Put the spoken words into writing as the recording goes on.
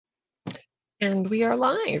And we are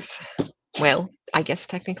live. Well, I guess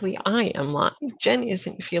technically I am live. Jen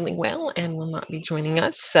isn't feeling well and will not be joining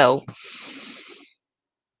us. So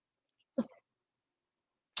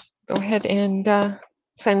go ahead and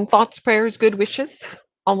send thoughts, prayers, good wishes,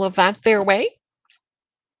 all of that their way.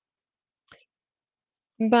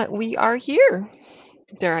 But we are here.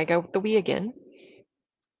 There I go with the we again.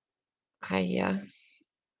 I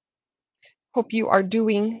hope you are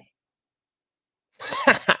doing.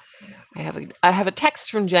 I have a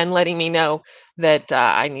text from Jen letting me know that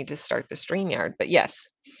I need to start the StreamYard. But yes,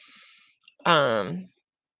 yeah.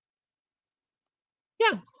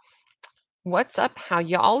 What's up? How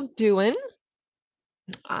y'all doing?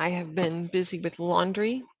 I have been busy with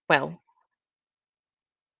laundry. Well,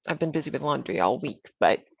 I've been busy with laundry all week,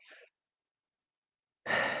 but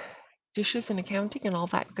dishes and accounting and all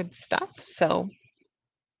that good stuff. So,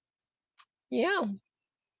 yeah,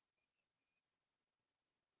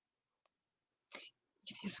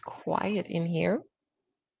 it is quiet in here.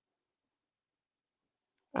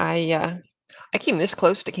 I came this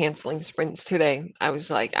close to canceling sprints today. I was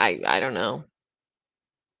like, I don't know.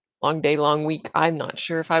 Long day, long week. I'm not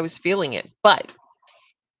sure if I was feeling it, but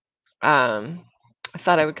I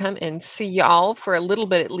thought I would come and see y'all for a little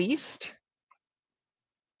bit at least.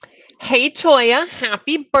 Hey Toya,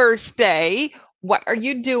 happy birthday. What are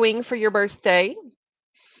you doing for your birthday?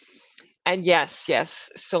 And yes, yes,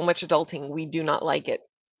 so much adulting. We do not like it.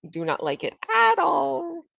 Do not like it at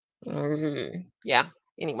all. Yeah,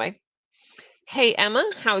 anyway. Hey, Emma,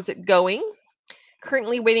 how's it going?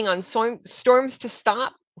 Currently waiting on storms to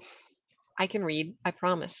stop. I can read, I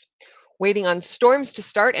promise. Waiting on storms to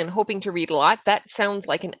start and hoping to read a lot. That sounds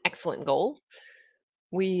like an excellent goal.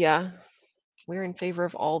 We're in favor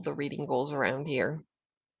of all the reading goals around here.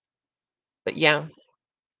 But yeah,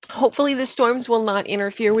 hopefully the storms will not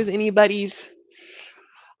interfere with anybody's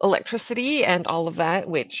electricity and all of that,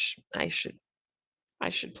 which I should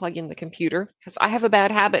plug in the computer because I have a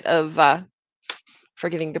bad habit of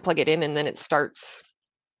forgetting to plug it in and then it starts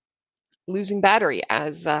losing battery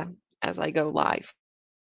as I go live.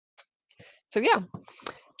 So yeah,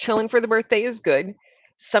 chilling for the birthday is good.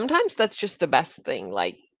 Sometimes that's just the best thing,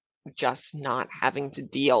 like just not having to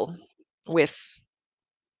deal with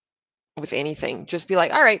anything. Just be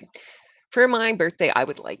like, all right, for my birthday, I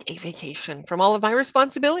would like a vacation from all of my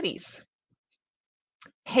responsibilities.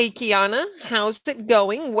 Hey, Kiana, how's it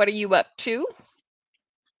going? What are you up to?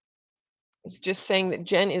 It's just saying that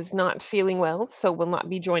Jen is not feeling well, so will not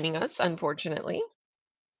be joining us, unfortunately.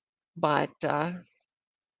 But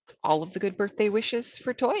all of the good birthday wishes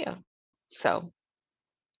for Toya. So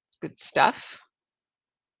it's good stuff.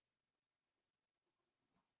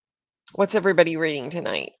 What's everybody reading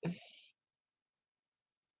tonight?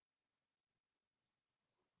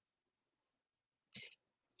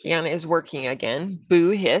 Kiana is working again. Boo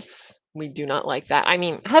hiss. We do not like that. I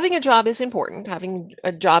mean, having a job is important. Having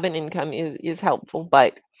a job and income is helpful,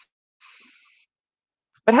 but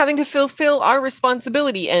having to fulfill our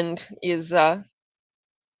responsibility end is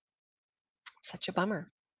such a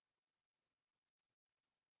bummer.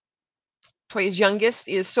 Toya's youngest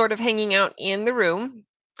is sort of hanging out in the room,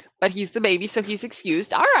 but he's the baby, so he's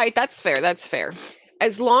excused. All right, that's fair. That's fair.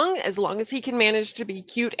 As long as he can manage to be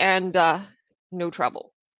cute and no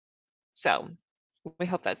trouble. So we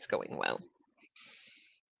hope that's going well.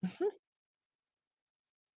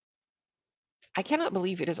 I cannot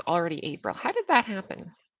believe it is already April. How did that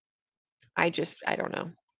happen? I don't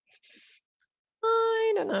know.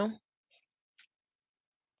 I don't know.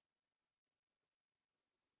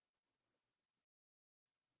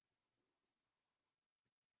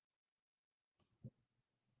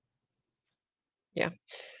 Yeah,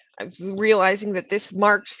 I was realizing that this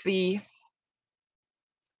marks the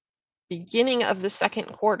beginning of the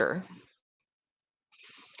second quarter.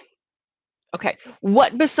 Okay,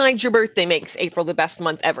 what besides your birthday makes April the best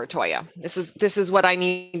month ever, Toya? This is what I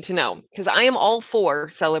need to know because I am all for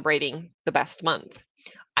celebrating the best month.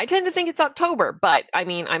 I tend to think it's October, but I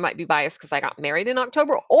mean, I might be biased because I got married in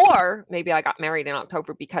October, or maybe I got married in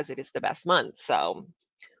October because it is the best month. So,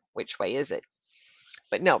 which way is it?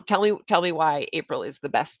 But no, tell me why April is the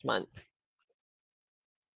best month.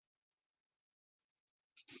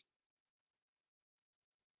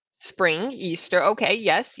 Spring, Easter. Okay,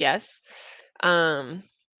 yes, yes. Um,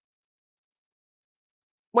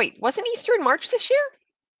 wait, wasn't Easter in March this year?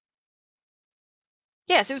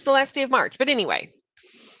 Yes, it was the last day of March. But anyway,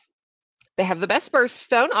 they have the best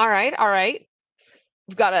birthstone. All right, all right.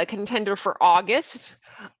 We've got a contender for August.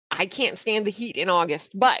 I can't stand the heat in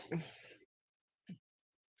August, but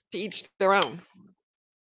to each their own.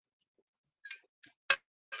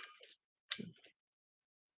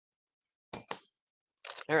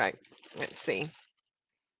 All right, let's see.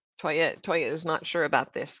 Toya is not sure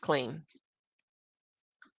about this claim.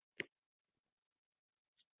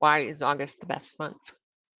 Why is August the best month?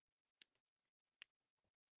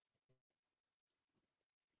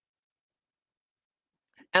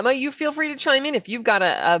 Emma, you feel free to chime in if you've got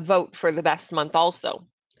a vote for the best month also.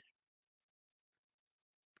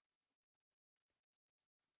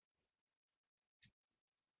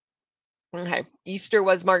 Okay, Easter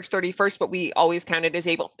was March 31st, but we always count it as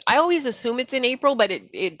April. I always assume it's in April, but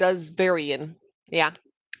it does vary in, yeah.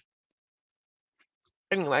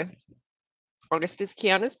 Anyway, August is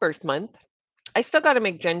Kiana's birth month. I still got to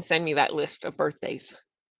make Jen send me that list of birthdays.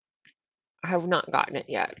 I have not gotten it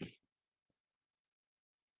yet.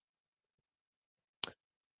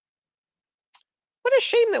 What a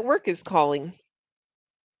shame that work is calling.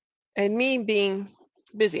 And me being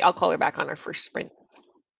busy. I'll call her back on our first sprint.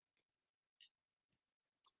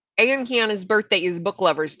 And Kiana's birthday is Book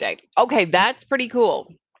Lovers Day. Okay, that's pretty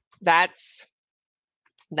cool. That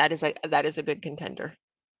is a good contender.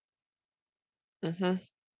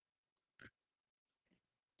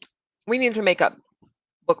 We need to make up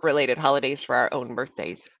book related holidays for our own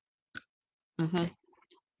birthdays. And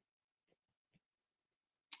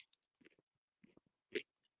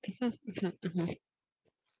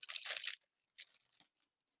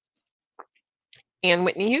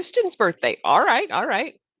Whitney Houston's birthday. All right, all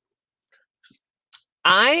right.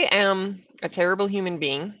 I am a terrible human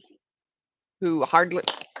being who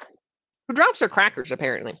drops her crackers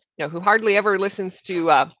apparently. No, who hardly ever listens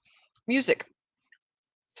to music.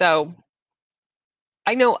 So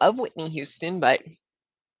I know of Whitney Houston, but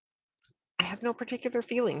I have no particular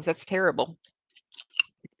feelings. That's terrible.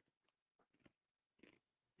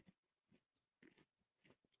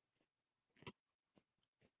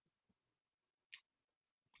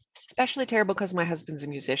 Especially terrible because my husband's a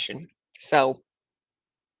musician. So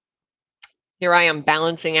here I am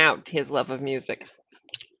balancing out his love of music.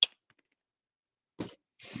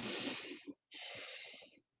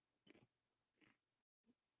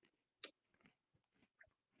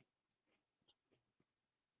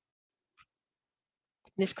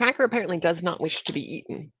 This cracker apparently does not wish to be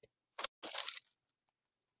eaten.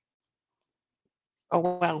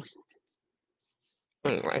 Oh, well.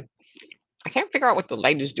 Anyway, I can't figure out what the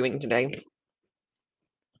light is doing today.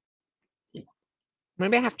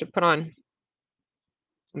 Maybe I have to put on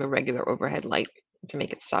the regular overhead light to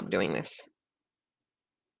make it stop doing this.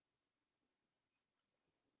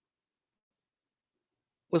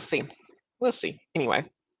 We'll see. We'll see. Anyway.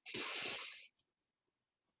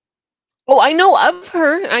 Oh, I know of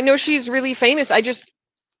her. I know she's really famous.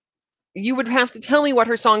 You would have to tell me what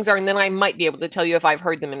her songs are, and then I might be able to tell you if I've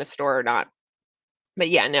heard them in a store or not. But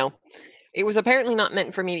yeah, no. It was apparently not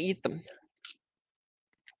meant for me to eat them.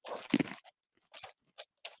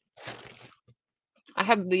 I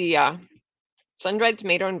have the sun-dried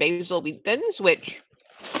tomato and basil wheat thins, which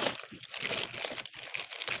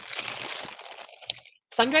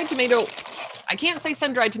sun-dried tomato, I can't say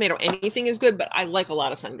sun-dried tomato anything is good, but I like a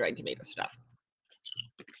lot of sun-dried tomato stuff.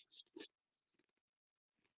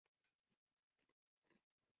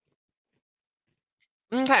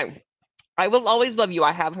 Okay. I will always love you.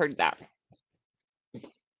 I have heard that.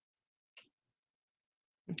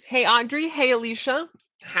 Hey, Audrey. Hey, Alicia.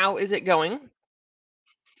 How is it going?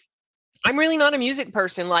 I'm really not a music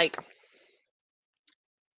person. Like,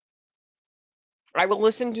 I will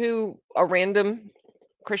listen to a random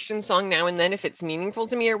Christian song now and then if it's meaningful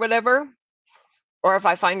to me or whatever. Or if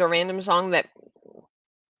I find a random song that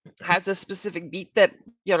has a specific beat that,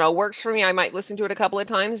 works for me, I might listen to it a couple of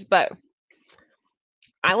times. But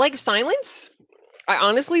I like silence. I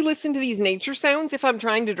honestly listen to these nature sounds if I'm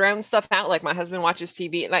trying to drown stuff out. Like my husband watches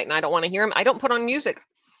TV at night and I don't want to hear him. I don't put on music.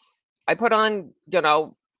 I put on,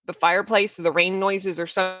 the fireplace, the rain noises, or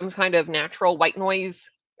some kind of natural white noise.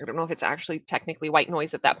 I don't know if it's actually technically white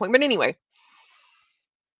noise at that point. But anyway,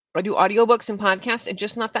 I do audiobooks and podcasts and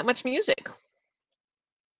just not that much music.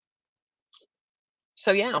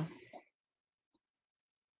 So yeah.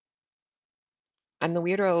 I'm the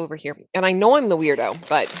weirdo over here. And I know I'm the weirdo,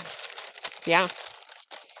 but yeah.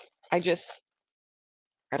 I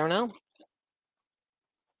don't know.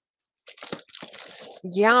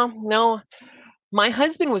 Yeah, no. My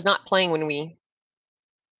husband was not playing when we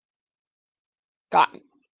got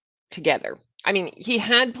together. I mean, he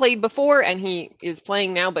had played before and he is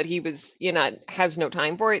playing now, but he was, has no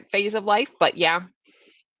time for it phase of life. But yeah.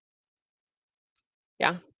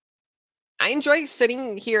 Yeah. I enjoy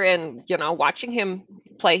sitting here and, watching him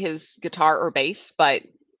play his guitar or bass, but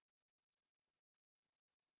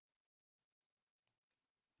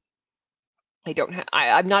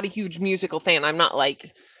I'm not a huge musical fan. I'm not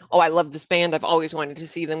like, oh, I love this band, I've always wanted to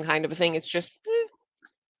see them kind of a thing. It's just,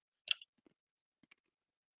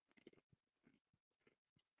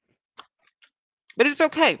 but it's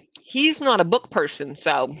okay. He's not a book person,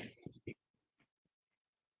 so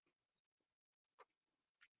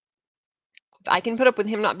I can put up with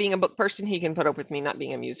him not being a book person. He can put up with me not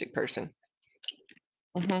being a music person.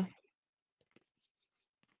 Hmm.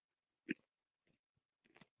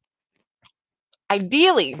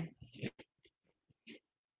 Ideally,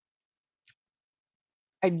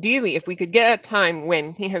 ideally, if we could get a time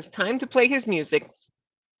when he has time to play his music,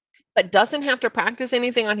 but doesn't have to practice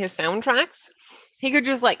anything on his soundtracks, he could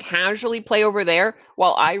just like casually play over there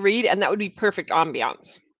while I read, and that would be perfect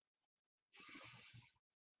ambiance.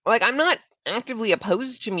 Like, I'm not actively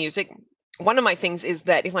opposed to music. One of my things is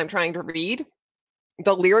that if I'm trying to read,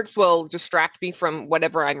 the lyrics will distract me from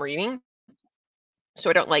whatever I'm reading. So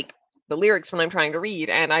I don't like the lyrics when I'm trying to read,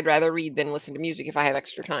 and I'd rather read than listen to music if I have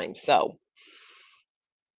extra time. So,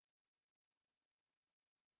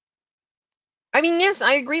 I mean, yes,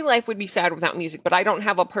 I agree life would be sad without music, but I don't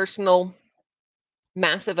have a personal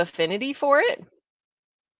massive affinity for it.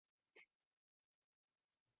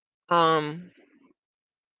 Um,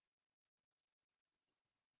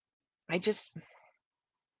 I just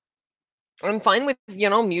I'm fine with,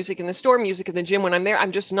 music in the store, music in the gym when I'm there.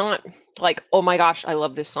 I'm just not like, oh my gosh, I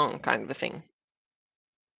love this song kind of a thing.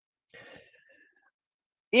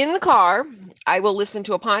 In the car, I will listen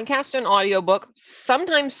to a podcast, an audiobook,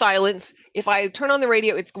 sometimes silence. If I turn on the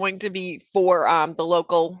radio, it's going to be for the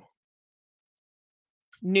local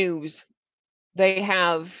news. They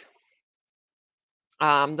have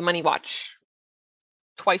the Money Watch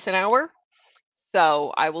twice an hour.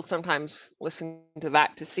 So I will sometimes listen to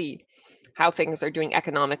that to see how things are doing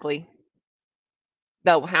economically.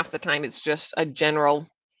 Though half the time it's just a general,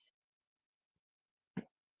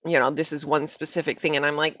 this is one specific thing. And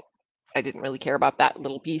I'm like, I didn't really care about that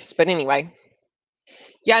little piece. But anyway,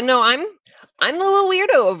 yeah, no, I'm the little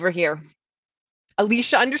weirdo over here.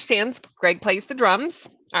 Alicia understands. Greg plays the drums.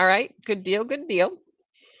 All right, good deal, good deal.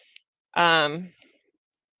 Um,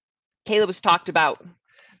 Caleb has talked about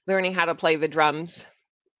learning how to play the drums,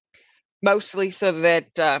 mostly so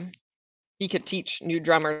that he could teach new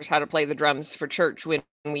drummers how to play the drums for church when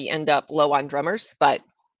we end up low on drummers. But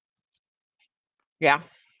yeah,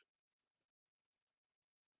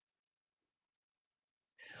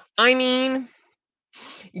 I mean,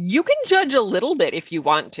 you can judge a little bit if you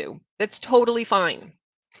want to. That's totally fine.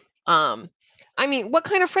 Um, I mean, what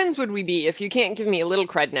kind of friends would we be if you can't give me a little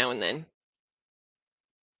cred now and then?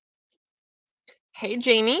 Hey,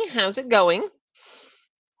 Jamie, how's it going?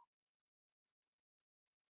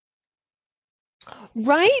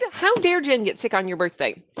 Right? How dare Jen get sick on your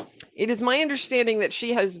birthday? It is my understanding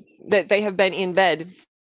that they have been in bed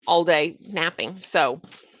all day napping. So,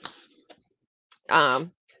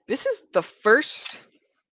 um, this is the first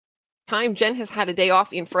time Jen has had a day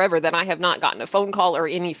off in forever that I have not gotten a phone call or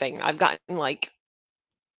anything. I've gotten like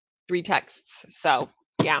 3 texts. So,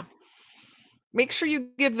 yeah. Make sure you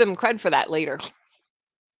give them cred for that later.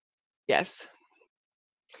 Yes.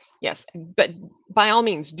 Yes. But by all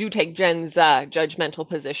means, do take Jen's judgmental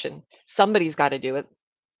position. Somebody's got to do it.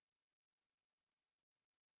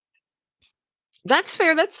 That's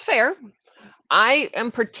fair. That's fair. I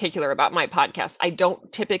am particular about my podcast. I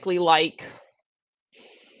don't typically like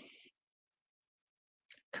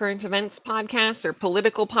current events podcasts or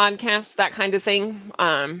political podcasts, that kind of thing.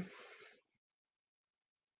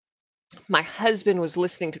 My husband was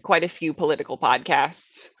listening to quite a few political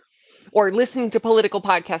podcasts, or listening to political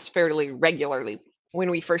podcasts fairly regularly when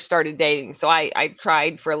we first started dating. So I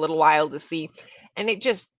tried for a little while to see, and it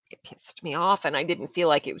pissed me off, and I didn't feel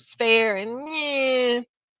like it was fair. And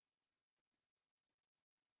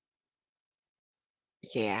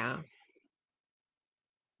yeah,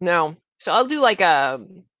 no. So I'll do like a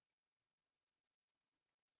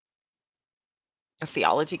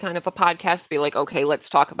theology kind of a podcast, be like, okay, let's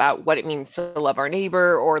talk about what it means to love our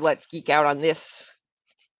neighbor, or let's geek out on this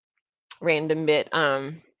random bit.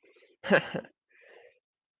 One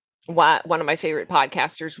of my favorite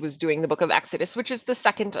podcasters was doing the book of Exodus, which is the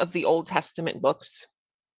second of the Old Testament books,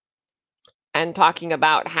 and talking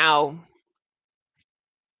about how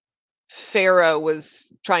Pharaoh was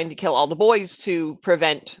trying to kill all the boys to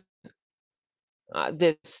prevent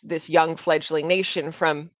this young fledgling nation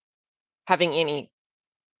from having any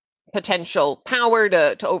potential power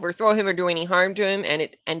to overthrow him or do any harm to him, and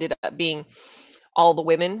it ended up being all the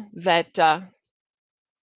women that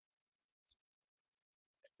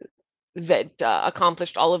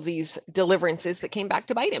accomplished all of these deliverances that came back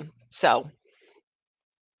to bite him. So,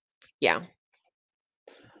 yeah.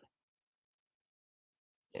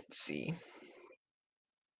 Let's see.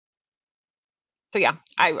 So yeah,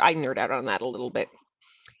 I nerd out on that a little bit.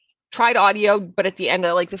 Tried audio, but at the end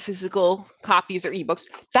I like the physical copies or ebooks.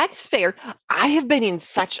 That's fair. I have been in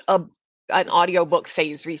such an audiobook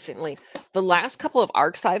phase recently. The last couple of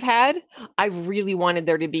arcs I've had, I really wanted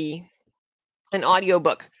there to be an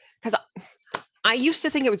audiobook because I used to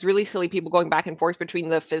think it was really silly people going back and forth between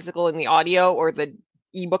the physical and the audio or the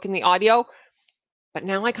ebook and the audio. But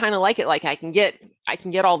now I kind of like it. Like I can get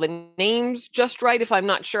all the names just right if I'm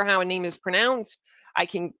not sure how a name is pronounced. I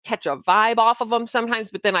can catch a vibe off of them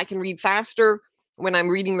sometimes, but then I can read faster when I'm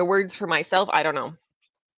reading the words for myself. I don't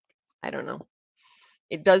know.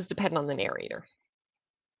 It does depend on the narrator.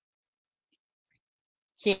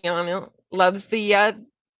 Keanu loves the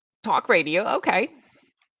talk radio. Okay.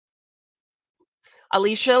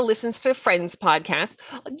 Alicia listens to Friends podcast.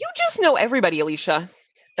 You just know everybody, Alicia.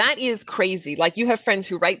 That is crazy. Like you have friends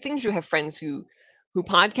who write things, you have friends who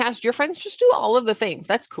podcast, your friends just do all of the things.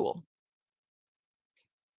 That's cool.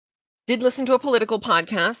 Did listen to a political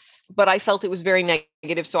podcast, but I felt it was very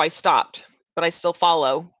negative, so I stopped. But I still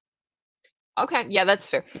follow. Okay, yeah, that's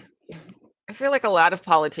fair. I feel like a lot of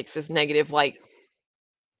politics is negative. Like,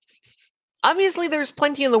 obviously, there's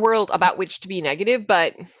plenty in the world about which to be negative,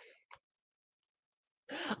 but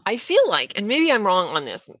I feel like, and maybe I'm wrong on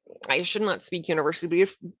this, I should not speak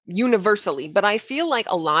universally, but I feel like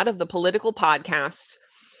a lot of the political podcasts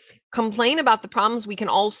complain about the problems we can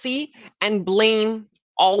all see and blame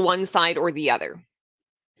all one side or the other.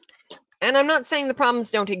 And I'm not saying the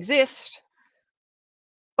problems don't exist,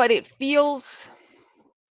 but it feels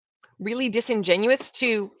really disingenuous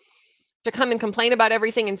to come and complain about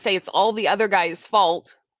everything and say it's all the other guy's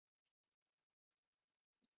fault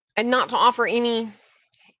and not to offer any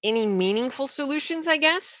meaningful solutions, I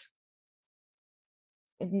guess.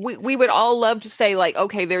 We would all love to say like,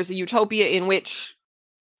 okay, there's a utopia in which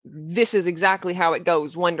this is exactly how it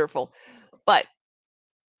goes. Wonderful. But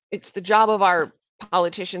it's the job of our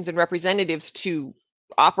politicians and representatives to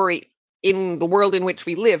operate in the world in which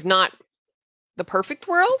we live, not the perfect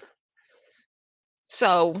world.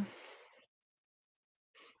 So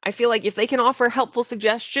I feel like if they can offer helpful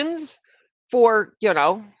suggestions for,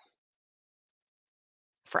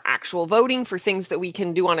 for actual voting, for things that we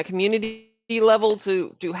can do on a community level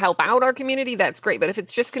to help out our community, that's great. But if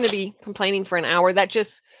it's just going to be complaining for an hour, that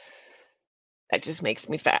just makes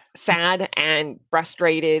me sad and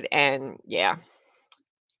frustrated, and yeah.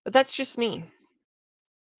 But that's just me.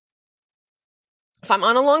 If I'm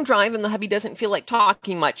on a long drive and the hubby doesn't feel like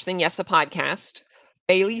talking much, then yes, a podcast.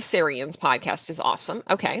 Bailey Sarian's podcast is awesome.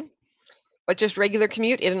 Okay. But just regular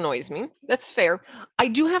commute, it annoys me. That's fair. I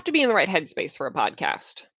do have to be in the right headspace for a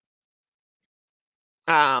podcast.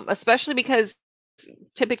 Especially because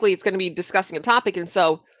typically it's going to be discussing a topic, and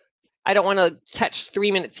so I don't want to catch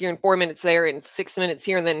 3 minutes here and 4 minutes there and 6 minutes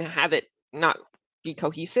here and then have it not be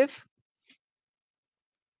cohesive.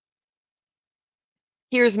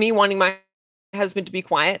 Here's me wanting my husband to be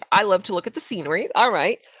quiet. I love to look at the scenery. All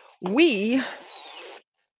right. If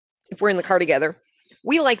we're in the car together,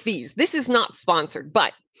 we like these. This is not sponsored,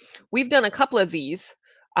 but we've done a couple of these.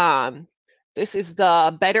 This is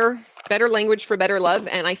the better language for better love.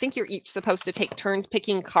 And I think you're each supposed to take turns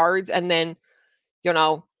picking cards, and then,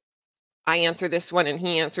 I answer this one and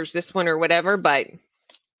he answers this one or whatever, but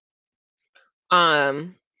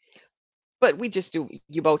we just do,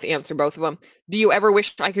 you both answer both of them. Do you ever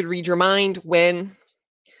wish I could read your mind? When,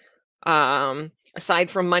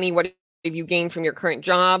 aside from money, what have you gained from your current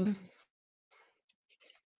job?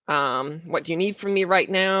 What do you need from me right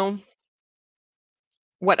now?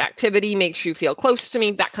 What activity makes you feel close to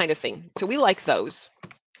me? That kind of thing. So we like those.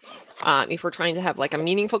 If we're trying to have like a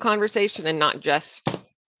meaningful conversation and not just,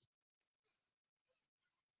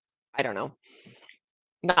 I don't know,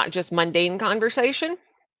 not just mundane conversation.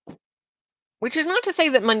 Which is not to say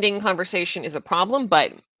that mundane conversation is a problem,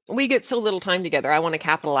 but we get so little time together. I want to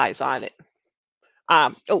capitalize on it.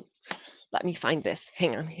 Oh, let me find this.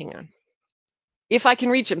 Hang on. If I can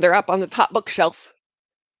reach them, they're up on the top bookshelf.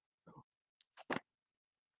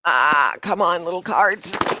 Come on, little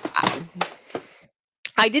cards.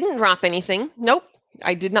 I didn't drop anything. Nope,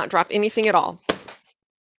 I did not drop anything at all.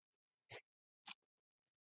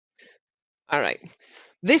 All right.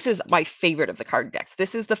 This is my favorite of the card decks.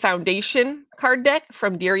 This is the Foundation card deck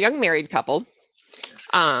from Dear Young Married Couple.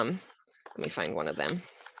 Let me find one of them.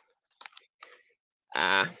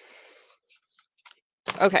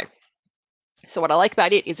 Okay. So what I like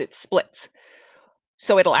about it is it splits.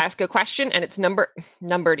 So it'll ask a question and it's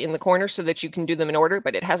numbered in the corner so that you can do them in order,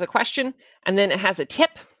 but it has a question and then it has a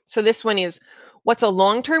tip. So this one is, what's a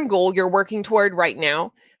long-term goal you're working toward right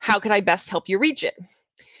now? How can I best help you reach it?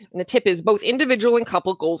 And the tip is both individual and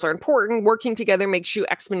couple goals are important. Working together makes you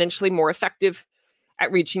exponentially more effective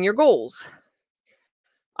at reaching your goals.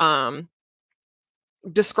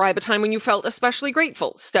 Describe a time when you felt especially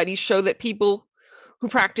grateful. Studies show that people who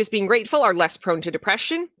practice being grateful are less prone to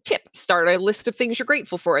depression. Tip, start a list of things you're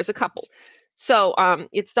grateful for as a couple. So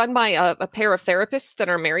it's done by a pair of therapists that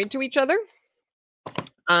are married to each other.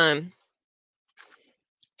 So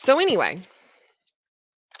anyway,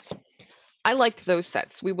 I liked those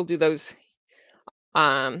sets. We will do those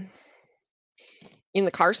in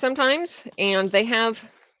the car sometimes, and they have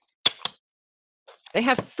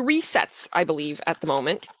 3 sets, I believe, at the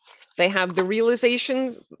moment. They have the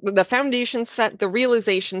realization, the foundation set, the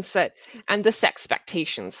realization set, and the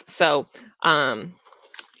sexpectations. So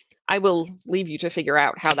I will leave you to figure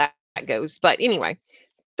out how that goes. But anyway,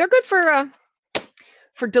 they're good for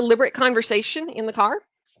deliberate conversation in the car,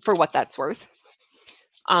 for what that's worth.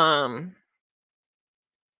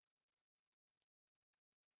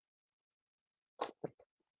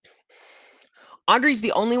 Audrey's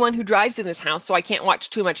the only one who drives in this house, so I can't watch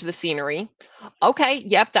too much of the scenery. Okay,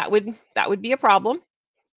 yep, that would be a problem.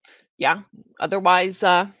 Yeah, otherwise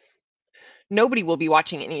nobody will be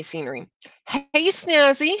watching any scenery. Hey,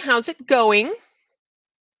 Snazzy, how's it going?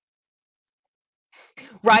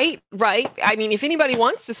 Right. I mean, if anybody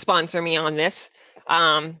wants to sponsor me on this,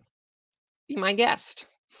 be my guest.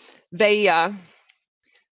 They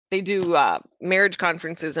do marriage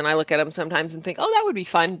conferences, and I look at them sometimes and think, oh, that would be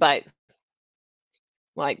fun, but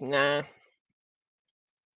like, nah.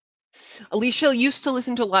 Alicia used to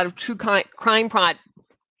listen to a lot of true crime podcasts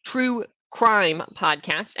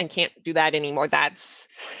and can't do that anymore. That's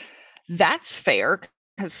fair,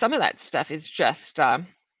 because some of that stuff is just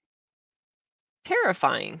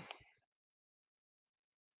terrifying.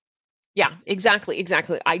 Yeah, exactly.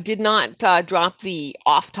 I did not drop the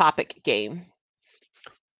off-topic game.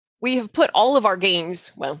 We have put all of our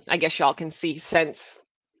games, well, I guess y'all can see since,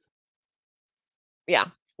 yeah,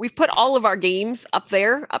 we've put all of our games up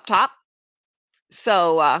there, up top.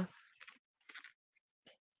 So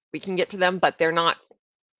we can get to them, but they're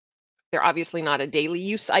obviously not a daily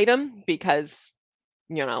use item because,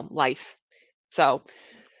 life. So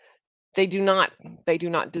they do not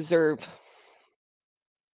deserve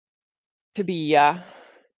to be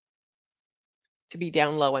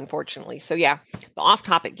down low, unfortunately. So yeah, the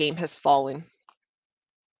off-topic game has fallen.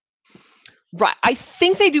 Right. I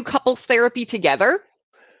think they do couples therapy together.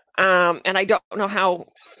 And I don't know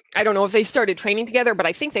if they started training together, but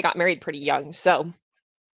I think they got married pretty young. So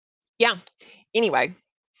yeah. Anyway,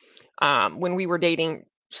 when we were dating,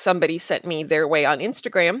 somebody sent me their way on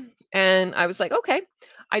Instagram, and I was like, okay,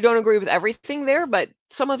 I don't agree with everything there, but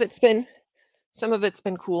some of it's been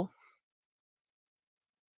cool.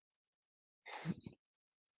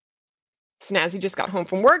 Snazzy just got home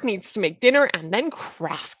from work, needs to make dinner, and then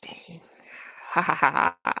crafting. Ha ha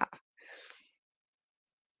ha ha.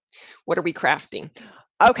 What are we crafting?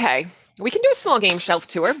 Okay, we can do a small game shelf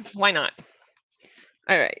tour. Why not?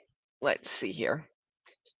 All right, let's see here.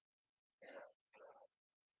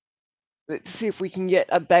 Let's see if we can get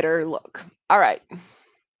a better look. All right.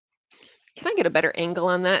 Can I get a better angle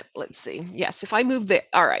on that? Let's see. Yes, if I move the,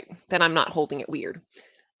 all right, then I'm not holding it weird.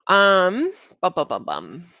 Clue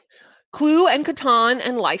and Catan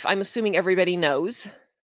and Life, I'm assuming everybody knows.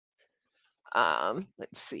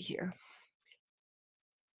 Let's see here.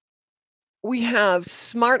 We have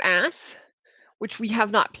Smart Ass, which we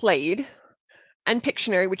have not played, and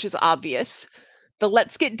Pictionary, which is obvious. The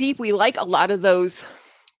Let's Get Deep, we like a lot of those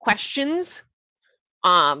questions,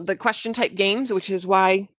 the question type games, which is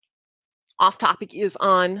why Off Topic is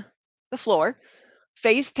on the floor.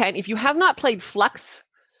 Phase 10, if you have not played Flux,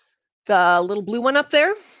 the little blue one up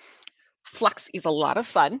there, Flux is a lot of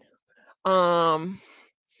fun.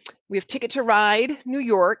 We have Ticket to Ride, New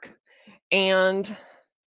York, and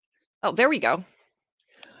oh, there we go.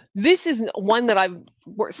 This is one that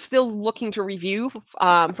we're still looking to review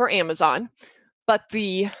for Amazon, but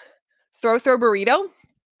the Throw Burrito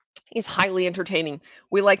is highly entertaining.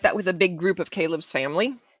 We like that with a big group of Caleb's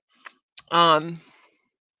family. Because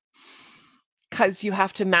you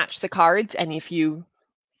have to match the cards, and if you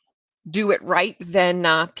do it right,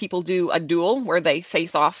 then people do a duel where they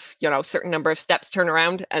face off, a certain number of steps, turn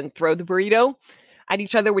around, and throw the burrito at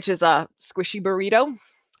each other, which is a squishy burrito.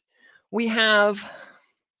 We have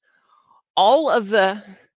all of the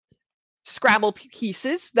Scrabble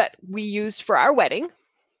pieces that we used for our wedding.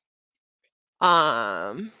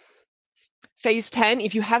 Phase 10,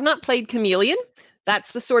 if you have not played Chameleon,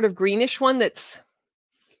 that's the sort of greenish one that's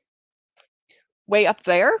way up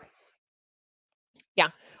there. Yeah,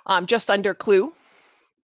 just under Clue.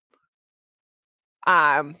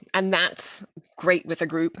 And that's great with a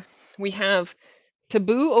group. We have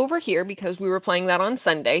Taboo over here because we were playing that on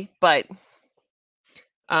Sunday, but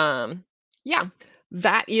yeah,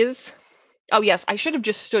 that is, oh yes, I should have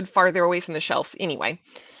just stood farther away from the shelf anyway.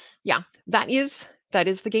 Yeah, that is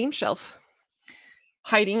the game shelf.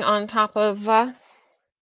 Hiding on top of the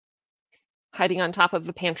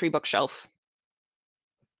pantry bookshelf.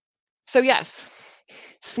 So yes,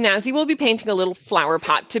 Snazzy will be painting a little flower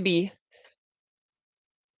pot to be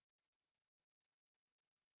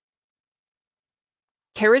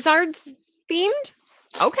Charizard themed.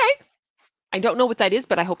 Okay. I don't know what that is,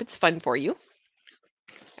 but I hope it's fun for you.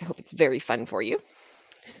 I hope it's very fun for you.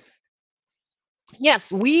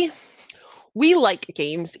 Yes, we like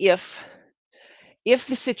games if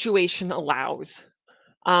the situation allows.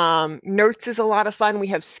 Nerds is a lot of fun. We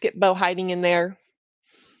have Skipbo hiding in there.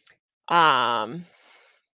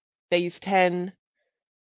 Phase 10.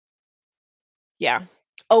 Yeah.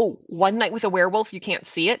 Oh, One Night with a Werewolf, you can't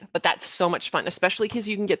see it, but that's so much fun, especially because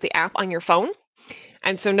you can get the app on your phone.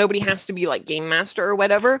 And so nobody has to be like game master or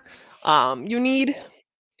whatever. You need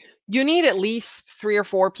at least 3 or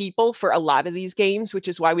 4 people for a lot of these games, which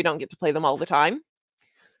is why we don't get to play them all the time.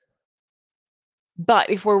 But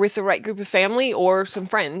if we're with the right group of family or some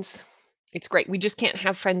friends, it's great. We just can't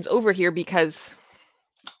have friends over here because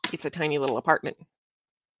it's a tiny little apartment.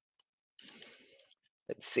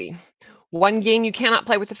 Let's see. One game you cannot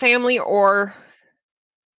play with the family, or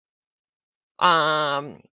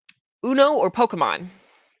Uno or Pokemon.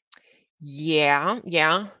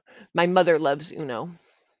 Yeah. My mother loves Uno.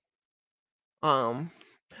 My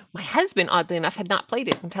husband, oddly enough, had not played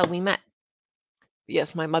it until we met.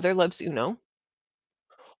 Yes, my mother loves Uno.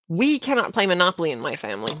 We cannot play Monopoly in my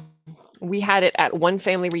family. We had it at one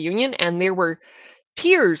family reunion, and there were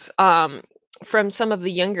tears from some of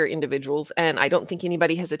the younger individuals, and I don't think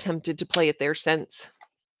anybody has attempted to play it there since.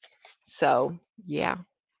 So, yeah.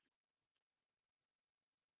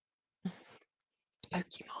 Pokemon.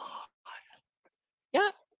 Yeah,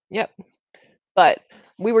 yep. But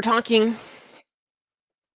we were talking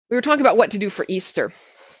about what to do for Easter.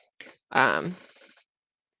 I've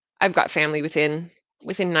got family within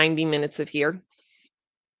 90 minutes of here.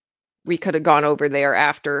 We could have gone over there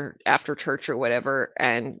after church or whatever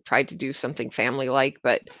and tried to do something family like,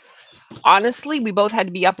 but honestly, we both had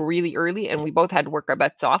to be up really early and we both had to work our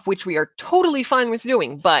butts off, which we are totally fine with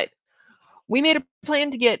doing. But we made a plan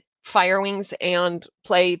to get fire wings and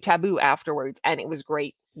play Taboo afterwards, and it was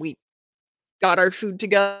great. We got our food to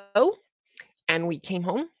go and we came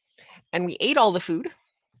home and we ate all the food.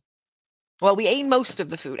 Well, we ate most of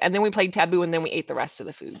the food, and then we played Taboo, and then we ate the rest of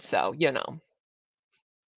the food. So, you know.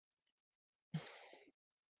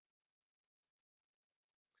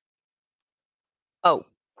 Oh,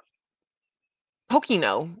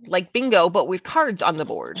 Pokino, like bingo, but with cards on the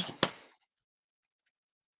board.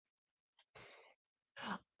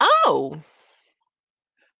 Oh,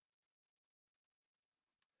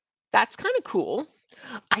 that's kind of cool.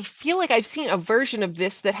 I feel like I've seen a version of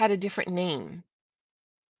this that had a different name,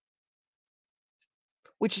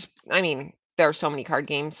 which is, I mean, there are so many card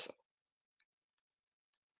games.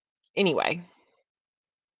 Anyway,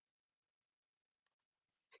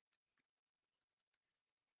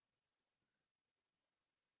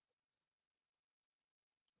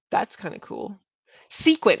 that's kind of cool.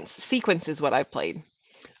 Sequence is what I've played.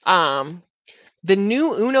 The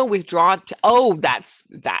new Uno withdraw. Oh, that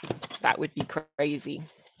would be crazy.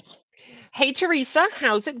 Hey Teresa,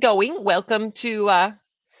 how's it going? Welcome to our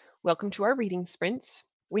reading sprints.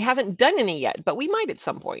 We haven't done any yet, but we might at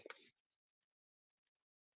some point.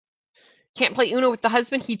 Can't play Uno with the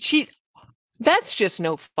husband. He cheats. That's just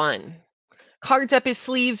no fun. Cards up his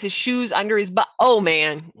sleeves, his shoes under his butt. Oh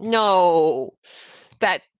man, no.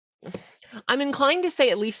 That I'm inclined to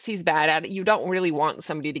say at least he's bad at it. You don't really want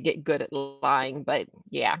somebody to get good at lying, but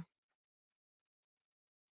yeah.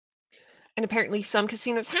 And apparently some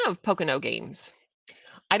casinos have Pocono games.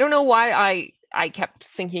 I don't know why I kept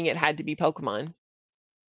thinking it had to be Pokemon.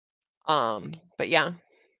 But yeah.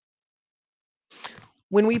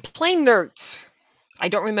 When we play Nerds, I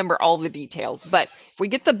don't remember all the details, but if we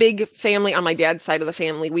get the big family on my dad's side of the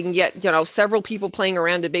family, we can get, several people playing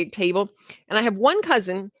around a big table. And I have one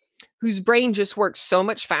cousin whose brain just works so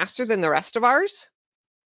much faster than the rest of ours.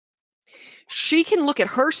 She can look at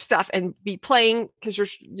her stuff and be playing,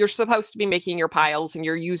 because you're supposed to be making your piles and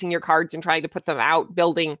you're using your cards and trying to put them out,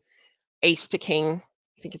 building ace to king.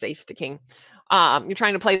 I think it's ace to king. You're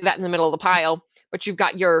trying to play that in the middle of the pile, but you've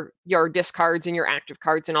got your discards and your active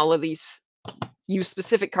cards and all of these use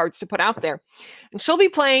specific cards to put out there. And she'll be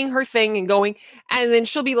playing her thing and going, and then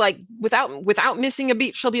she'll be like, without missing a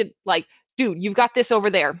beat, she'll be like dude, you've got this over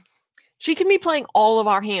there. She can be playing all of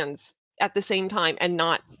our hands at the same time and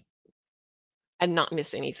not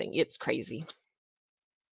miss anything. It's crazy.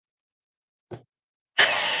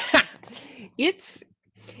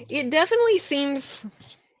 It definitely seems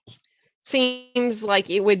like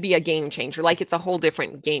it would be a game changer. Like it's a whole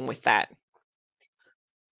different game with that.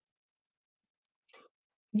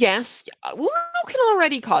 Yes, Uno can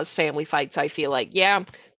already cause family fights, I feel like. Yeah,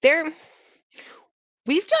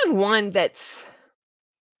 we've done one that's,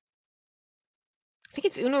 I think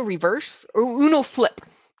it's Uno reverse or Uno flip,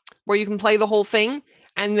 where you can play the whole thing,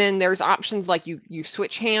 and then there's options like you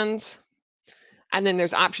switch hands, and then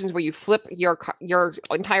there's options where you flip your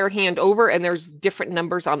entire hand over, and there's different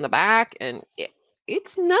numbers on the back, and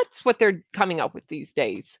it's nuts what they're coming up with these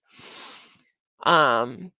days.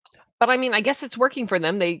 But I mean, I guess it's working for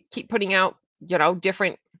them. They keep putting out,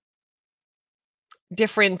 different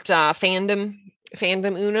fandom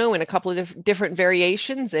Uno and a couple of different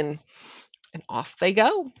variations, and off they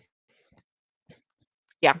go.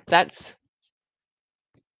 Yeah, that's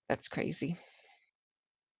crazy.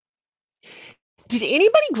 Did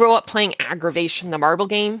anybody grow up playing Aggravation, the marble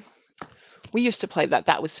game? We used to play that.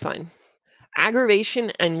 That was fun.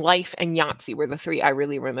 Aggravation and Life and Yahtzee were the three I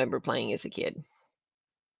really remember playing as a kid.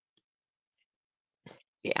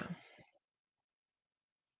 Yeah.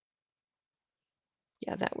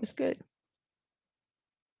 Yeah, that was good.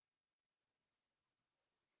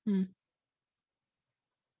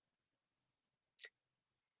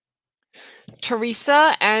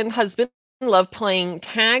 Teresa and husband love playing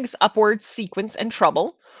tags, upwards, sequence, and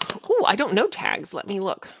trouble. Ooh, I don't know tags. Let me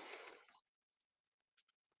look.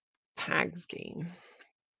 Tags game.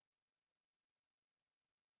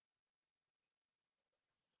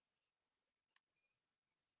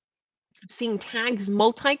 I'm seeing tags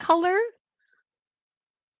multicolor.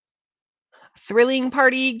 Thrilling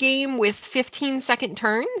party game with 15-second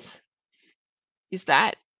turns. Is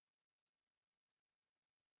that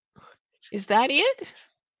it?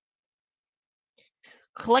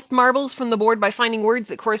 Collect marbles from the board by finding words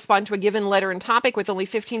that correspond to a given letter and topic. With only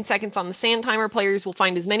 15 seconds on the sand timer, players will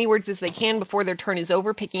find as many words as they can before their turn is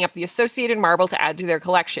over, picking up the associated marble to add to their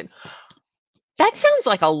collection. That sounds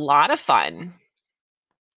like a lot of fun.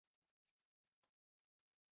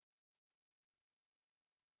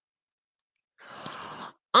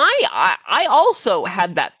 I also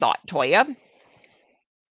had that thought, Toya.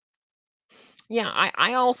 Yeah,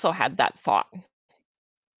 I also had that thought.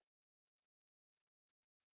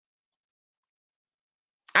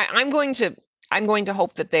 I'm going to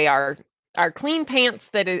hope that they are clean pants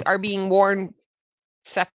that are being worn,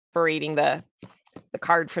 separating the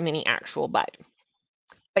card from any actual butt.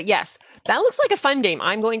 But yes, that looks like a fun game.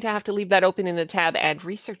 I'm going to have to leave that open in the tab and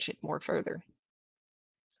research it more further.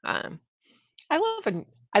 I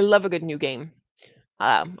love a good new game.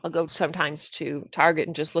 I'll go sometimes to Target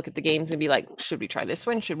and just look at the games and be like, should we try this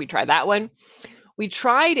one? Should we try that one? We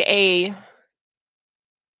tried a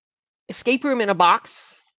escape room in a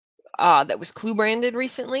box that was Clue branded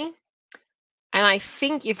recently. And I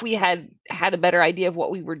think if we had a better idea of what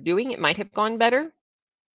we were doing, it might have gone better.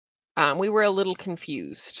 We were a little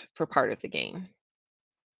confused for part of the game.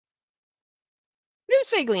 But it was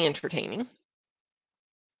vaguely entertaining.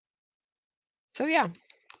 So yeah.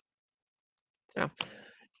 Yeah.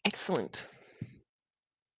 Excellent.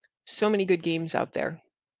 So many good games out there.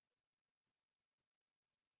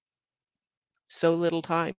 So little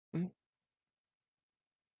time.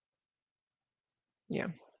 Yeah.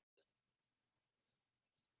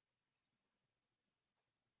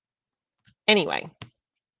 Anyway,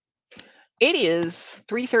 it is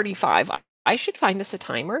 3:35. I should find us a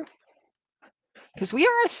timer because we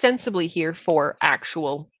are ostensibly here for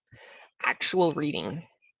actual reading.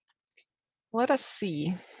 Let us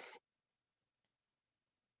see.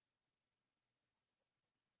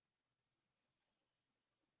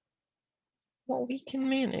 What we can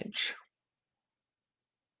manage.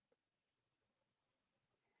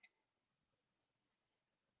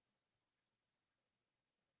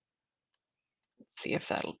 Let's see if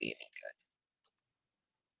that'll be any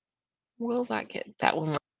good. Will that get that will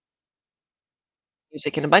not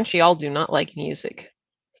music, and a bunch of y'all do not like music.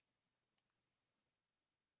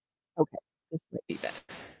 Okay, this might be better.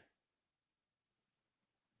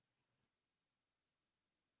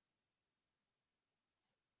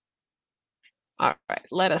 All right,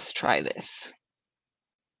 let us try this.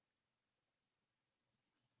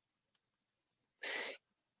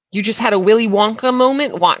 You just had a Willy Wonka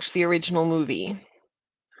moment? Watch the original movie.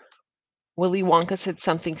 Willy Wonka said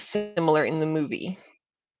something similar in the movie.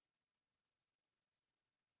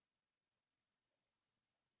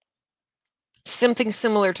 Something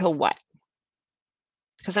similar to what?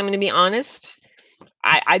 Because I'm going to be honest,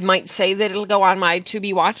 I might say that it'll go on my to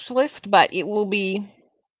be watched list, but it will be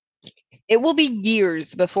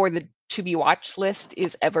years before the to be watched list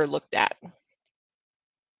is ever looked at.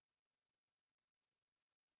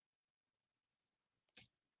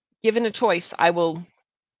 Given a choice, I will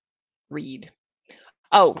read.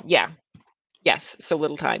 Oh, yeah. Yes, so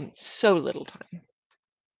little time. So little time.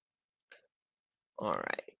 All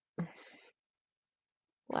right.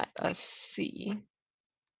 Let us see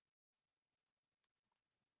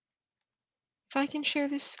if I can share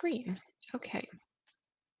this screen. Okay.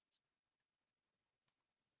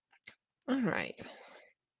 All right.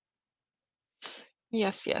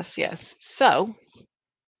 Yes, yes, yes. So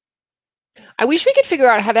I wish we could figure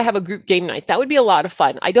out how to have a group game night. That would be a lot of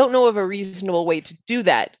fun. I don't know of a reasonable way to do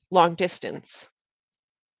that long distance,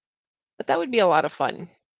 but that would be a lot of fun.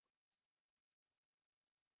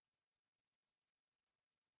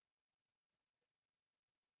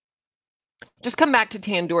 Just come back to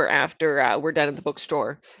Tandoor after we're done at the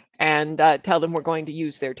bookstore and tell them we're going to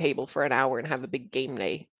use their table for an hour and have a big game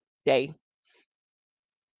day.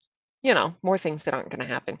 You know, more things that aren't going to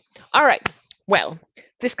happen. All right. Well,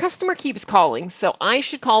 this customer keeps calling, so I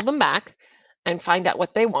should call them back and find out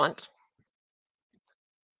what they want.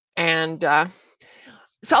 And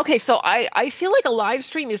so I feel like a live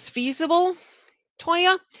stream is feasible,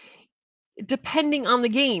 Toya, depending on the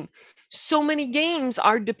game. So many games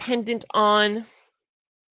are dependent on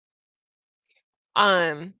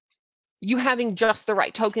you having just the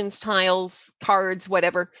right tokens, tiles, cards,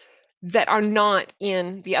 whatever, that are not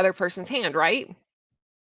in the other person's hand, right?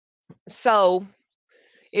 So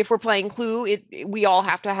if we're playing Clue, we all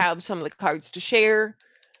have to have some of the cards to share.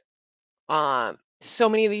 So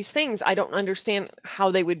many of these things, I don't understand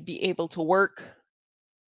how they would be able to work.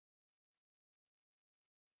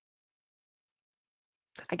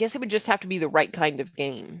 I guess it would just have to be the right kind of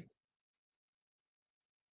game.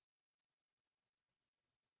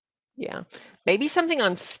 Yeah, maybe something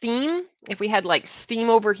on Steam. If we had like Steam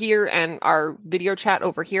over here and our video chat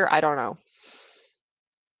over here, I don't know.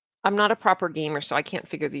 I'm not a proper gamer, so I can't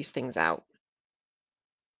figure these things out.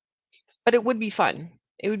 But it would be fun.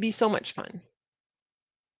 It would be so much fun.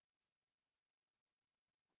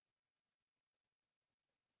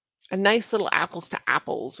 A nice little apples to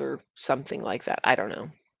apples or something like that. I don't know.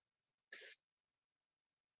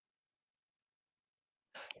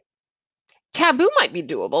 Taboo might be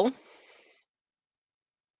doable.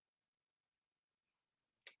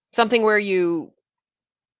 Something where you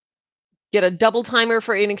get a double timer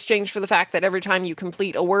for in exchange for the fact that every time you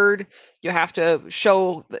complete a word, you have to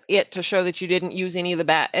show it to show that you didn't use any of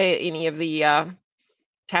the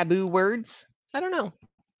taboo words. I don't know.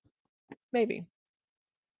 Maybe.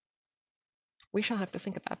 We shall have to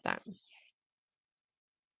think about that.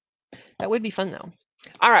 That would be fun though.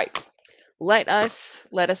 All right. Let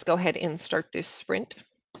us go ahead and start this sprint.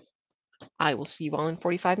 I will see you all in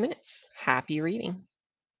 45 minutes. Happy reading.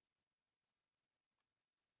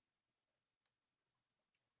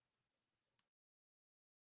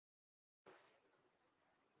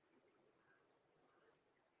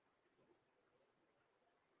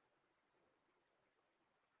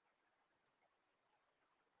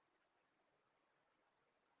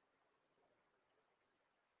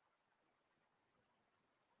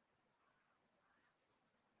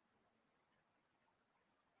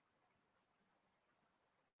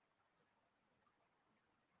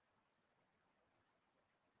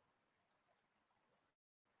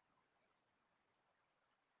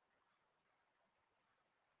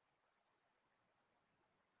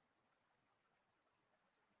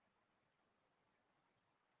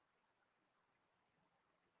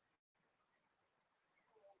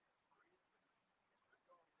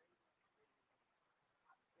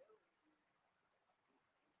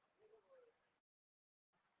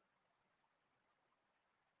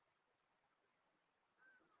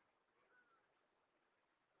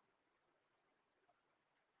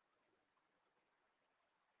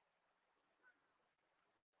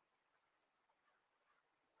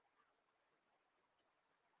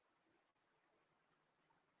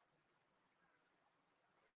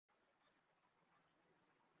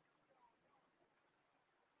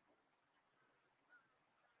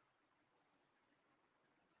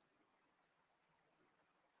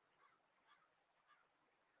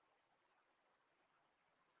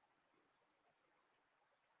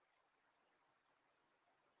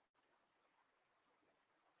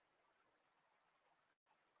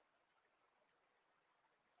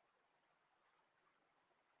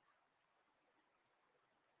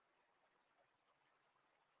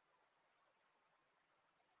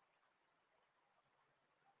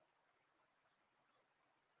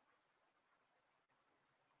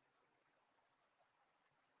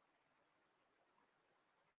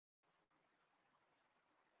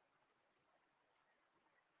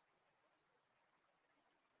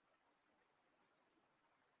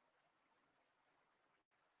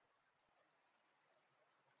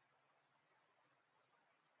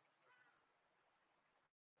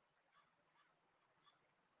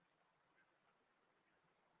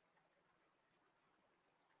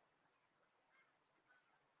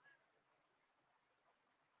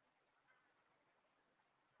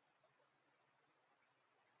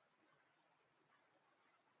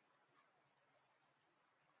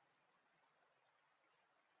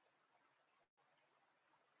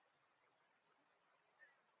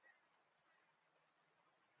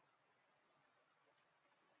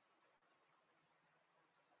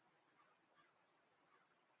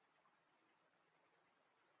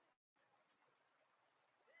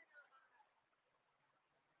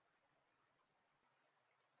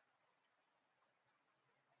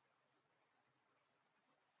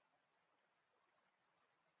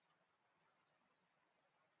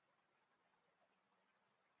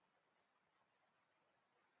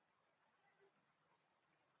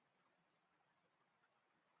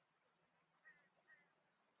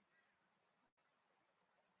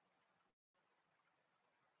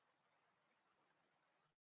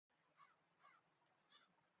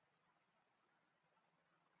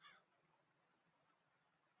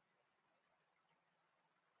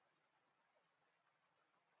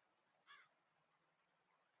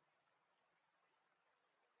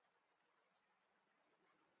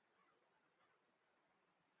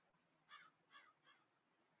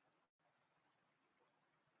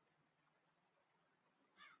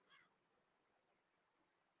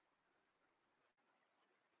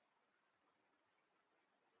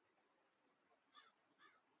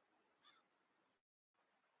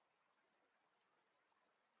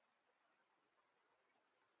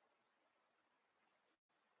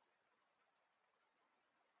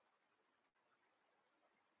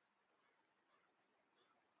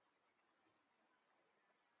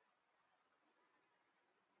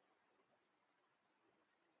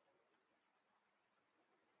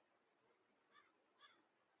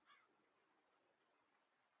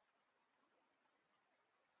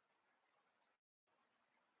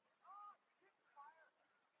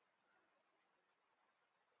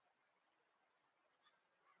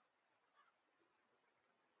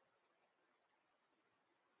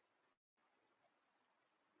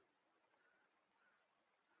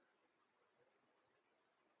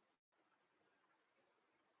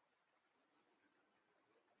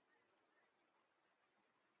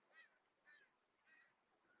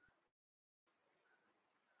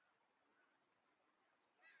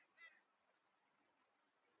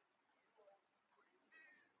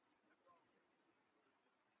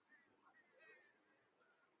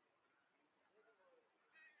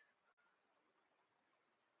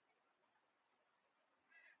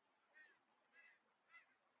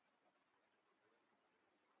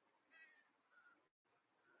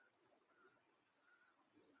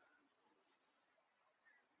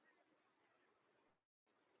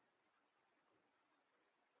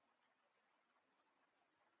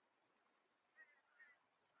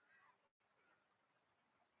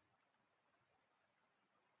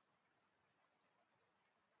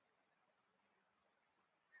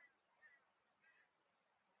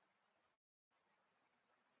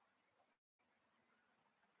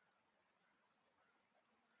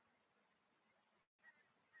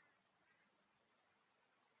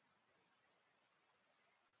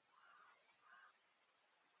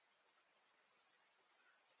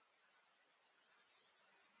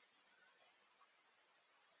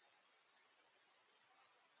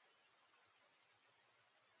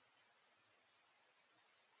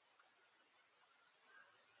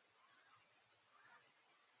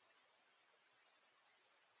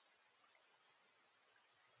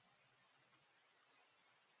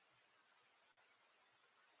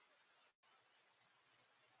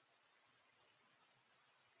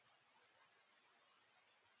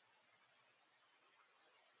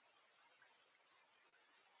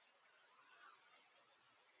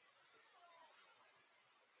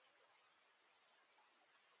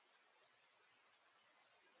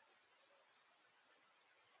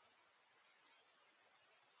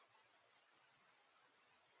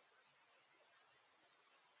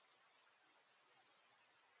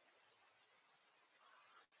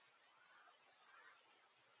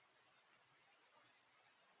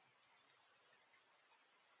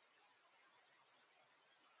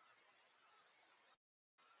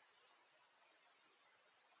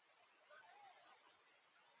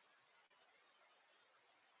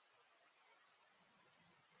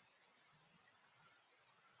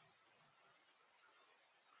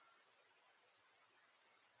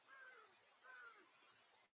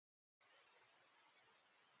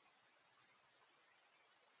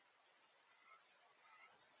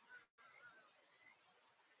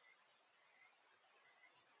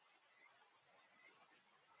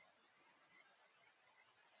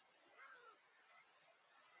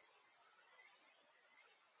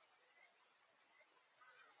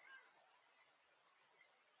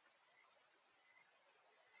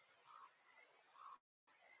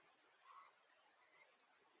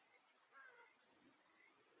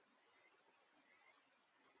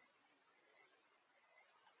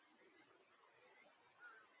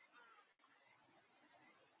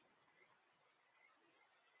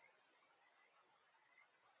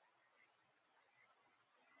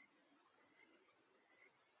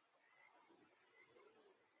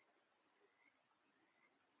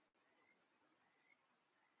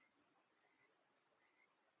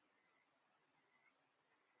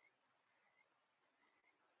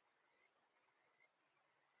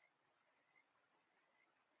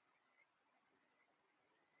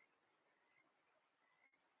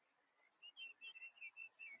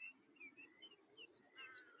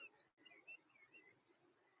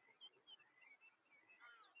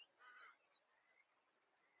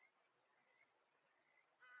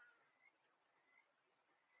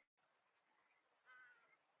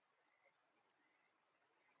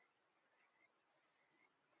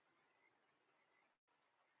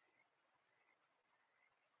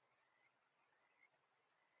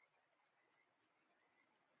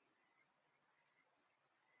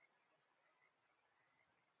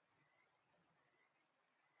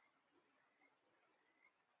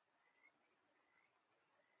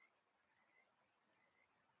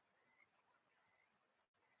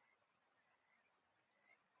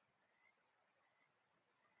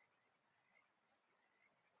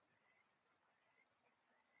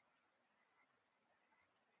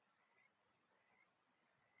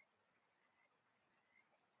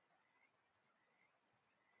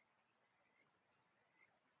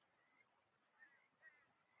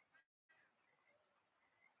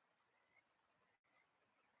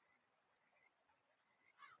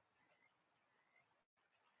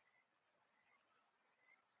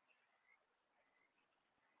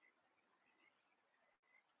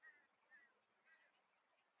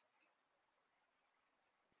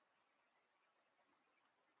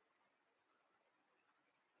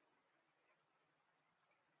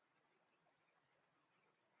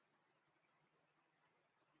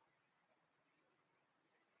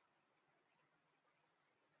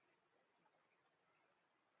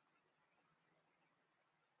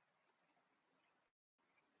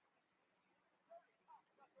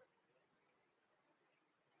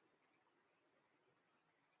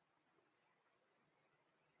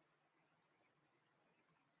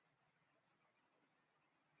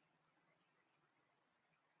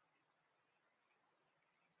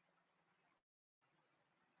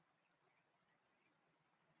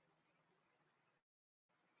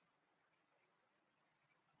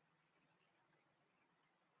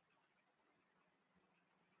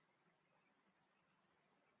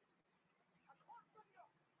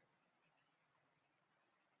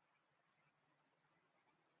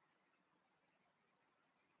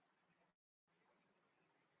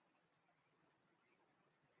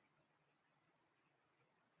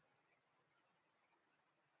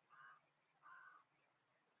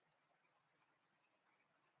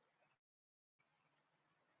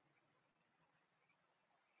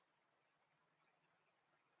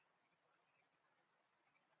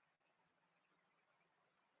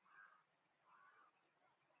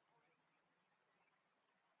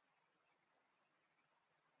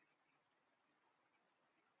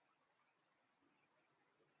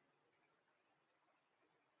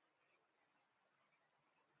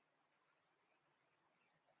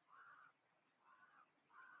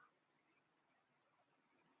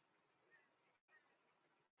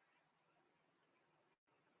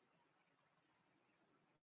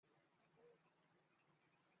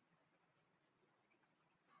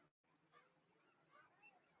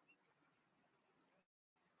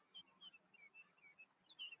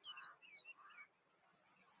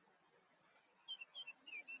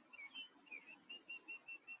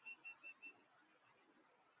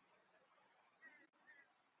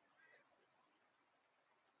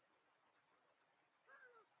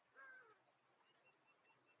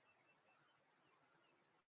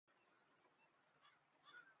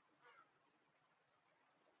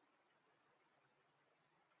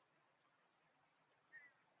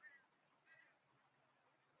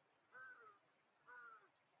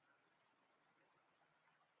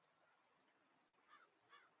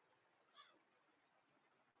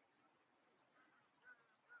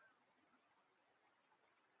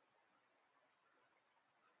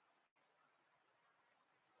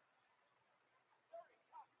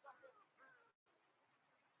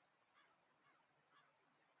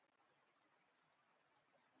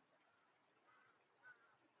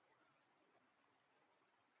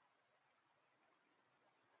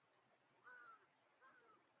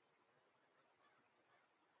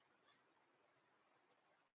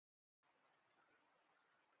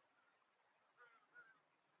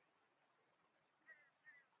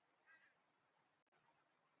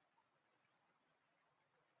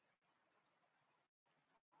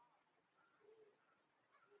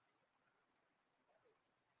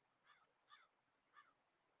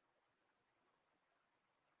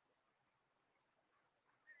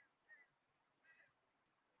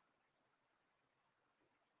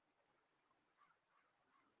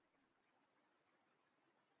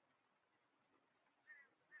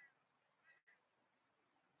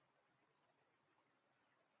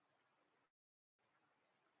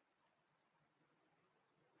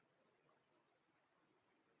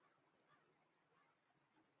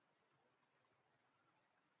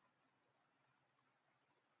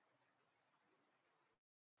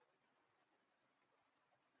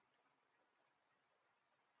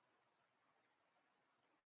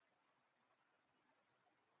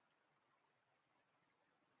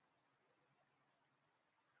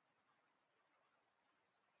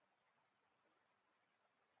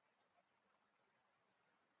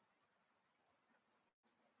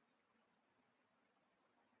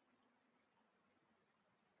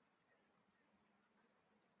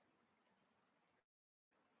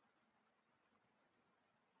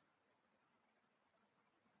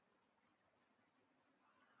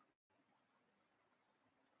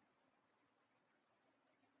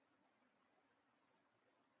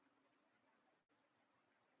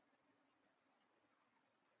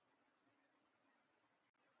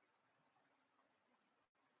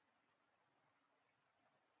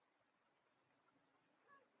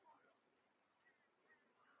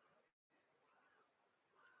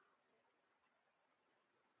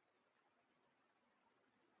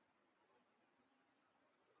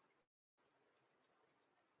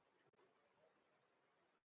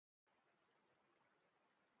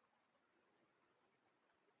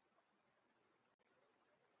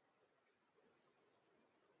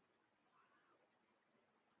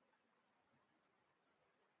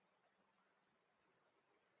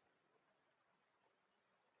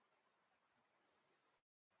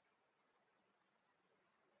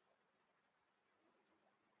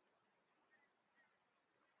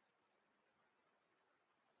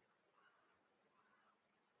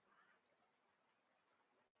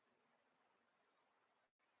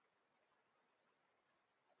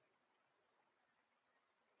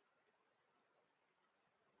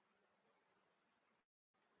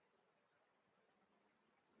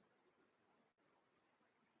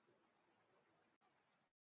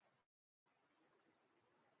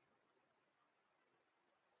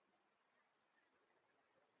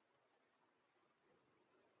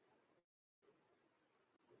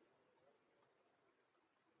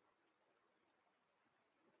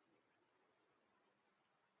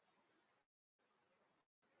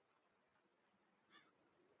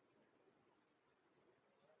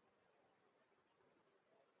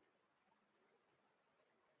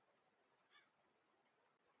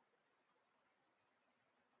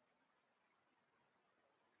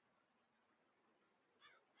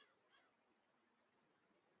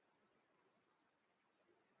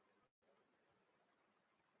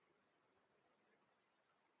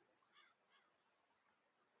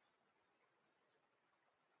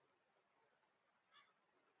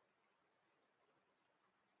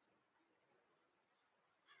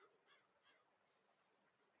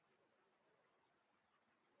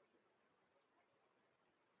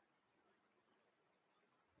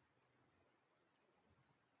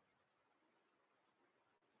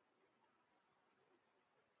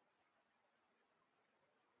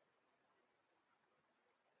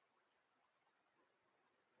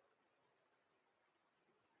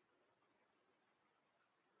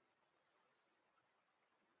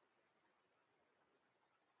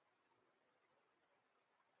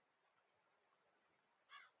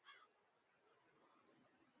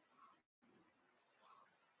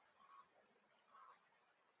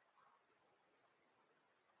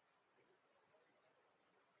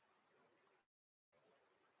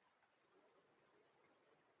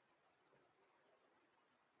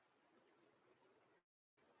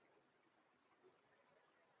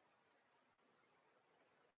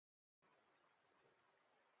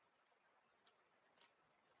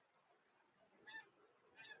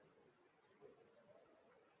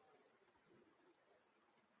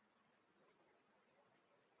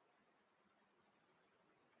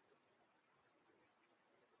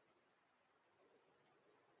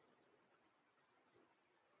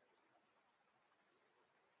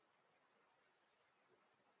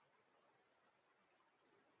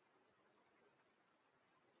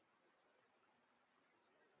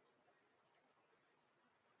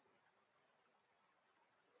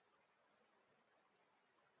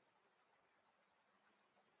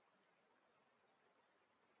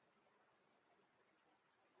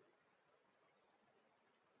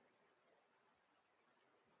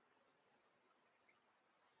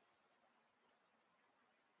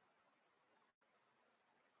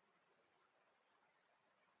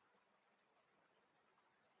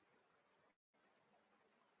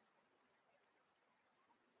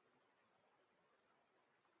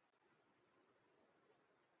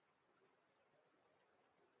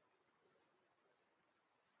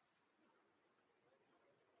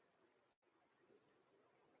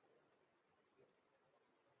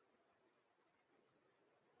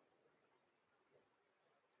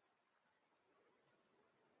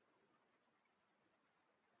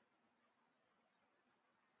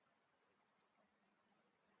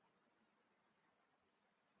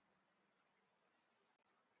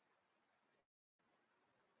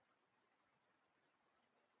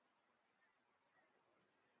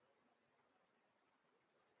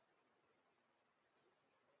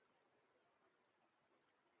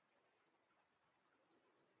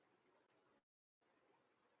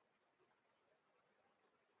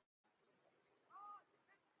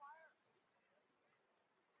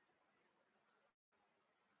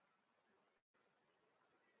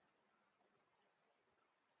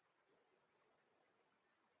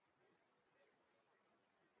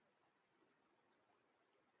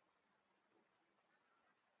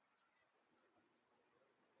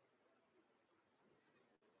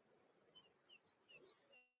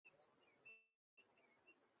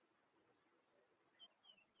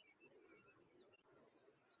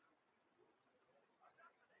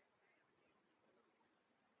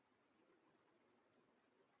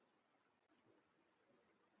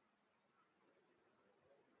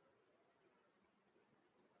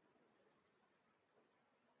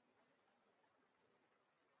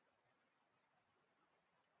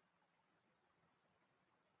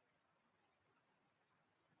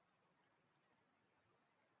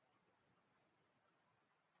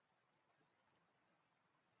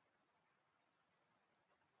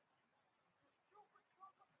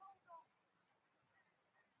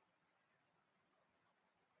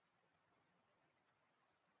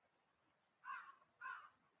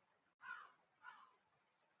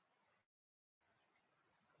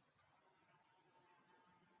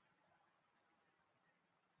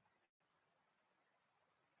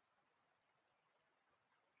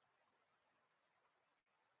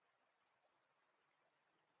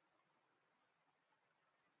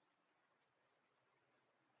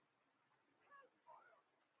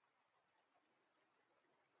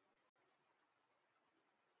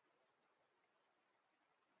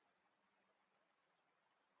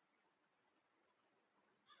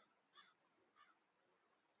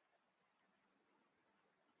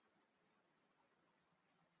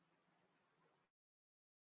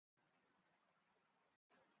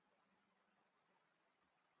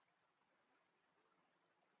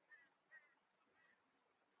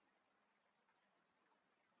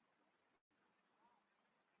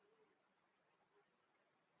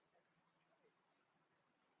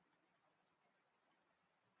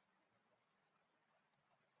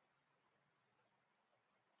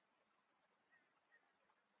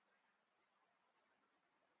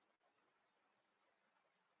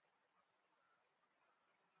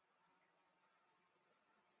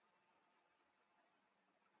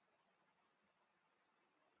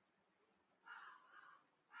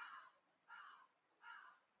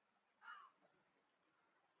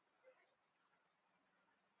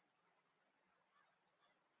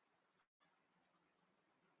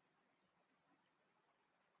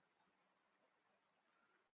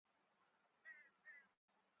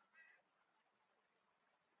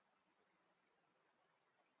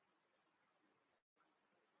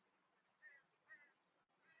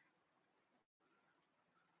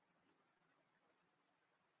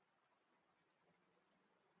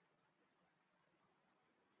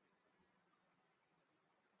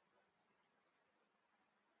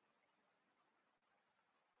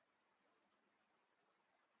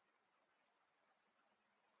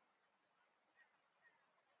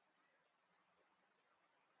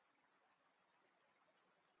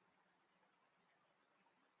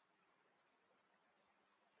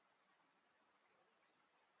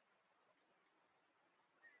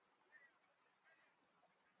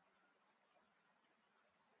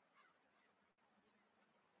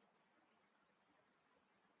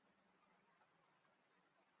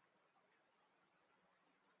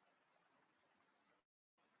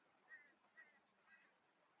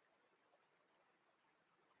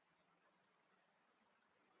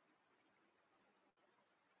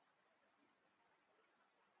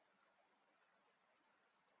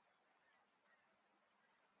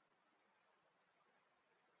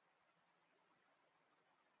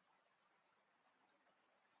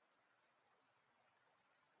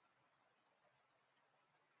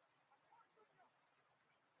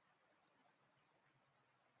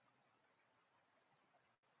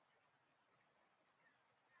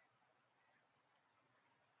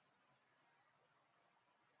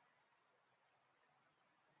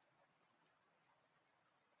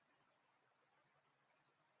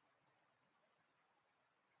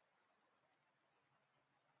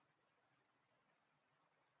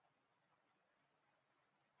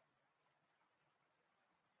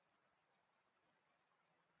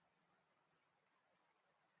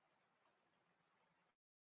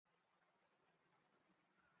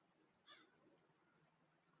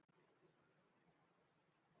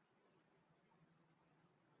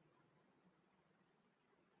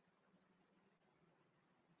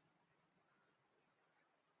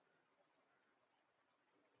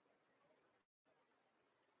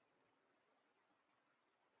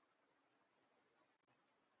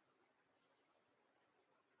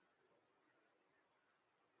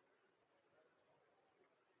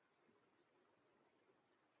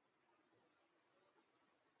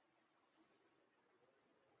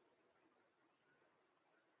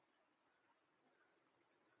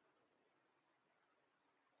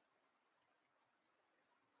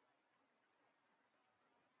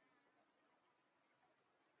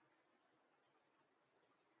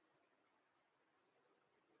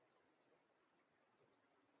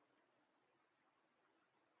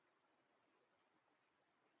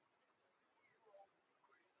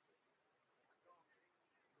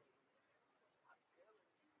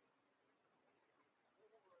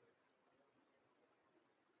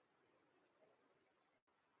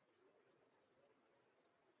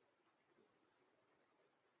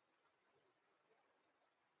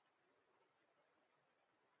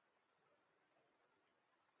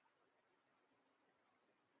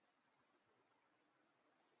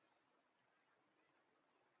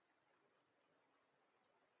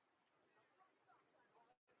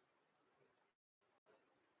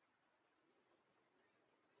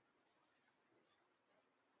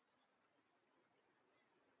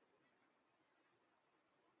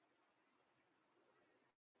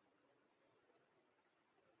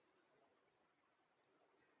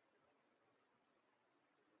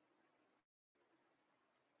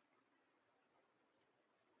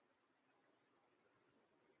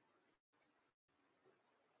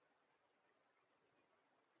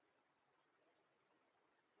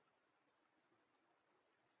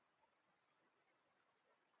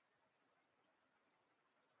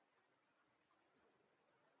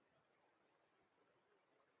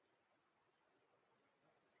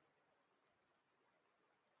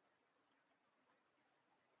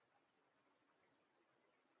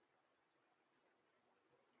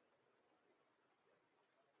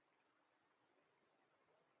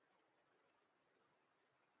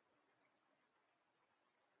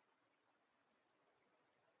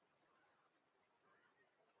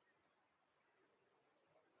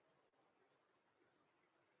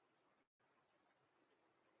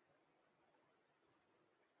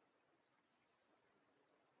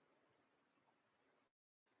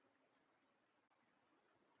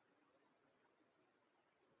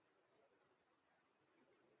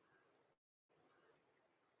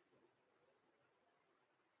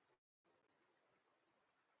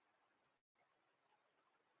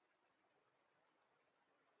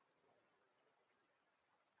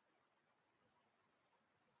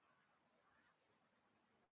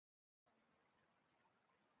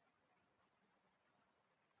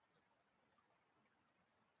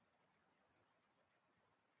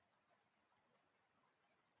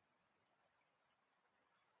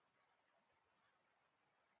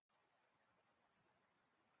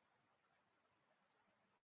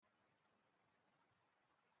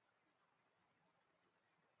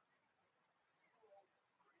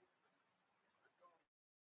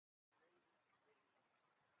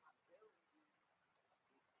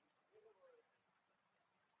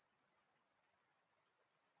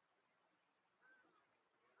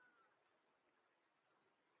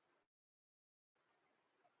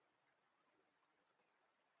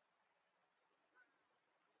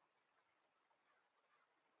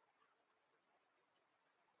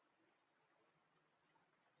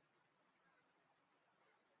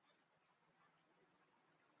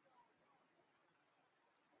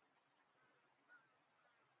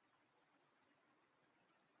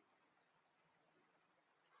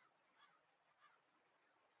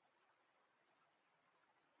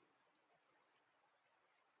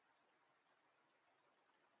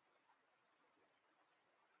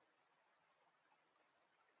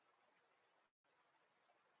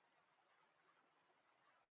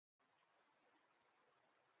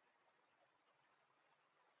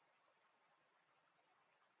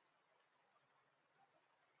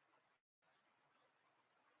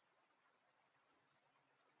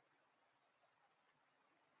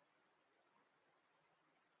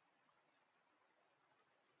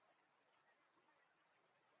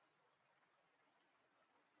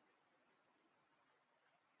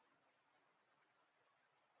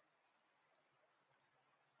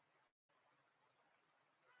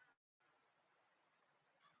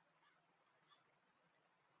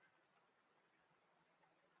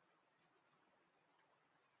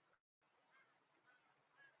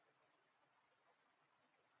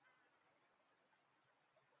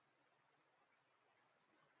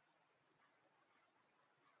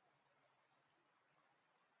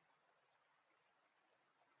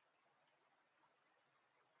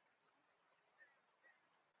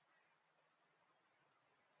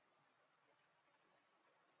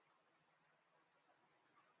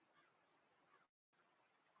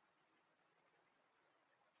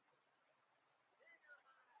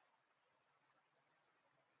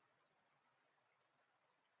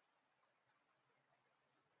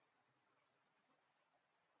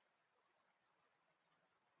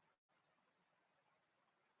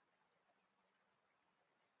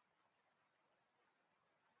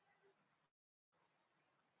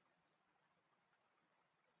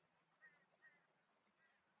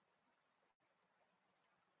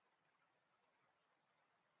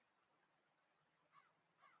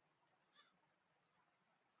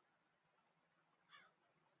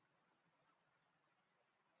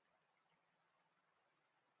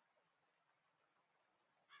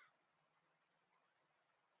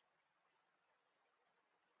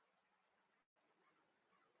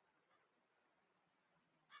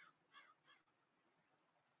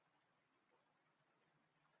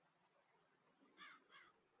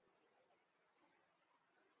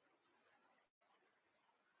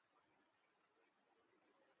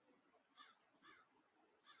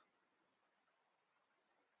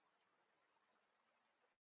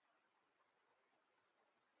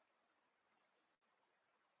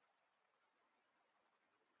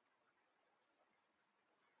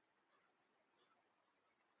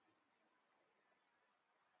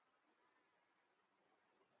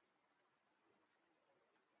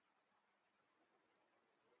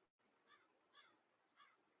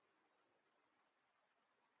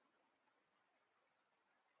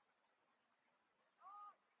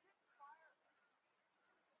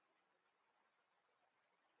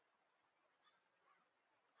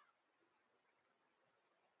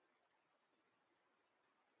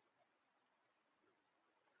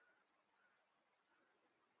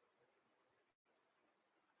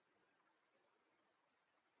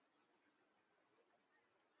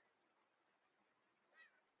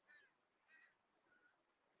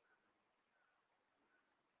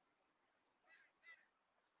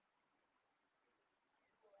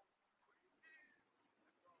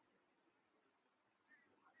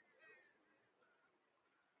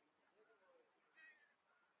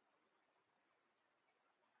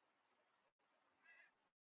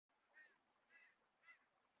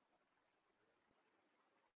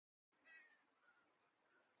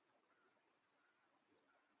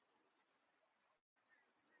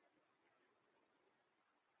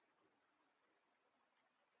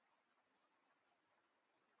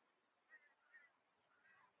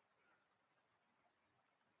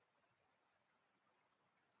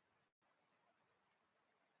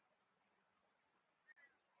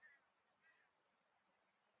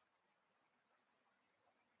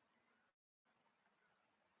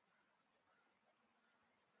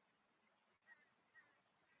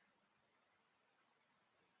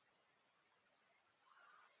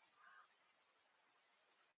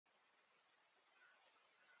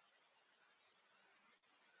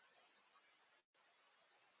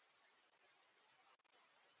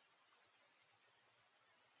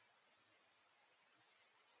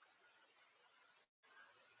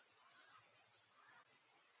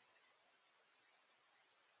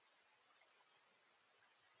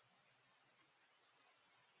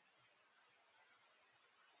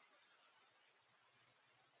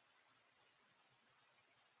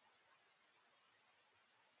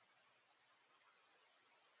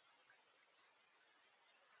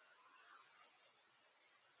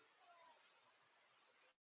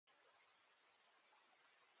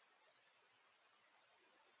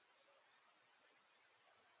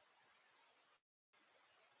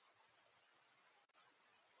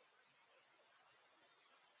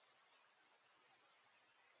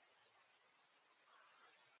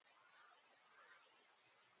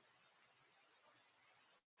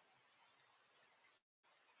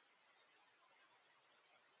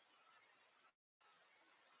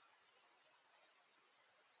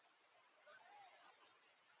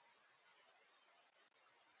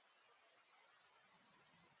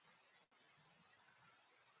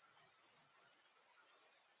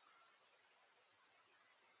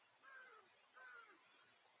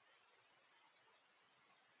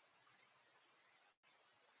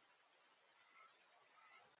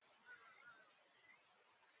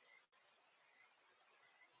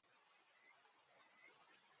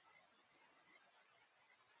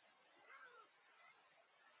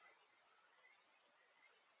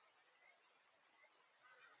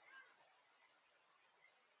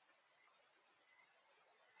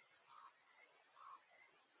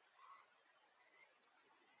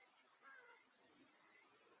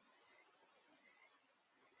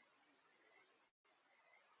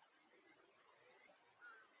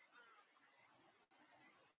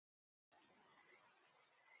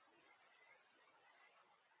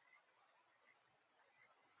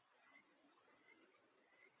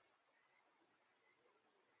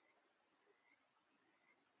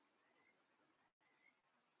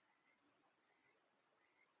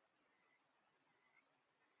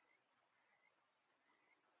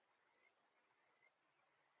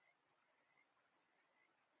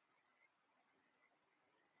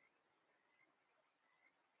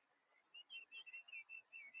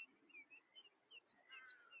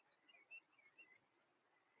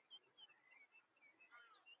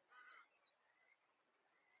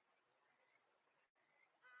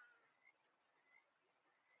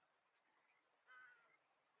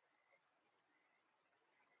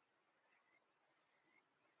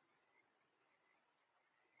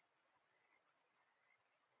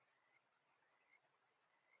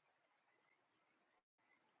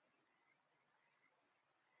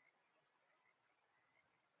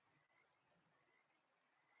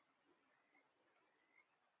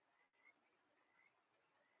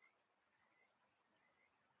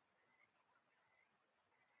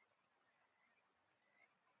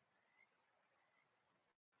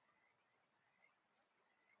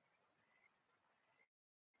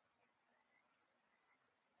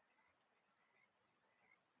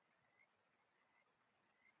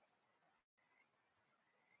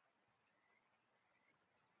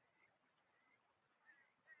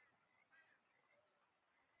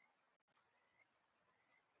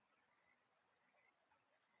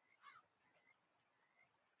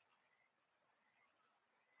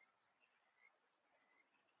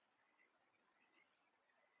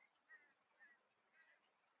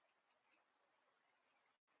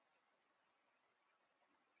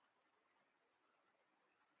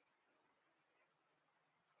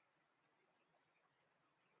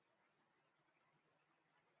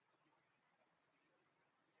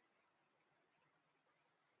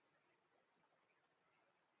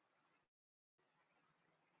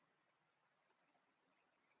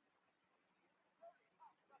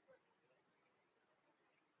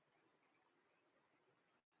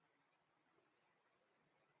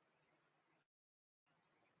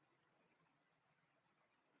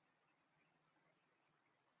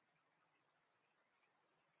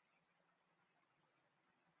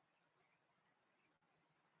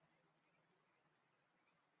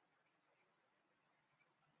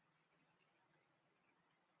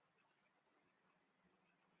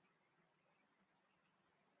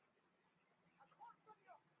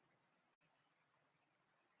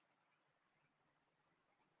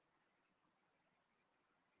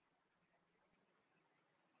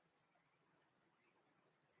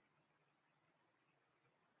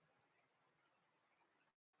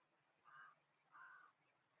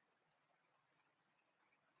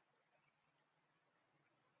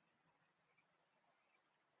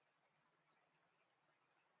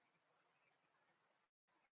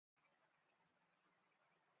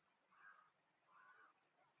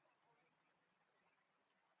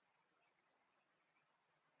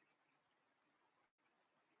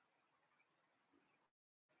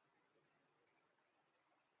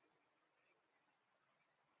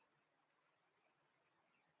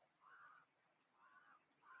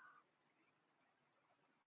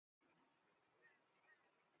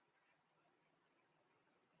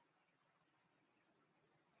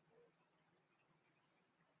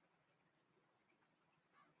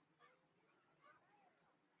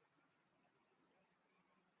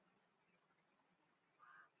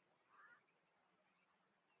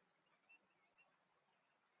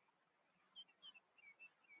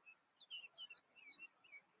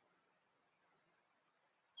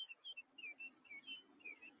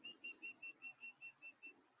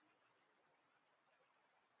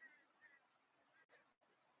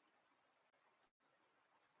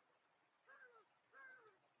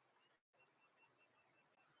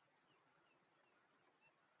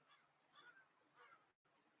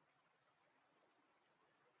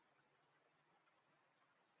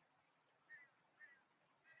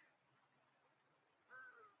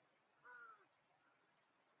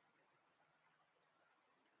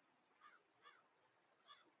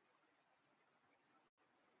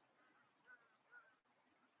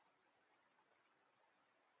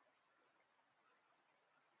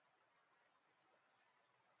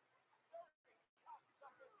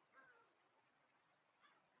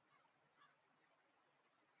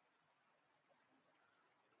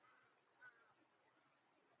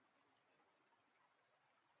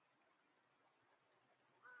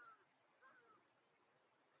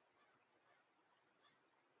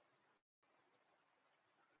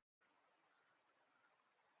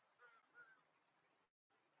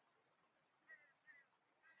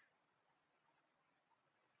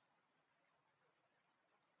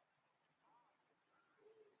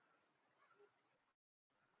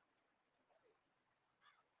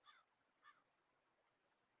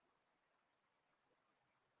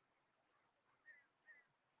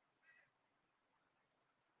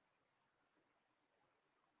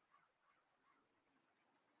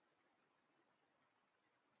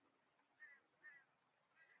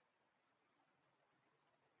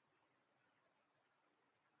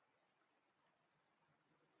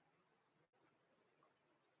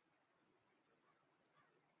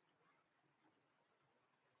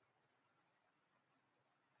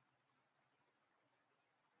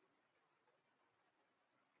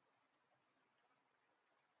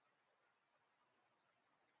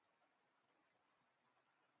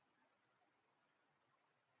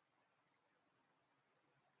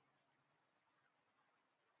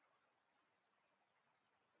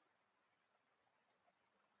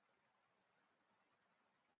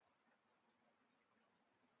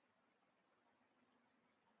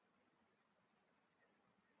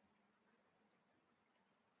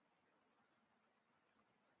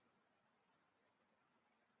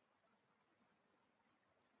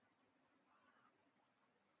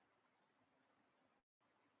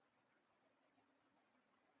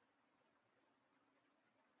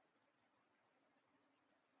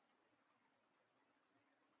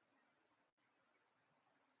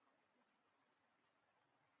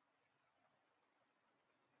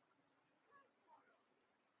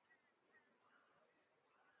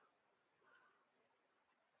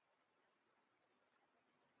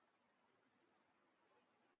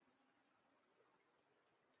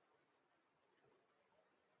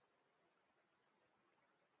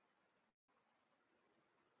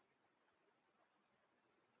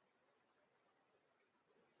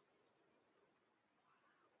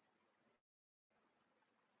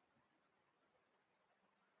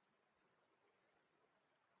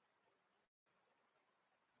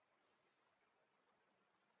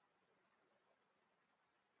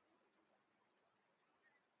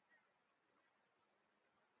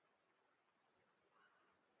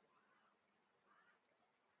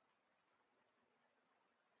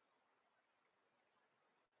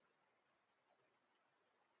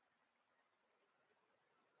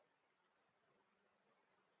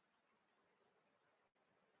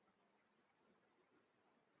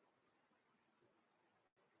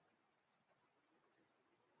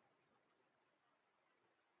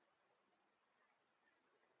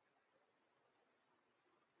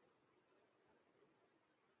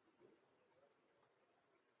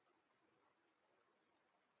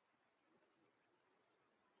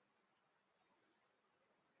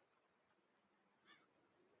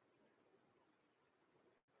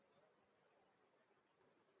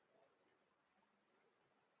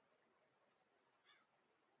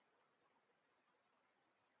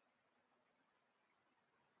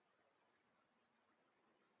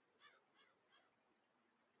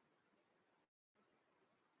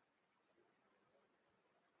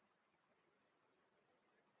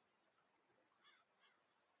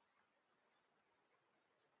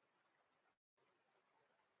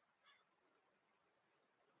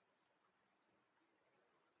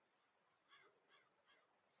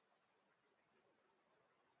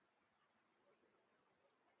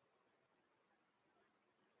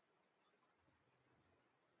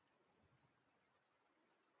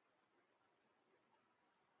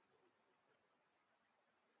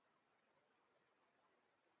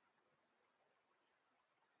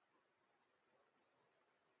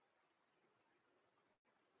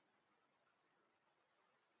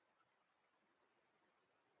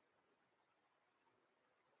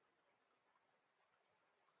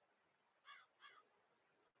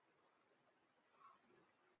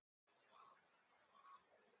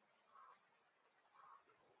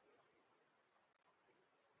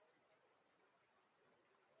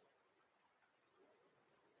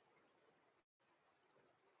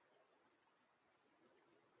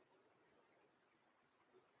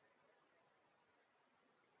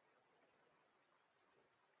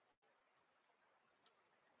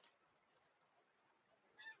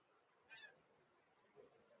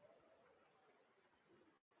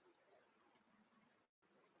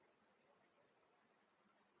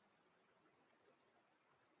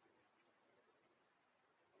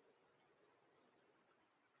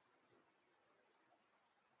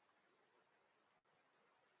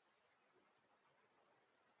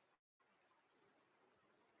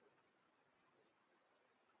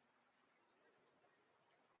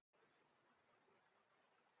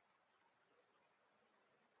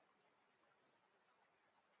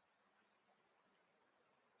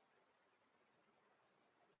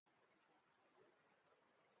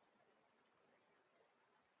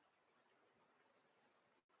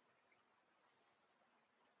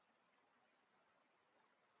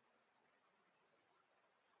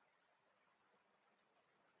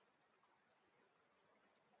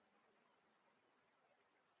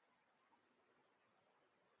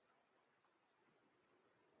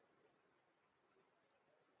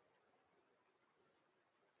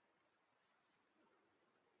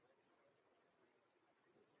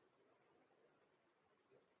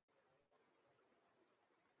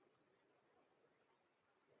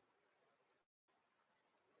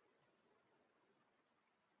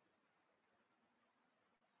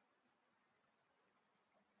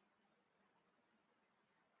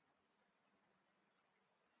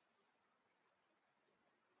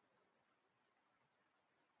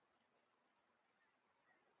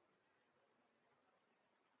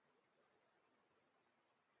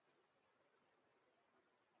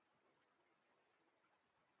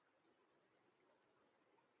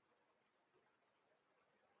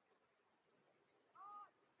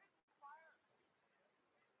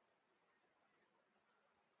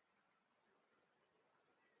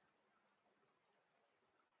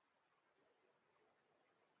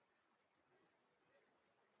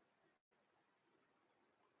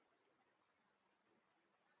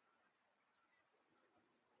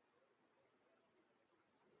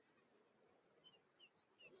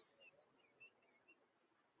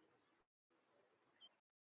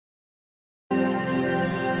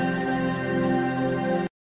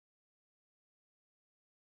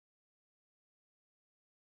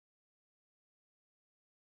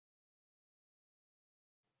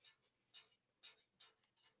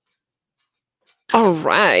 All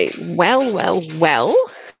right. Well, well, well.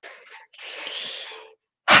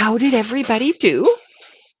 How did everybody do?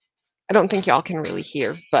 I don't think y'all can really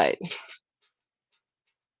hear, but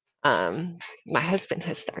my husband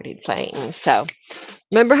has started playing. So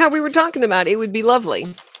remember how we were talking about it would be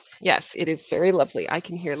lovely. Yes, it is very lovely. I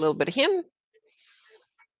can hear a little bit of him.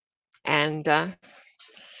 And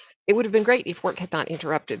it would have been great if work had not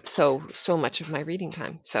interrupted so much of my reading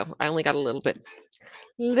time. So I only got a little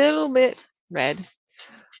bit read.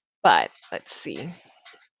 But let's see.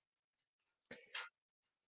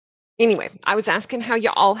 Anyway, I was asking how you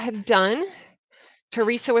all had done.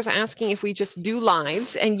 Teresa was asking if we just do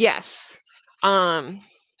lives, and yes, Jen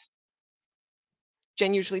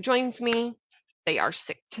usually joins me. They are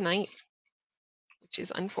sick tonight, which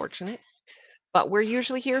is unfortunate, but we're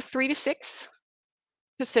usually here 3 to 6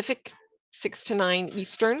 Pacific, 6 to 9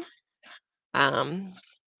 Eastern.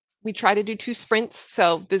 We try to do 2 sprints,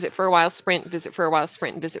 so visit for a while, sprint, visit for a while,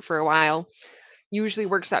 sprint, visit for a while. Usually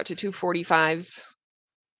works out to 2 45s.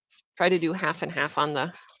 Try to do half and half on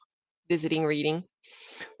the visiting reading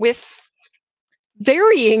with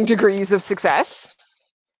varying degrees of success.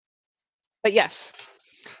 But yes,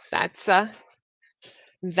 that's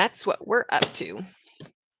what we're up to.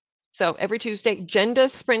 So every Tuesday, Jen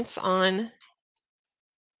does sprints on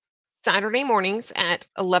Saturday mornings at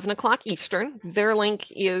 11 o'clock Eastern. Their link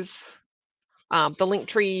is the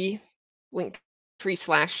Linktree /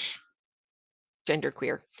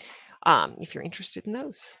 Jennderqueer, if you're interested in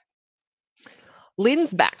those.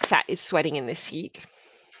 Lynn's back fat is sweating in this heat,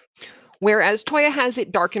 whereas Toya has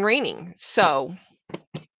it dark and raining. So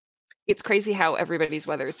it's crazy how everybody's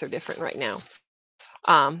weather is so different right now.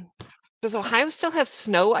 Does Ohio still have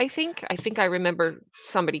snow, I think? I think I remember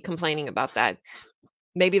somebody complaining about that.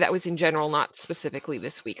 Maybe that was in general, not specifically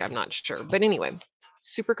this week. I'm not sure. But anyway,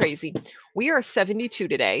 super crazy. We are 72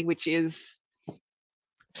 today, which is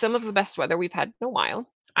some of the best weather we've had in a while.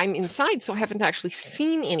 I'm inside, so I haven't actually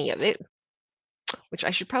seen any of it, which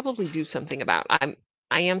I should probably do something about.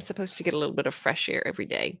 I am supposed to get a little bit of fresh air every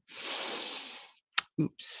day.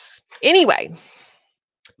 Oops. Anyway,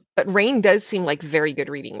 but rain does seem like very good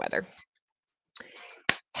reading weather.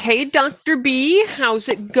 Hey, Dr. B, how's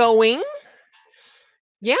it going?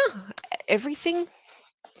 Yeah, everything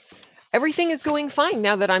is going fine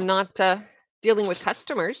now that I'm not dealing with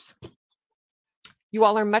customers. You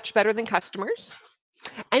all are much better than customers.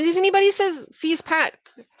 And if anybody sees Pat,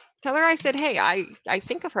 tell her I said, hey, I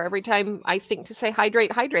think of her every time I think to say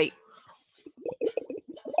hydrate, hydrate.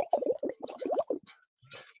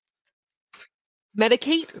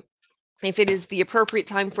 Medicate if it is the appropriate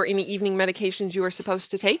time for any evening medications you are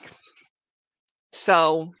supposed to take.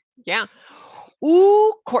 So, yeah.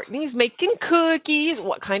 Ooh, Courtney's making cookies.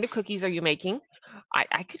 What kind of cookies are you making?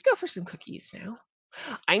 I could go for some cookies now.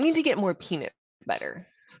 I need to get more peanut butter.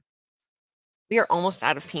 We are almost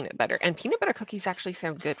out of peanut butter, and peanut butter cookies actually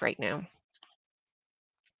sound good right now.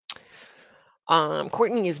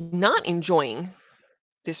 Courtney is not enjoying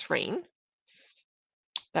this rain.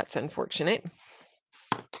 That's unfortunate.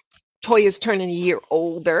 Toya's turning a year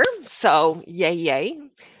older, so yay, yay.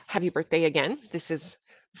 Happy birthday again. This is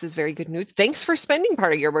very good news. Thanks for spending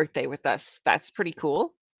part of your birthday with us. That's pretty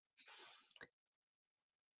cool.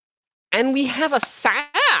 And we have a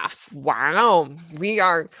Saf. Wow. We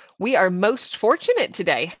are most fortunate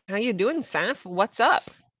today. How you doing, Saf? What's up?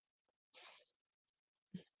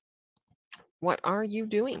 What are you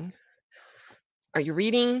doing? Are you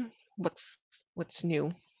reading? What's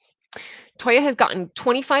new? Toya has gotten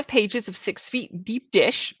 25 pages of 6 Feet Deep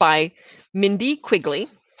Dish by Mindy Quigley.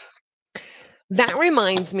 That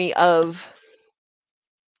reminds me of,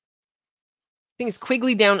 I think it's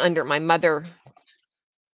Quigley Down Under. My mother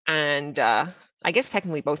and I guess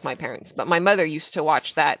technically both my parents, but my mother used to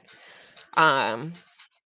watch that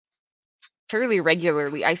fairly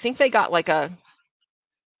regularly. I think they got like an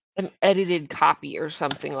edited copy or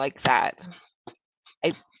something like that.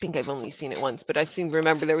 I think I've only seen it once, but I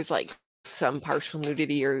remember there was like some partial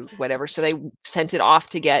nudity or whatever, so they sent it off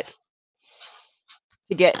to get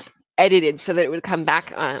edited so that it would come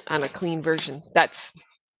back on a clean version. That's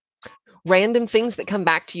random things that come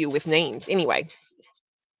back to you with names. Anyway,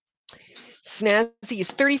 Snazzy is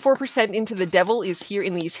 34% into The Devil is Here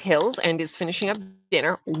in These Hills and is finishing up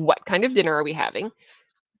dinner. What kind of dinner are we having?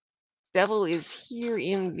 Devil is Here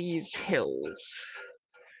in These Hills.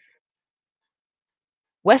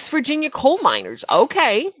 West Virginia coal miners.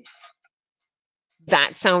 Okay.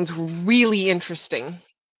 That sounds really interesting.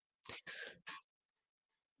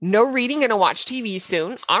 No reading, gonna watch TV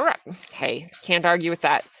soon. All right. Hey, can't argue with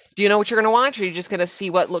that. Do you know what you're gonna watch, or are you just gonna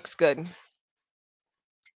see what looks good?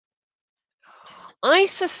 I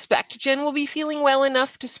suspect Jen will be feeling well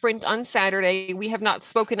enough to sprint on Saturday. We have not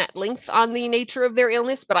spoken at length on the nature of their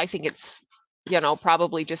illness, but I think it's,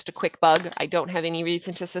 probably just a quick bug. I don't have any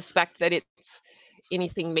reason to suspect that it's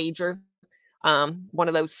anything major. One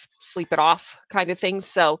of those sleep it off kind of things.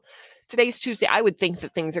 So today's Tuesday. I would think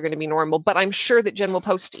that things are going to be normal, but I'm sure that Jen will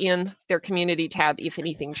post in their community tab if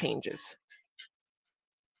anything changes.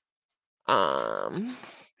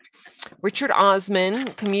 Richard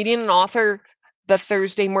Osman, comedian and author, The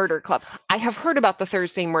Thursday Murder Club. I have heard about the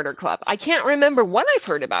Thursday Murder Club. I can't remember when I've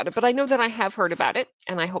heard about it, but I know that I have heard about it,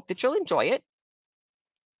 and I hope that you'll enjoy it.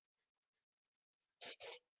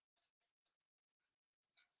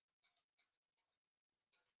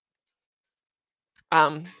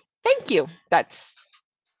 Thank you. That's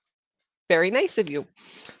very nice of you.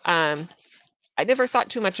 I never thought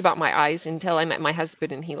too much about my eyes until I met my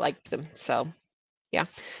husband and he liked them. So yeah.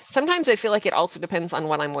 Sometimes I feel like it also depends on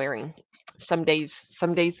what I'm wearing. Some days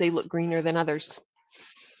they look greener than others.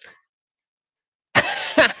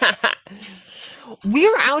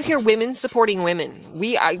 We're out here women supporting women.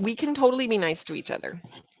 We can totally be nice to each other.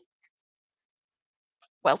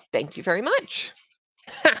 Well, thank you very much.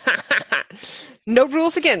 No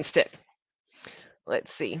rules against it.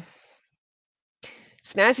 Let's see.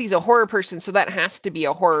 Snazzy's a horror person, so that has to be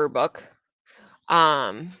a horror book.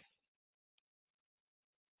 I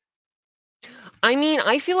mean,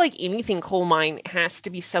 I feel like anything coal mine has to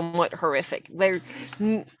be somewhat horrific.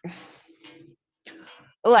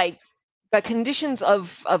 Like the conditions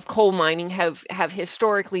of coal mining have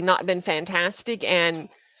historically not been fantastic, and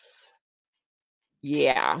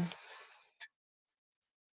yeah.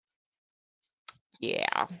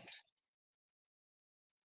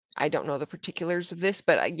 I don't know the particulars of this,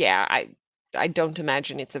 but yeah, I don't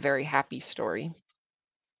imagine it's a very happy story.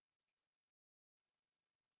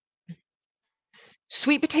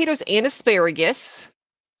 Sweet potatoes and asparagus.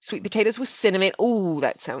 Sweet potatoes with cinnamon. Oh,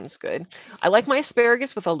 that sounds good. I like my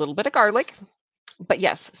asparagus with a little bit of garlic. But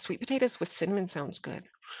yes, sweet potatoes with cinnamon sounds good.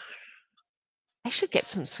 I should get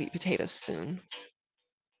some sweet potatoes soon.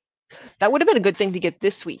 That would have been a good thing to get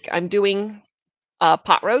this week. I'm doing a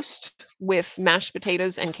pot roast with mashed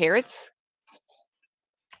potatoes and carrots.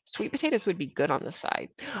 Sweet potatoes would be good on the side.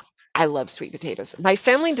 I love sweet potatoes. My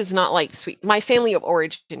family does not like my family of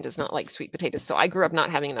origin does not like sweet potatoes. So I grew up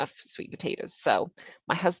not having enough sweet potatoes. So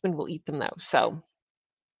my husband will eat them though. So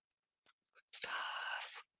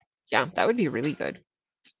yeah, that would be really good.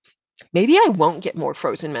 Maybe I won't get more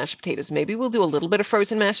frozen mashed potatoes. Maybe we'll do a little bit of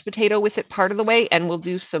frozen mashed potato with it part of the way, and we'll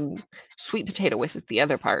do some sweet potato with it the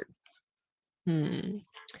other part. Am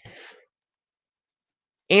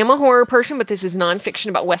a horror person, but this is nonfiction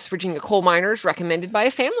about West Virginia coal miners recommended by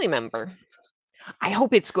a family member. I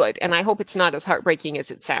hope it's good, and I hope it's not as heartbreaking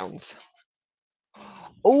as it sounds.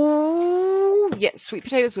 Oh, yeah, sweet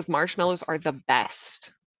potatoes with marshmallows are the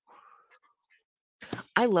best.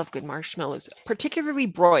 I love good marshmallows, particularly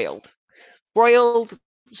broiled. Broiled,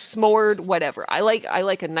 s'mored, whatever. I like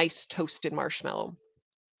a nice toasted marshmallow.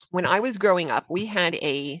 When I was growing up, we had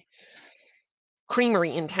a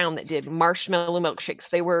creamery in town that did marshmallow milkshakes.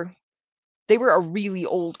 They were a really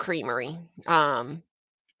old creamery.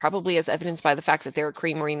 Probably as evidenced by the fact that they're a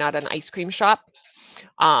creamery, not an ice cream shop.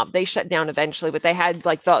 They shut down eventually, but they had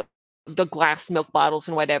like the glass milk bottles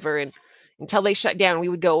and whatever. And until they shut down, we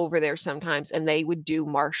would go over there sometimes, and they would do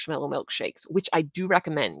marshmallow milkshakes, which I do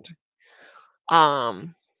recommend.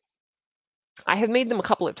 I have made them a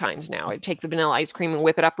couple of times now. I take the vanilla ice cream and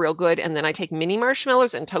whip it up real good, and then I take mini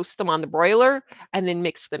marshmallows and toast them on the broiler, and then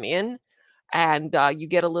mix them in, and you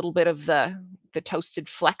get a little bit of the toasted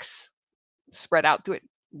flecks spread out through it.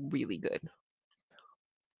 Really good.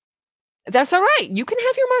 That's all right. You can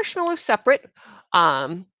have your marshmallows separate.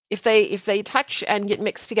 If they touch and get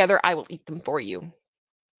mixed together, I will eat them for you.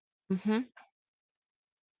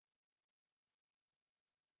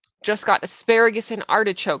 Just got asparagus and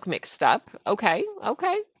artichoke mixed up. Okay.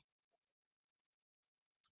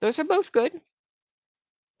 Those are both good.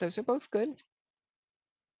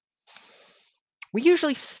 We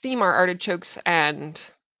usually steam our artichokes and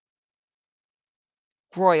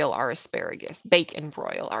broil our asparagus, bake and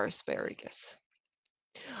broil our asparagus.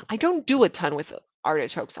 I don't do a ton with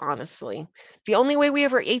artichokes, honestly. The only way we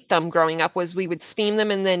ever ate them growing up was we would steam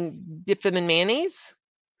them and then dip them in mayonnaise.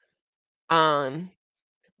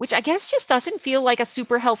 Which I guess just doesn't feel like a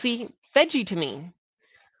super healthy veggie to me.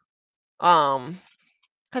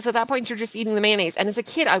 Because at that point you're just eating the mayonnaise. And as a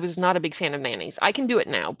kid, I was not a big fan of mayonnaise. I can do it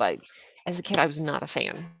now, but as a kid, I was not a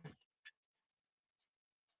fan.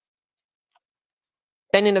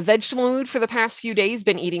 Been in a vegetable mood for the past few days,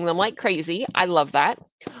 been eating them like crazy. I love that.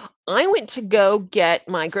 I went to go get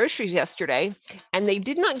my groceries yesterday, and they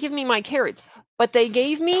did not give me my carrots, but they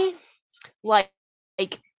gave me like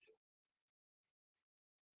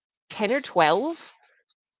 10 or 12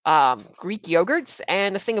 Greek yogurts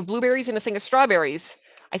and a thing of blueberries and a thing of strawberries.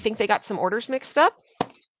 I think they got some orders mixed up,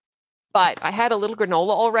 but I had a little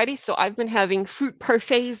granola already, so I've been having fruit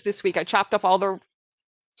parfaits this week. I chopped up all the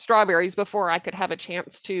strawberries before I could have a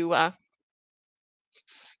chance to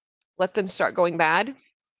let them start going bad.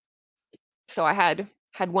 So I had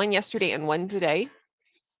one yesterday and one today.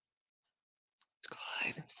 It's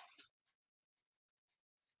good.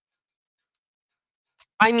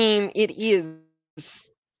 I mean, it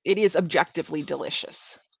is objectively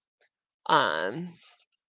delicious. Um,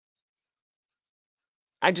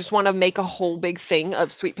 I just want to make a whole big thing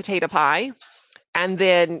of sweet potato pie, and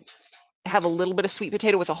then have a little bit of sweet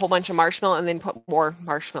potato with a whole bunch of marshmallow, and then put more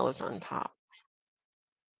marshmallows on top.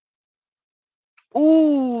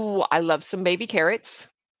 Ooh, I love some baby carrots.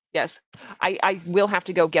 Yes, I will have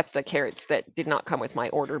to go get the carrots that did not come with my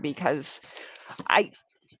order, because I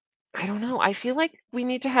don't know. I feel like we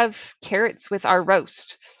need to have carrots with our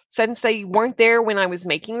roast. Since they weren't there when I was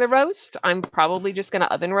making the roast, I'm probably just going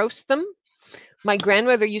to oven roast them. My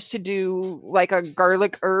grandmother used to do like a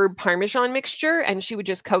garlic herb parmesan mixture, and she would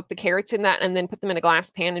just coat the carrots in that and then put them in a glass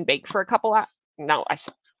pan and bake for a couple hours. No, I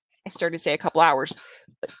started to say a couple hours,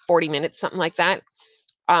 but 40 minutes, something like that.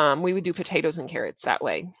 We would do potatoes and carrots that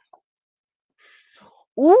way.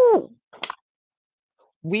 Ooh,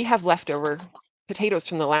 we have leftover potatoes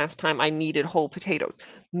from the last time I kneaded whole potatoes.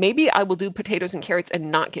 Maybe I will do potatoes and carrots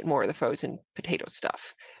and not get more of the frozen potato stuff.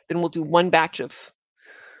 Then we'll do one batch of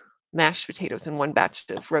mashed potatoes and one batch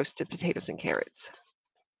of roasted potatoes and carrots.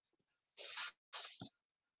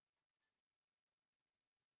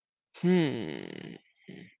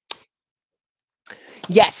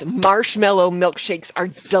 Yes, marshmallow milkshakes are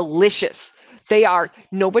delicious. They are.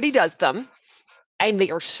 Nobody does them, and they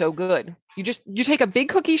are so good. You take a big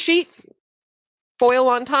cookie sheet, foil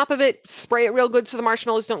on top of it, spray it real good so the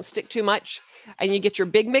marshmallows don't stick too much, and you get your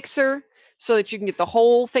big mixer so that you can get the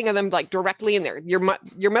whole thing of them like directly in there. Your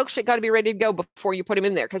milkshake got to be ready to go before you put them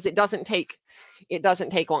in there, because it doesn't take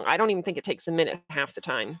long. I don't even think it takes a minute half the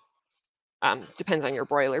time. Depends on your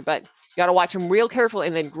broiler, but you got to watch them real careful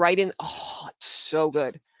and then right in. Oh, it's so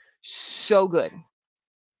good, so good.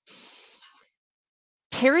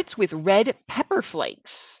 Carrots with red pepper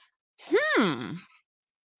flakes.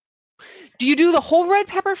 Do you do the whole red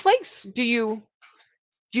pepper flakes? Do you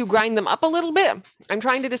grind them up a little bit? I'm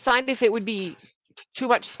trying to decide if it would be too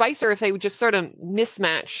much spice or if they would just sort of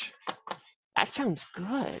mismatch. That sounds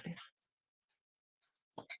good.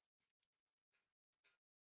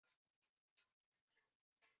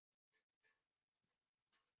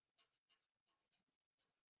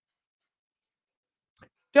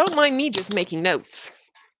 Don't mind me just making notes.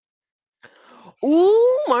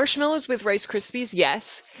 Ooh, marshmallows with Rice Krispies, yes.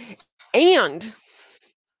 And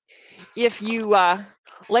if you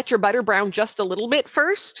let your butter brown just a little bit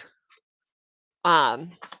first, you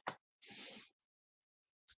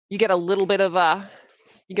get a little bit of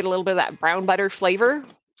that brown butter flavor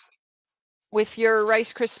with your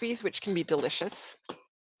Rice Krispies, which can be delicious.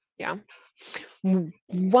 Yeah.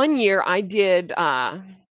 One year I did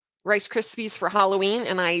Rice Krispies for Halloween,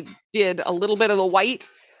 and I did a little bit of the white,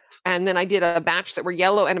 and then I did a batch that were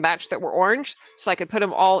yellow and a batch that were orange, so I could put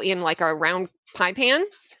them all in like a round pie pan,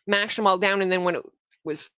 mash them all down, and then when it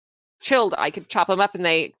was chilled, I could chop them up, and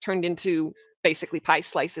they turned into basically pie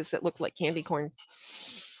slices that looked like candy corn.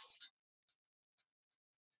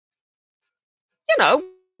 You know,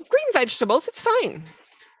 green vegetables, it's fine.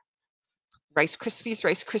 Rice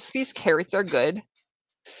Krispies, carrots are good.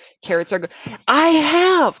 Carrots are good.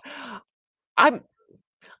 I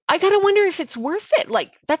gotta wonder if it's worth it.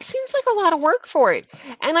 Like, that seems like a lot of work for it.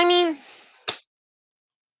 And I mean,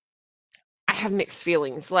 I have mixed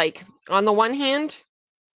feelings. Like, on the one hand,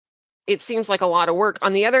 it seems like a lot of work.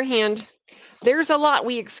 On the other hand, there's a lot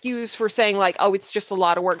we excuse for saying like, oh, it's just a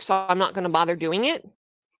lot of work, so I'm not going to bother doing it.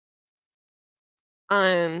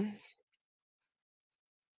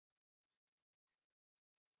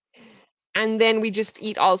 And then we just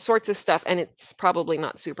eat all sorts of stuff, and it's probably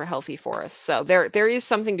not super healthy for us. So there is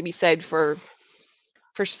something to be said for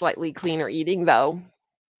slightly cleaner eating, though.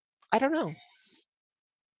 I don't know.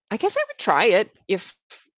 I guess I would try it if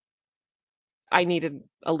I needed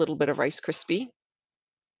a little bit of Rice Krispie,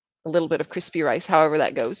 a little bit of crispy rice, however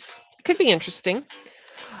that goes. Could be interesting.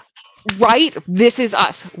 Right? This is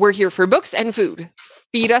us. We're here for books and food.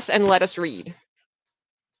 Feed us and let us read.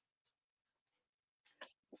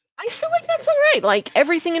 I feel like that's all right. Like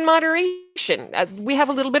everything in moderation. We have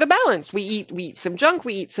a little bit of balance. We eat some junk,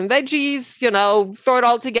 we eat some veggies, throw it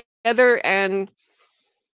all together, and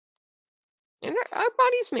our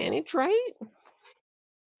bodies manage, right?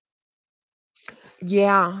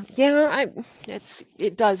 Yeah, yeah.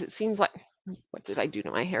 It does. It seems like, what did I do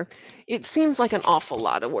to my hair? It seems like an awful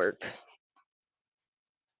lot of work.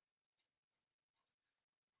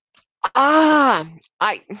 Ah,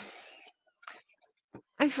 I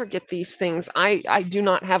I forget these things. I do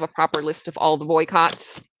not have a proper list of all the boycotts.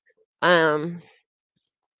 Um,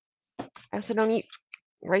 I also don't eat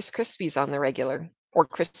Rice Krispies on the regular, or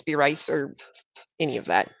crispy rice, or any of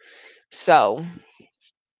that. So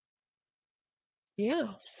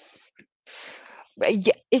yeah,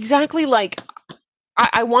 yeah, exactly. Like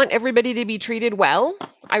I want everybody to be treated well.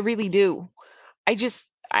 I really do. I just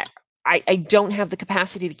I don't have the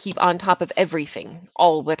capacity to keep on top of everything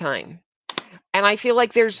all the time, and I feel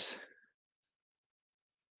like there's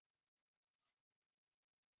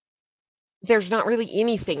not really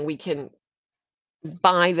anything we can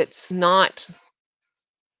buy that's not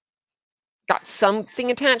got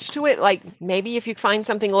something attached to it. Like maybe if you find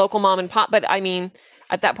something local mom and pop, but I mean,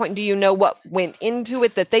 at that point, do you know what went into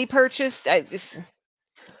it that they purchased?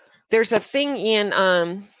 There's a thing in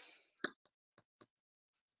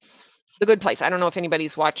The Good Place. I don't know if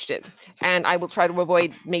anybody's watched it, and I will try to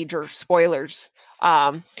avoid major spoilers.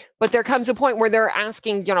 But there comes a point where they're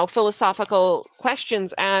asking, philosophical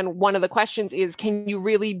questions, and one of the questions is, can you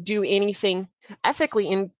really do anything ethically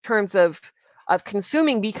in terms of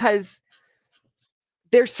consuming? Because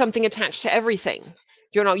there's something attached to everything.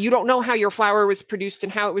 You don't know how your flour was produced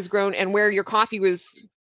and how it was grown and where your coffee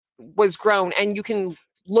was grown, and you can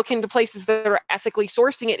look into places that are ethically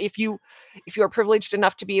sourcing it if you are privileged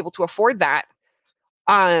enough to be able to afford that.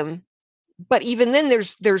 um but even then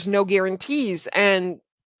there's no guarantees, and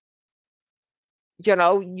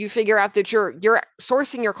you figure out that you're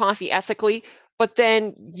sourcing your coffee ethically, but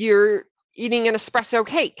then you're eating an espresso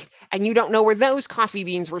cake and you don't know where those coffee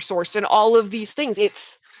beans were sourced, and all of these things.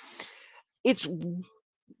 It's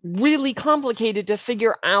really complicated to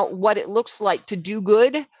figure out what it looks like to do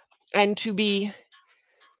good and to be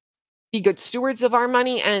good stewards of our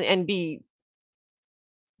money, and be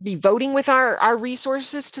voting with our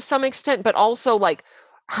resources to some extent, but also like,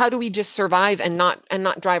 how do we just survive and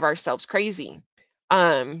not drive ourselves crazy?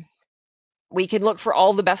 um we can look for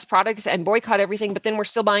all the best products and boycott everything, but then we're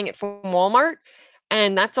still buying it from Walmart,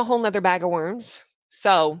 and that's a whole nother bag of worms.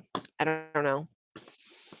 So I don't know.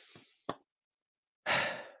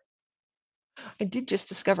 I did just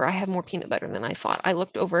discover I have more peanut butter than I thought. I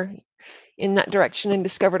looked over in that direction and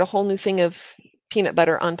discovered a whole new thing of peanut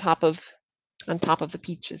butter on top of the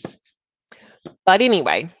peaches. But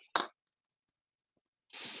anyway,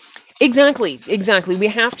 exactly. We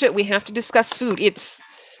have to discuss food. It's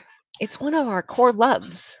one of our core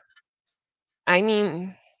loves. I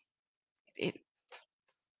mean, it,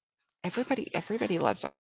 everybody loves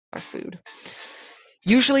our food.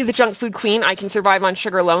 Usually the junk food queen, I can survive on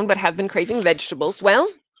sugar alone, but have been craving vegetables. Well,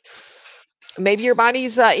 maybe your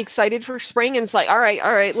body's excited for spring and it's like, all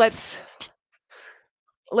right, let's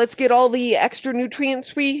get all the extra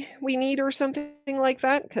nutrients we need, or something like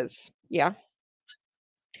that. Because yeah,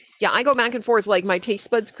 I go back and forth. Like my taste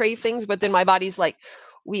buds crave things, but then my body's like,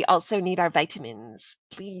 we also need our vitamins.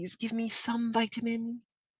 Please give me some vitamin.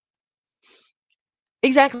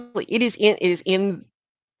 Exactly. It is in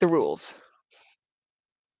the rules.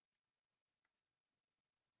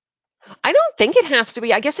 I don't think it has to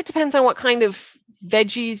be. I guess it depends on what kind of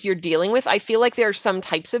veggies you're dealing with. I feel like there are some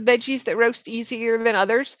types of veggies that roast easier than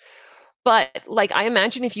others. But like I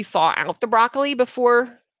imagine if you thaw out the broccoli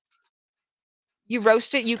before you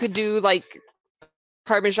roast it, you could do like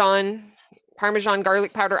parmesan, parmesan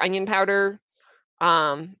garlic powder, onion powder,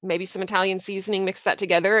 maybe some Italian seasoning, mix that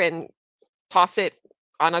together and toss it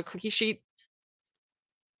on a cookie sheet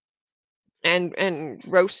and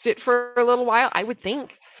roast it for a little while, I would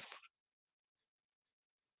think.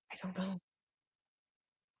 I don't know.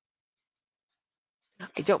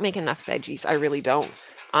 I don't make enough veggies. I really don't.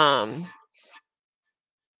 Um,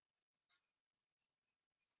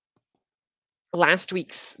 Last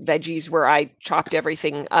week's veggies where I chopped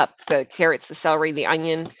everything up, the carrots, the celery, the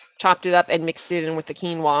onion, chopped it up and mixed it in with the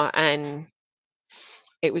quinoa, and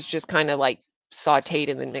it was just kind of like sauteed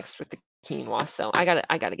and then mixed with the quinoa. So I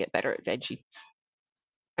gotta get better at veggies.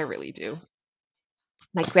 I really do.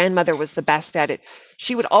 My grandmother was the best at it.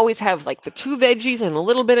 She would always have like the two veggies and a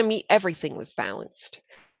little bit of meat. Everything was balanced.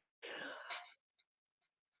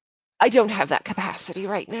 I don't have that capacity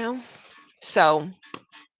right now. So,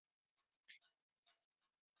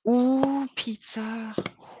 ooh, pizza.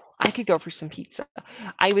 I could go for some pizza.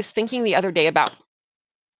 I was thinking the other day about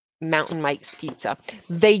Mountain Mike's Pizza.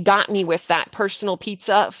 They got me with that personal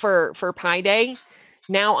pizza for Pi Day.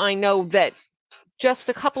 Now I know that just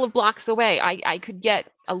a couple of blocks away, I could get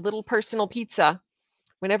a little personal pizza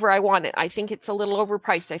whenever I want it. I think it's a little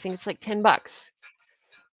overpriced. I think it's like $10,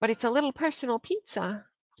 but it's a little personal pizza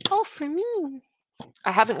all for me.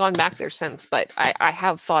 I haven't gone back there since, but I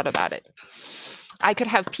have thought about it. I could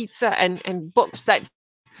have pizza and books. That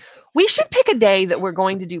we should pick a day that we're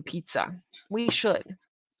going to do pizza. We should.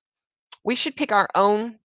 We should pick our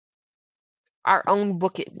own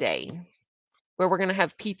book it day where we're going to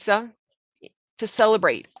have pizza to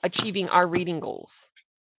celebrate achieving our reading goals.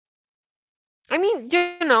 I mean,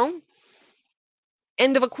 you know,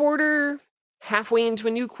 end of a quarter, halfway into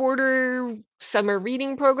a new quarter, summer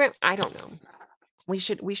reading program. I don't know. We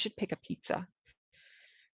should pick a pizza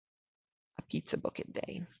book it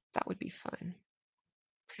day. That would be fun.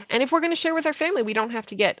 And if we're going to share with our family, we don't have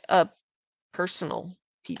to get a personal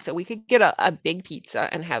pizza. We could get a big pizza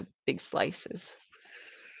and have big slices.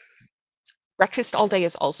 Breakfast all day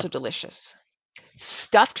is also delicious.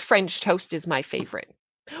 Stuffed French toast is my favorite.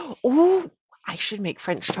 Oh, I should make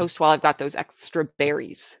French toast while I've got those extra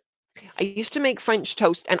berries. I used to make French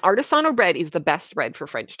toast, and artisanal bread is the best bread for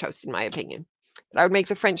French toast, in my opinion. But I would make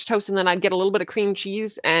the French toast, and then I'd get a little bit of cream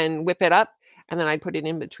cheese and whip it up, and then I'd put it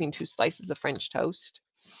in between 2 slices of French toast.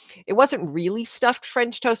 It wasn't really stuffed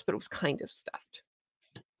French toast, but it was kind of stuffed.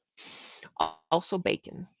 Also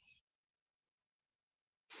bacon.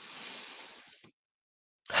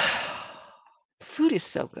 Food is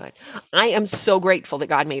so good. I am so grateful that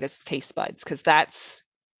God made us taste buds, because that's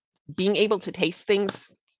being able to taste things.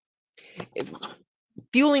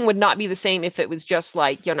 Fueling would not be the same if it was just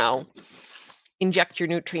like, you know, inject your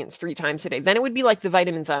nutrients 3 times a day. Then it would be like the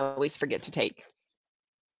vitamins I always forget to take.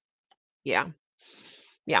 Yeah.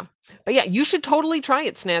 Yeah. But yeah, you should totally try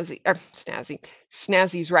it, Snazzy.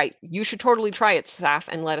 Snazzy's right. You should totally try it, Saf,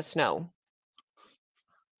 and let us know.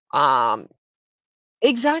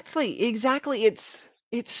 Exactly.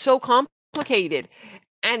 It's so complicated.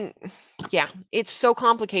 And yeah, it's so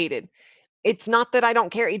complicated. It's not that I don't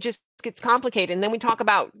care. It just gets complicated. And then we talk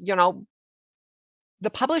about, you know, the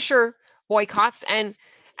publisher boycotts, and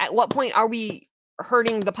at what point are we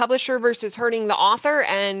hurting the publisher versus hurting the author,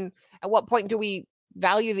 and at what point do we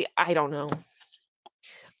value the, I don't know.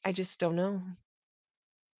 I just don't know.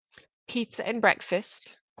 Pizza and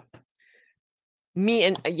breakfast. Me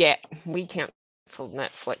and yeah, we canceled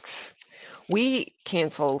Netflix. We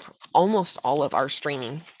canceled almost all of our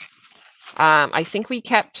streaming. I think we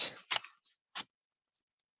kept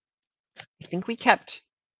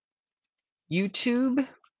YouTube.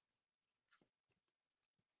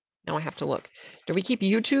 Now I have to look. Do we keep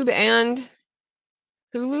YouTube and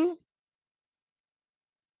Hulu?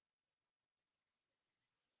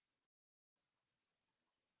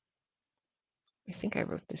 I think I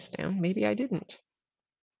wrote this down. Maybe I didn't.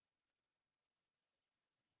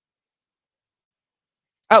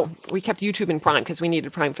 Oh, we kept YouTube and Prime because we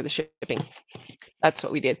needed Prime for the shipping. That's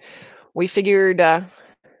what we did. We figured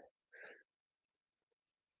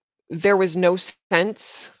there was no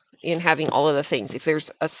sense in having all of the things. If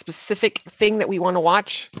there's a specific thing that we want to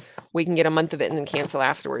watch, we can get a month of it and then cancel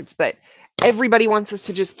afterwards. But everybody wants us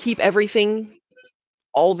to just keep everything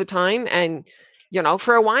all the time. And, you know,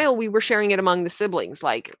 for a while we were sharing it among the siblings.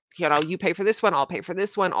 Like, you know, you pay for this one, I'll pay for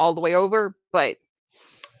this one all the way over. But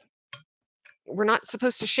we're not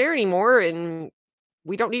supposed to share anymore, and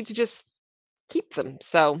we don't need to just keep them.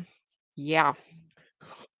 So, yeah.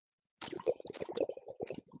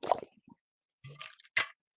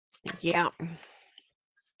 Yeah.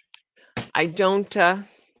 I don't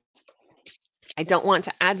want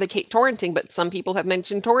to advocate torrenting, but some people have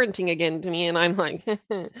mentioned torrenting again to me, and I'm like,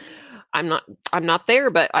 I'm not there,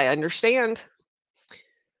 but I understand.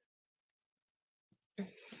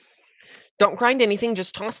 Don't grind anything,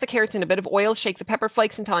 just toss the carrots in a bit of oil, shake the pepper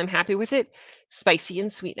flakes until I'm happy with it. Spicy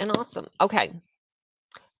and sweet and awesome. Okay.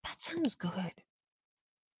 That sounds good.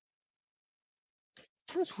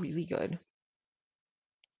 Sounds really good.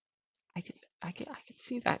 I could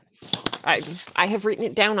see that. I have written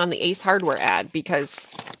it down on the Ace Hardware ad because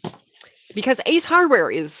Ace Hardware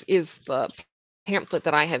is the pamphlet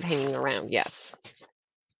that I have hanging around. Yes.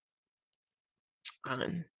 Yeah.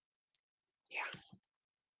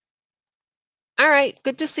 All right.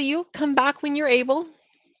 Good to see you. Come back when you're able.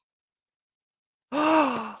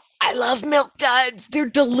 Oh, I love Milk Duds. They're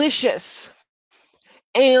delicious.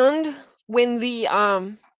 And when the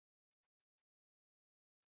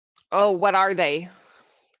oh, what are they?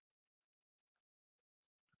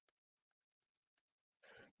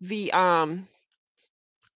 The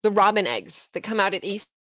The robin eggs that come out at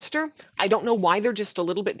Easter. I don't know why they're just a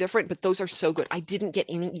little bit different, but those are so good. I didn't get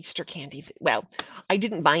any Easter candy. Well, I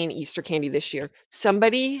didn't buy any Easter candy this year.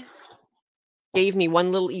 Somebody gave me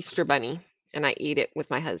one little Easter bunny, and I ate it with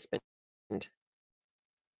my husband.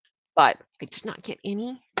 But I did not get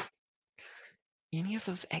any of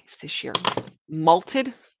those eggs this year.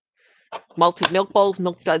 Malted milk bowls,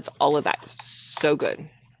 milk duds, all of that. So good.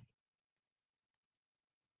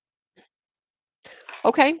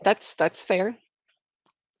 Okay, that's fair.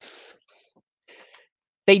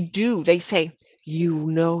 They do. They say, you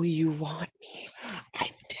know you want me. I'm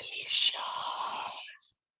delicious.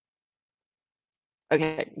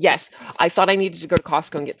 Okay, yes. I thought I needed to go to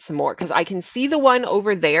Costco and get some more because I can see the one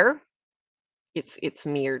over there. It's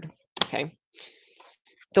mirrored. Okay.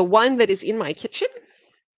 The one that is in my kitchen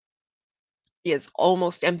is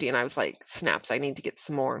almost empty, and I was like, snaps, I need to get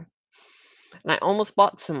some more. And I almost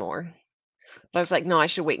bought some more. But I was like, no, I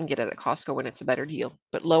should wait and get it at Costco when it's a better deal.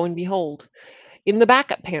 But lo and behold, in the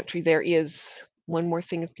backup pantry, there is one more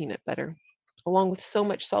thing of peanut butter, along with so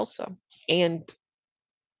much salsa and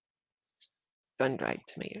sun-dried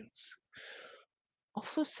tomatoes.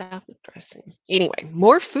 Also salad dressing. Anyway,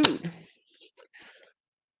 more food.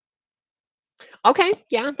 Okay,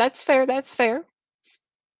 yeah, that's fair. That's fair.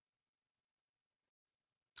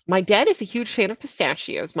 My dad is a huge fan of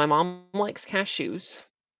pistachios. My mom likes cashews.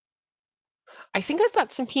 I think I've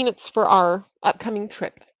got some peanuts for our upcoming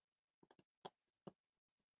trip.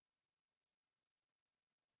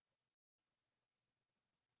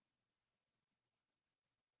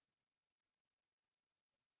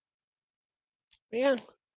 Yeah,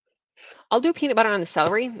 I'll do peanut butter on the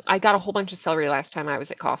celery. I got a whole bunch of celery last time I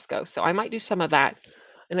was at Costco, so I might do some of that.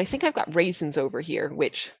 And I think I've got raisins over here,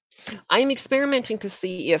 which I'm experimenting to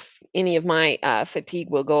see if any of my fatigue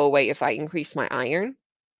will go away if I increase my iron.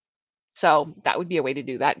 So that would be a way to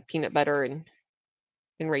do that, peanut butter and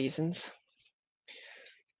raisins.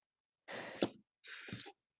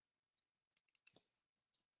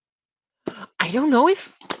 I don't know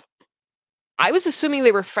if I was assuming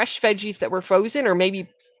they were fresh veggies that were frozen or maybe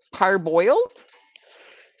parboiled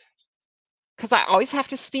because I always have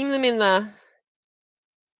to steam them in the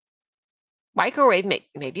microwave.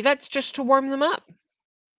 Maybe that's just to warm them up.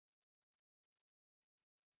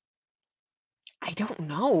 I don't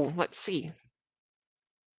know. Let's see.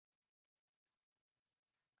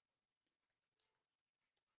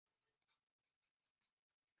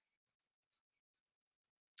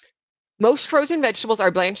 Most frozen vegetables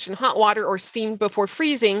are blanched in hot water or steamed before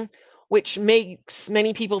freezing, which makes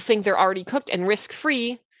many people think they're already cooked and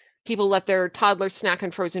risk-free. People let their toddlers snack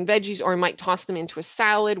on frozen veggies or might toss them into a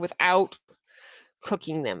salad without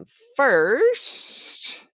cooking them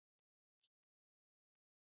first.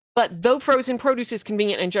 But though frozen produce is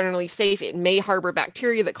convenient and generally safe, it may harbor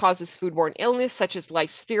bacteria that causes foodborne illness, such as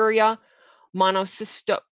Listeria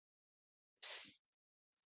monocytogenes,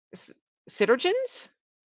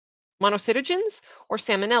 or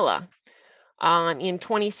Salmonella. In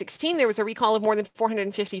 2016, there was a recall of more than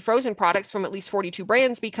 450 frozen products from at least 42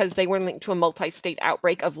 brands because they were linked to a multi-state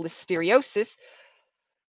outbreak of listeriosis.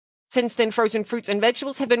 Since then, frozen fruits and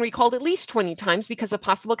vegetables have been recalled at least 20 times because of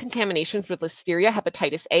possible contaminations with Listeria,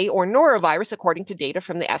 hepatitis A, or norovirus, according to data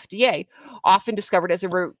from the FDA, often discovered as a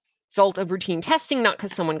result of routine testing, not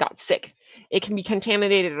because someone got sick. It can be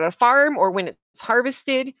contaminated at a farm or when it's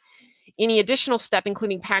harvested. Any additional step,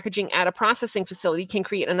 including packaging at a processing facility, can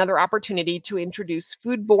create another opportunity to introduce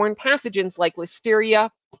foodborne pathogens like Listeria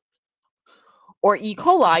or E.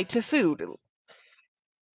 coli to food.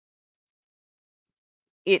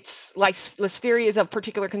 It's Listeria is of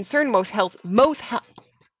particular concern. Most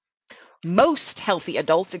healthy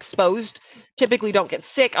adults exposed typically don't get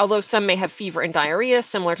sick, although some may have fever and diarrhea,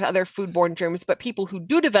 similar to other foodborne germs. But people who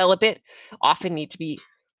do develop it often need to be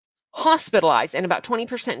hospitalized, and about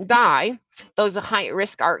 20% die. Those at high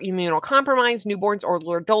risk are immunocompromised, newborns,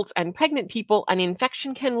 older adults, and pregnant people. An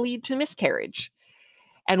infection can lead to miscarriage.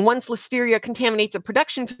 And once Listeria contaminates a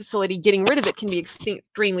production facility, getting rid of it can be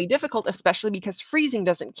extremely difficult, especially because freezing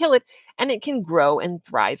doesn't kill it, and it can grow and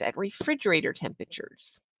thrive at refrigerator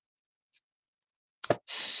temperatures.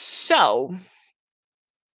 So,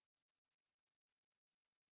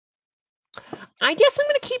 I guess I'm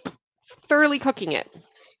going to keep thoroughly cooking it.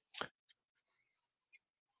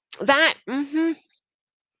 That,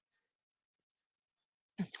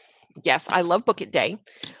 yes, I love Book It Day.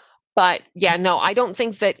 But yeah, no, I don't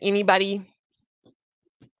think that anybody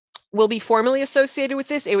will be formally associated with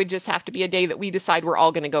this. It would just have to be a day that we decide we're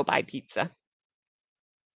all going to go buy pizza,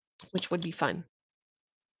 which would be fun.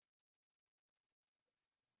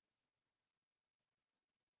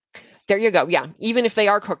 There you go. Yeah, even if they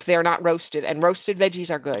are cooked, they're not roasted, and roasted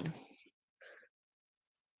veggies are good.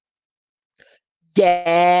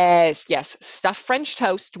 Yes, yes. Stuffed French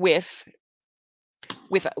toast with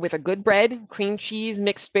a good bread, cream cheese,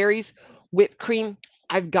 mixed berries, whipped cream.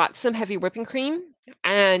 I've got some heavy whipping cream,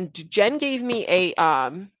 and Jen gave me a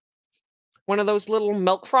one of those little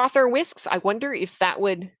milk frother whisks. I wonder if that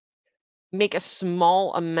would make a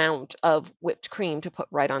small amount of whipped cream to put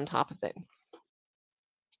right on top of it.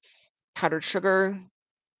 Powdered sugar,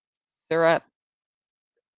 syrup.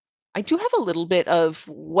 I do have a little bit of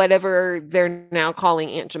whatever they're now calling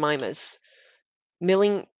Aunt Jemima's.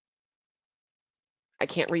 Milling, I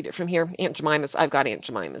can't read it from here. Aunt Jemima's, I've got Aunt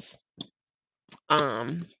Jemima's.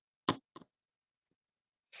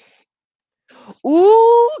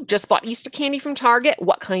 Ooh, just bought Easter candy from Target.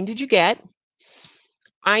 What kind did you get?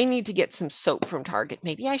 I need to get some soap from Target.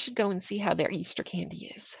 Maybe I should go and see how their Easter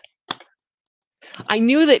candy is. I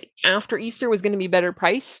knew that after Easter was going to be better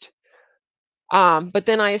priced, but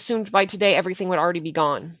then I assumed by today everything would already be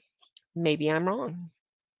gone. Maybe I'm wrong.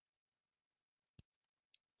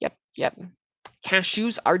 Yep.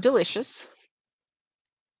 Cashews are delicious.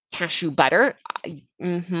 Cashew butter.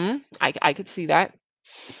 I could see that.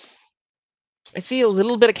 I see a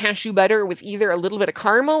little bit of cashew butter with either a little bit of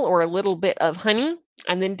caramel or a little bit of honey,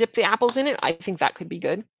 and then dip the apples in it. I think that could be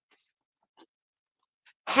good.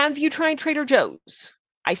 Have you tried Trader Joe's?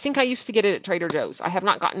 I think I used to get it at Trader Joe's. I have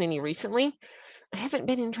not gotten any recently. I haven't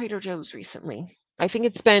been in Trader Joe's recently. I think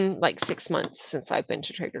it's been like 6 months since I've been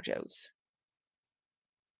to Trader Joe's.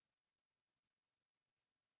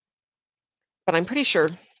 But I'm pretty sure.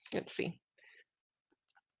 Let's see.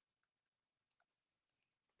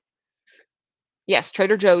 Yes,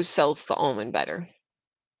 Trader Joe's sells the almond butter.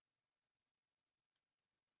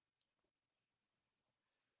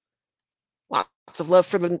 Lots of love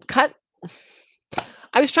for the cut.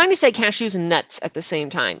 I was trying to say cashews and nuts at the same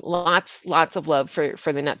time. Lots of love for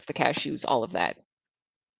the nuts, the cashews, all of that.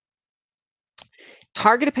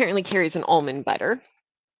 Target apparently carries an almond butter.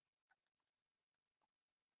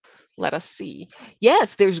 Let us see.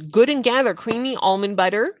 Yes, there's Good and Gather creamy almond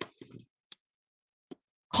butter.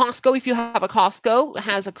 Costco, if you have a Costco,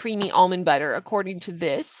 has a creamy almond butter, according to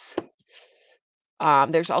this.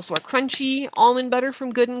 There's also a crunchy almond butter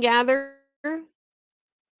from Good and Gather.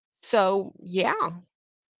 So, yeah.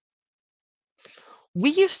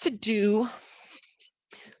 We used to do,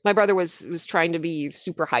 my brother was trying to be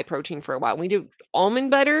super high protein for a while. We do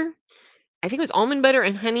almond butter. I think it was almond butter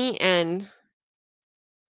and honey and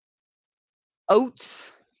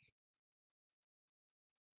oats.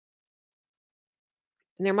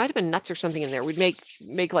 And there might have been nuts or something in there. We'd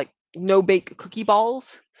make like no bake cookie balls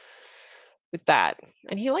with that.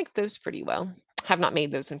 And he liked those pretty well. Have not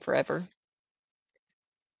made those in forever.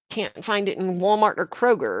 Can't find it in Walmart or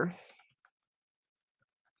Kroger.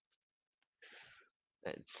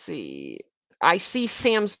 Let's see. I see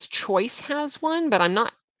Sam's Choice has one, but I'm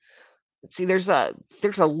not. Let's see. There's a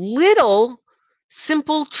little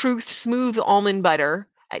Simple Truth smooth almond butter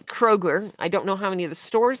at Kroger. I don't know how many of the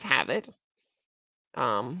stores have it.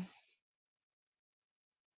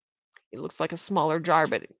 It looks like a smaller jar,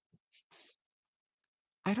 but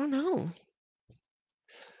I don't know.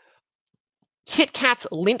 Kit Kat's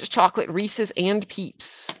Lindt chocolate, Reese's, and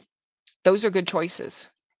Peeps. Those are good choices.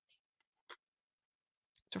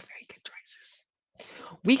 Those are very good choices.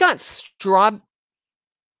 We got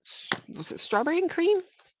was it strawberry and cream?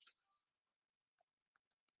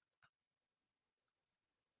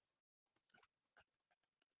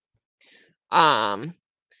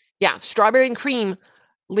 Yeah, strawberry and cream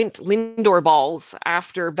Lindor balls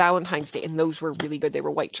after Valentine's Day, and those were really good. They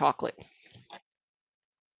were white chocolate.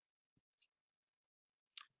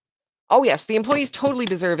 Oh yes, the employees totally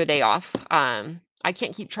deserve a day off. I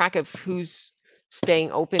can't keep track of who's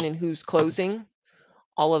staying open and who's closing,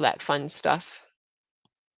 all of that fun stuff.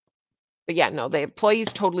 But yeah, no, the employees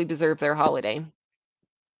totally deserve their holiday.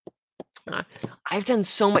 I've done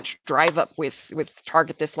so much drive up with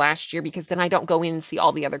Target this last year because then I don't go in and see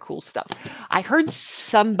all the other cool stuff. I heard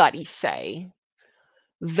somebody say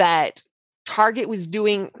that Target was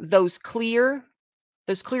doing those clear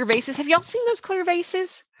vases. Have y'all seen those clear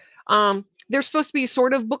vases? They're supposed to be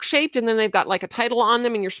sort of book shaped, and then they've got like a title on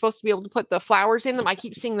them, and you're supposed to be able to put the flowers in them. I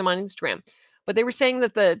keep seeing them on Instagram, but they were saying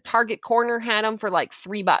that the Target corner had them for like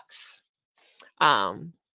 $3.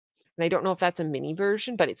 And I don't know if that's a mini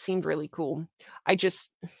version, but it seemed really cool. I just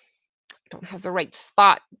don't have the right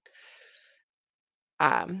spot.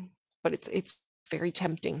 But it's very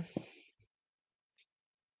tempting.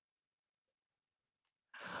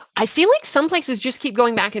 I feel like some places just keep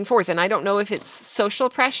going back and forth, and I don't know if it's social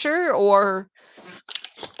pressure or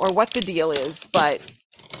or what the deal is, but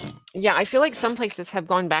yeah, I feel like some places have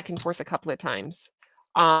gone back and forth a couple of times.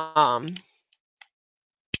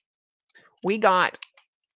 We got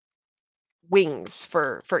wings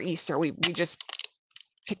for Easter. We just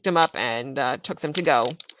picked them up and took them to go.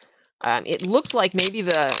 It looked like maybe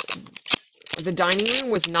the dining room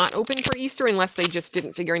was not open for Easter unless they just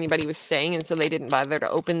didn't figure anybody was staying, and so they didn't bother to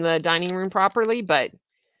open the dining room properly. But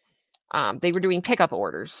they were doing pickup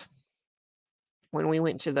orders when we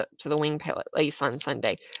went to the wing place on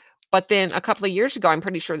Sunday. But then a couple of years ago, I'm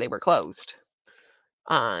pretty sure they were closed.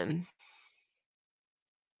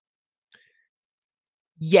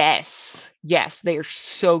 Yes, they are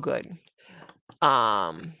so good.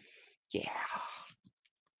 Yeah,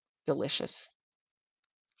 delicious.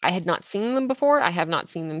 I had not seen them before. I have not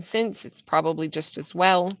seen them since. It's probably just as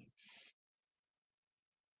well.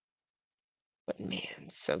 But man,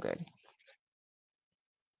 so good.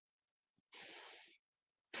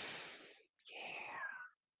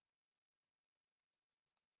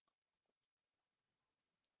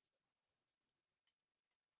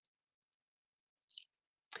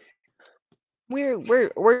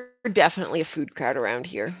 We're definitely a food crowd around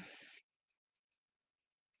here.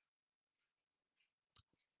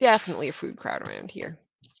 Definitely a food crowd around here.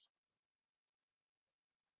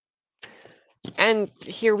 And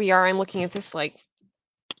here we are. I'm looking at this like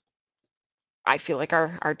I feel like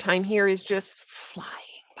our time here is just flying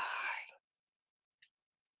by.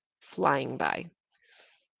 Flying by.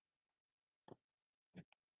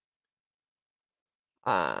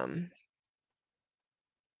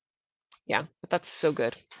 Yeah, but that's so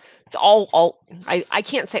good. It's all I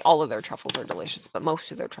can't say all of their truffles are delicious, but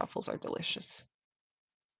most of their truffles are delicious.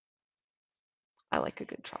 I like a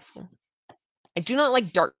good truffle. I do not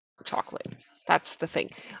like dark chocolate. That's the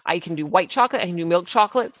thing. I can do white chocolate, I can do milk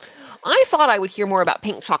chocolate. I thought I would hear more about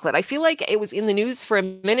pink chocolate. I feel like it was in the news for a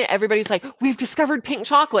minute. Everybody's like, we've discovered pink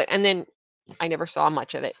chocolate. And then I never saw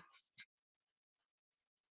much of it.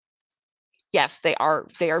 Yes, they are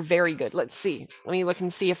very good. Let's see. Let me look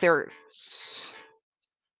and see if they're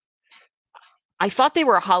I thought they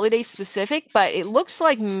were holiday specific, but it looks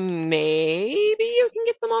like maybe you can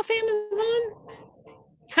get them off Amazon.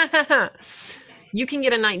 You can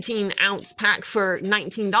get a 19-ounce pack for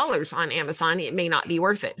 $19 on Amazon. It may not be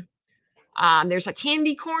worth it. There's a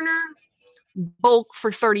candy corner bulk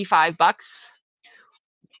for 35 bucks.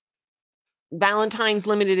 Valentine's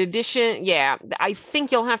limited edition. Yeah, I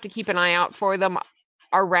think you'll have to keep an eye out for them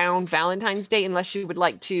around Valentine's Day unless you would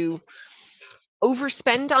like to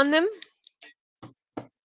overspend on them.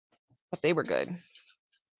 But they were good.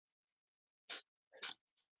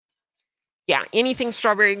 Yeah, anything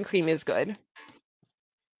strawberry and cream is good.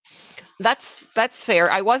 That's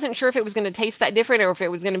fair. I wasn't sure if it was going to taste that different or if it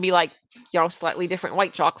was going to be like, slightly different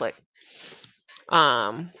white chocolate.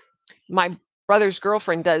 My brother's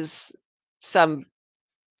girlfriend does some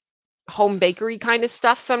home bakery kind of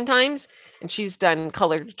stuff sometimes, and she's done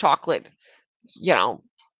colored chocolate,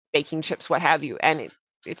 baking chips, what have you, and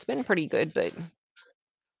it's been pretty good, but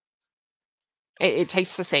it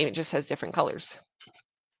tastes the same. It just has different colors.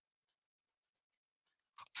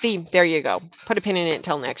 See, there you go. Put a pin in it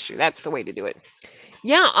till next year. That's the way to do it.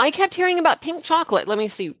 Yeah, I kept hearing about pink chocolate. Let me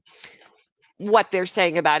see what they're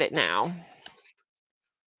saying about it now.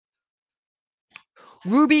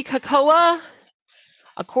 Ruby cocoa,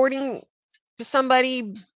 according to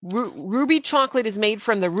somebody, ruby chocolate is made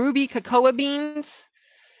from the ruby cocoa beans,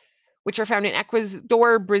 which are found in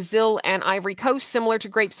Ecuador, Brazil, and Ivory Coast, similar to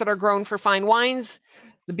grapes that are grown for fine wines.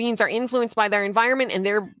 The beans are influenced by their environment and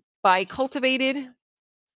thereby cultivated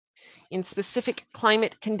in specific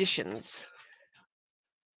climate conditions.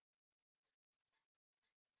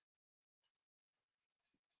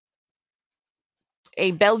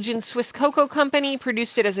 A Belgian-Swiss cocoa company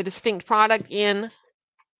produced it as a distinct product in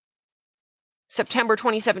September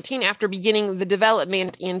 2017 after beginning the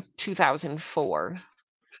development in 2004.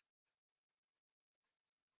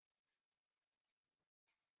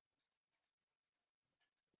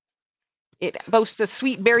 It boasts a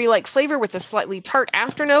sweet berry-like flavor with a slightly tart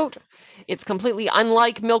afternote. It's completely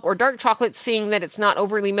unlike milk or dark chocolate, seeing that it's not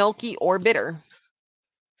overly milky or bitter.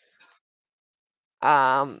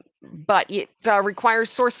 But it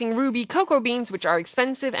requires sourcing ruby cocoa beans, which are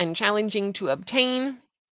expensive and challenging to obtain.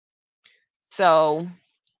 So,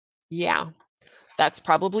 yeah, that's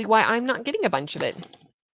probably why I'm not getting a bunch of it.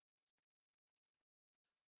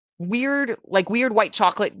 Weird white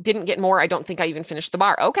chocolate. Didn't get more. I don't think I even finished the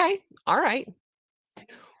bar. Okay, all right.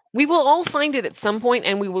 We will all find it at some point,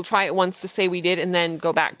 and we will try it once to say we did, and then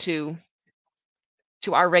go back to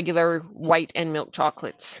our regular white and milk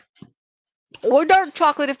chocolates. or dark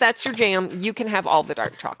chocolate if that's your jam. You can have all the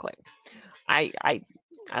dark chocolate. I I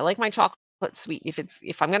I like my chocolate sweet.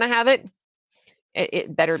 If I'm gonna have it,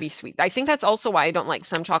 it better be sweet. I think that's also why I don't like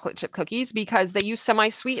some chocolate chip cookies because they use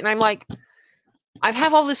semi-sweet, and I'm like, I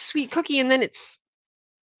have all this sweet cookie, and then it's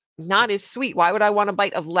not as sweet. Why would I want a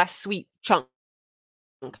bite of less sweet chunk?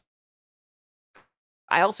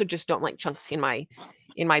 I also just don't like chunks in my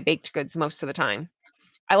baked goods most of the time.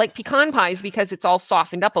 I like pecan pies because it's all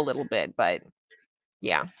softened up a little bit, but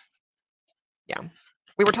yeah, yeah.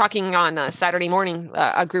 We were talking on Saturday morning,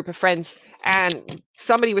 a group of friends, and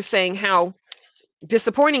somebody was saying how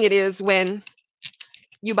disappointing it is when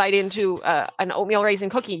you bite into an oatmeal raisin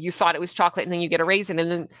cookie. You thought it was chocolate, and then you get a raisin.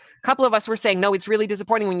 And then a couple of us were saying, no, it's really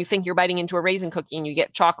disappointing when you think you're biting into a raisin cookie and you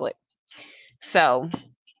get chocolate. So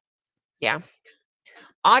yeah,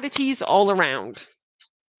 oddities all around.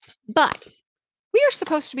 But we are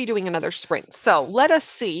supposed to be doing another sprint. So let us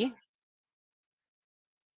see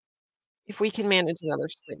if we can manage another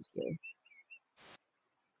sprint here.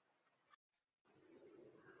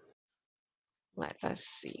 Let us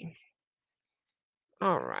see.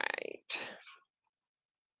 All right.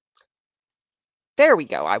 There we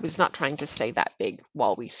go. I was not trying to stay that big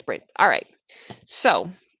while we sprint. All right.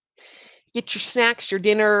 So get your snacks, your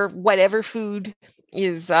dinner, whatever food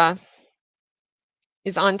is on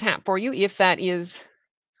tap for you. If that is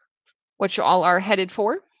what you all are headed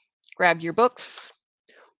for, grab your books,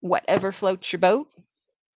 whatever floats your boat,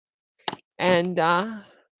 and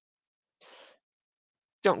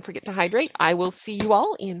don't forget to hydrate. I will see you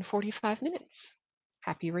all in 45 minutes.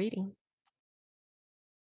 Happy reading.